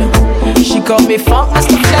wear, you know. She called me funk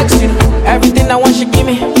master flex, you know. Everything I want she give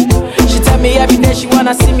me. She tell me every day she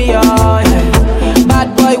wanna see me, oh yeah.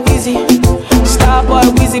 Bad boy Weezy, star boy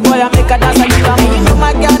Weezy boy I make her dance like you. You know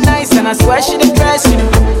my girl nice and I swear she did dress, you know.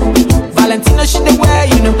 Valentino she did wear,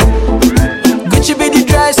 you know. Gucci be the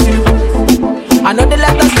dress, you know. I know they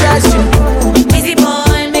let us stress you. Easy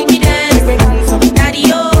boy, make me dance.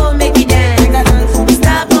 Daddy, oh, make me dance.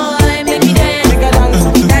 Star boy, make me dance.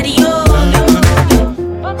 Daddy, oh,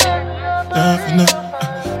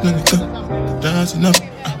 dancing up,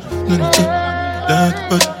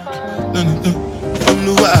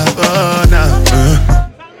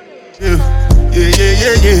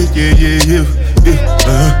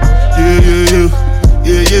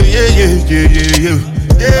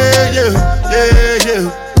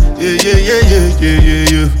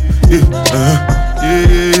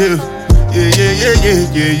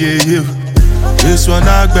 This one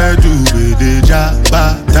I better do with the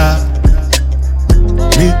jabata.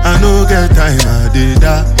 Me, I no get time, I did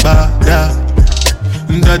that, bada.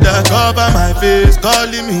 Dada cover my face,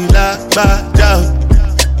 calling me like bada.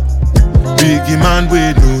 Biggie man,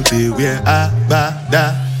 we know they wear a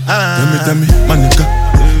bada. Tell me, my nigga,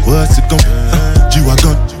 what's it gon'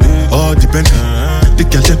 G-Wagon, all depend. The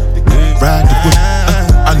girl them, ride the whip.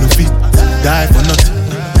 I no fit, die for nothing.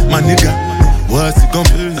 My nigga, what's it gon'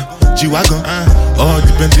 G-Wagon, all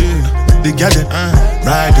depend. The girl them,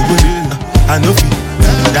 ride the whip. I no fit,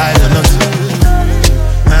 die for nothing.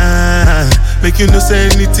 Make you no say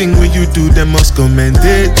anything when you do, them must commend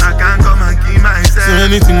it. I can't come and keep myself. So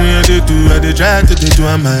anything when I do, I dey try to do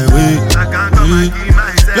on my way. I can't come and keep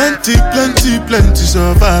myself. Plenty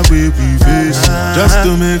so far we face. Just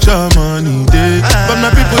to make sure money day. But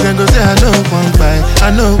my people can go say I know one buy,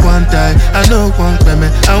 I know one die, I know one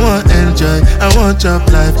payment. I want enjoy, I want job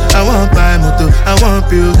life, I want buy motor, I want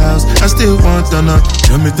build house, I still want to know.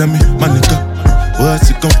 Tell me, my nigga,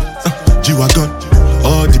 what's it gon' G-Wagon,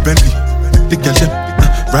 all the Bentley. The girl them,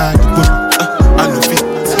 ride the whip, I no fit,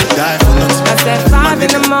 die for nothing. I said 5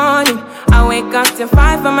 in the morning, I wake up to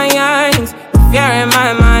 5 for my earnings. Fear in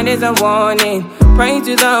my mind is a warning. Pray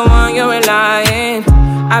to the one you're relying.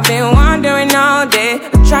 I've been wandering all day.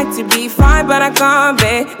 I tried to be fine, but I can't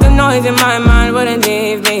be. The noise in my mind wouldn't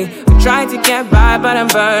leave me. I tried to get by, but I'm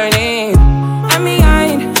burning. I'm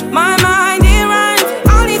behind my mind, it runs.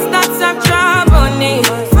 All these thoughts have troubled me.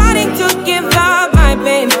 Fighting to give up.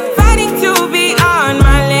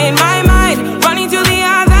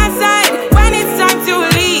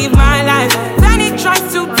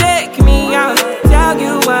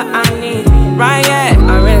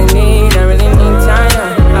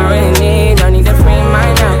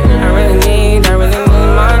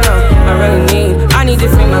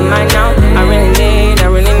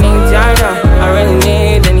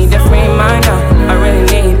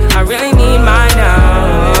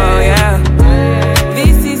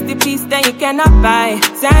 cannot buy.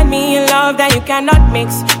 Send me a love that you cannot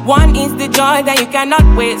mix. One is the joy that you cannot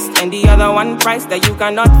waste, and the other one price that you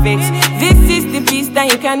cannot fix. This is the peace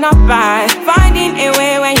that you cannot buy. Finding a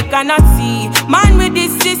way when you cannot see. Man with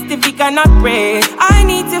this system, he cannot pray. I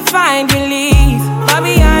need to find relief. But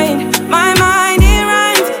behind my mind, it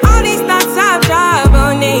rhymes. All these thoughts have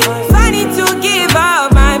trouble name. Funny to give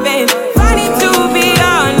up my babe. Funny to be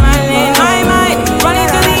on my lane. My mind running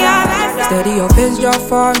to the other. Steady your face, your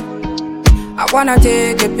phone. I wanna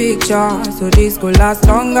take a picture so this could last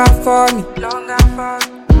longer for me.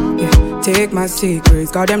 Yeah, take my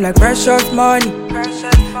secrets, got them like precious money.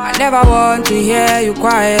 I never want to hear you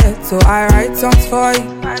quiet, so I write songs for you.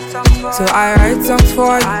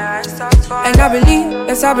 And I believe,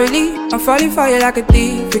 yes I believe, I'm falling for you like a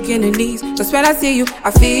thief, breaking the knees. Cause when I see you,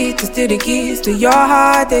 I feel to steal the keys to your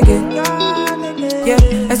heart again. Yeah,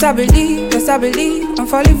 yes I believe, I'm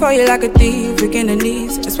falling for you like a thief, breaking the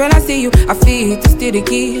knees. Cause when I see you, I feel to steal the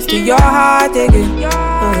keys to your heart again.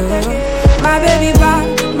 My baby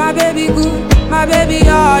bad, my baby good, my baby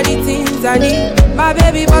all the things I need. My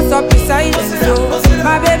baby bust up the silence, so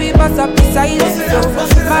my baby bust up the silence, so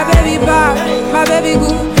my baby bad, my baby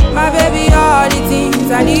good, my baby all the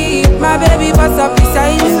things I need. My baby bust up the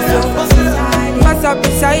silence, so bust up the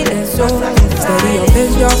silence, so steady your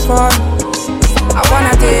face, your phone. I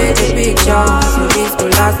wanna take a picture so this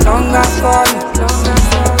will last longer for me.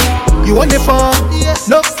 You want the phone?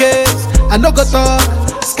 No case, I no go talk.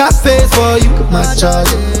 Scarface for you, my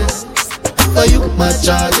charge. For you, my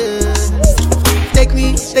charge. Take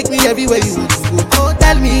me everywhere you want to go. Oh,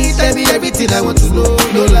 tell me everything I want to know.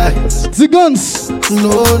 No lie. The guns.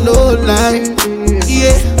 No lie.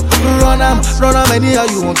 Yeah, run am anyhow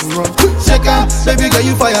you want to run. Check out, baby girl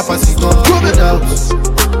you fire for it. No doubt.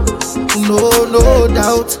 No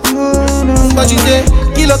doubt. But you say,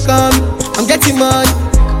 kilo come, I'm getting money,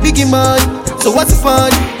 biggie money. So what's the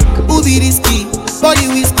fun? Who be risky? Body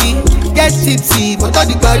whiskey, get tipsy, but all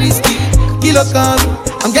the bar risky. Kilo come,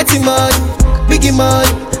 I'm getting money, biggie money.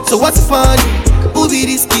 So what's the fun? Who be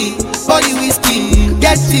risky? Body whiskey,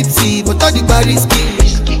 get tipsy, but all the bar risky.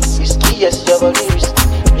 Risky, yes, your body risky.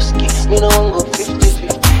 Me no one go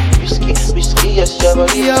 50-50. Risky, yes, your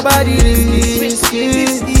body risky. Risky,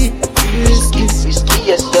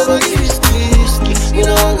 yes, your body risky. Me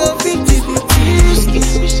no one go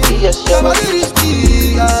 50-50. Risky, yes, your body risky.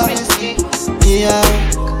 Yeah,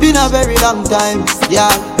 been a very long time. Yeah,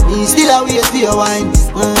 me still a wait for your wine.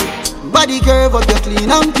 Body curve up, you clean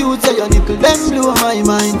and cute, so your nipple them blow my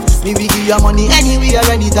mind. Me we give you money anywhere,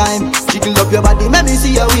 anytime. Jiggle up your body, let me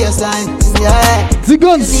see your waistline. Yeah, the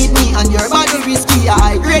guns. You need me and your body risky.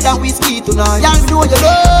 I grade and whiskey tonight. Y'all know your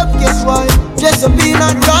love, guess why? Just up in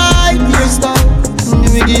and right hairstyle. Me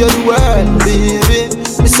we give you the world, baby.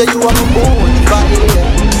 Me say you are my bone body.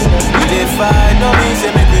 If I know me,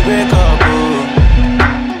 say make we break up, oh.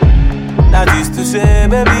 That is to say,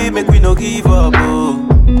 baby, make we no give up, oh.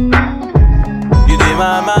 You in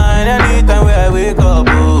my mind anytime where I wake up,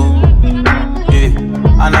 oh. Yeah,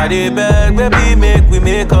 and I dey beg, baby, make we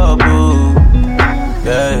make up, oh.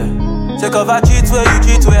 Yeah, take off a cheat where you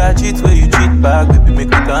cheat, where I cheat, where you cheat back, baby, make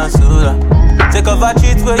me cancel that. Take off a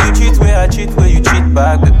cheat where you cheat, where I cheat, where you cheat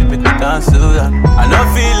back, baby, make me cancel that. I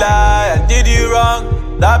don't feel like I did you wrong.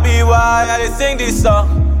 That be why I sing this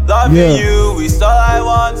song. Loving you is all I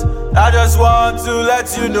want. I just want to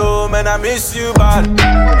let you know, man, I miss you bad.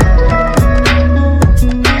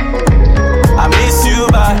 I miss you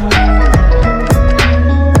bad.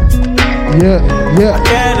 Yeah. I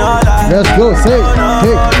cannot lie. Let's go, say it.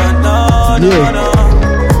 No.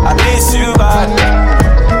 I miss you bad.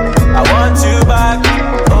 I want you back.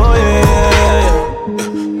 Oh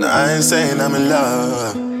yeah. Now I ain't saying I'm in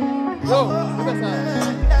love,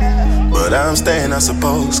 but I'm staying, I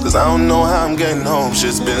suppose, cause I don't know how I'm getting home.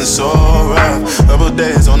 Shit's been so rough. Couple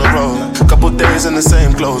days on the road, couple days in the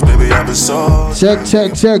same clothes, baby, I've been so.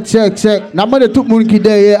 Check. N'a pas de tout le monde qui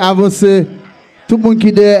derrière avancé. Tout le monde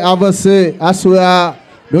qui derrière avancé. Assoya.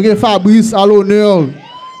 Donc Fabrice à l'honneur.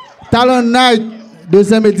 Talent Night,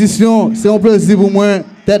 deuxième édition. C'est un plaisir pour moi.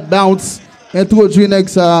 Tête Bounce. Introduit avec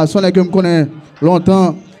ça. Son que je connais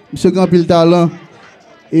longtemps. Monsieur Grand Pile Talent.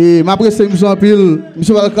 Et m'apprécie monsieur en pile,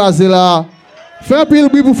 monsieur va le caser là. Fais un pile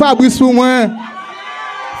pour Fabrice pour moi.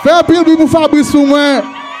 Fais un pile pour Fabrice pour moi.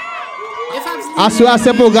 Assure à ce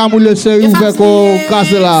programme où le chéri vous fait qu'on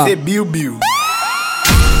casse là. C'est biu.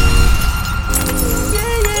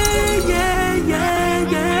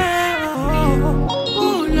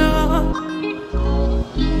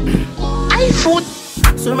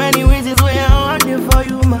 So many reasons why I want you for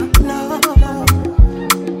you, my love.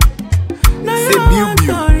 Now you want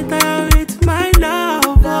to retire with my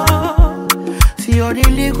love. all the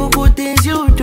little good things you do.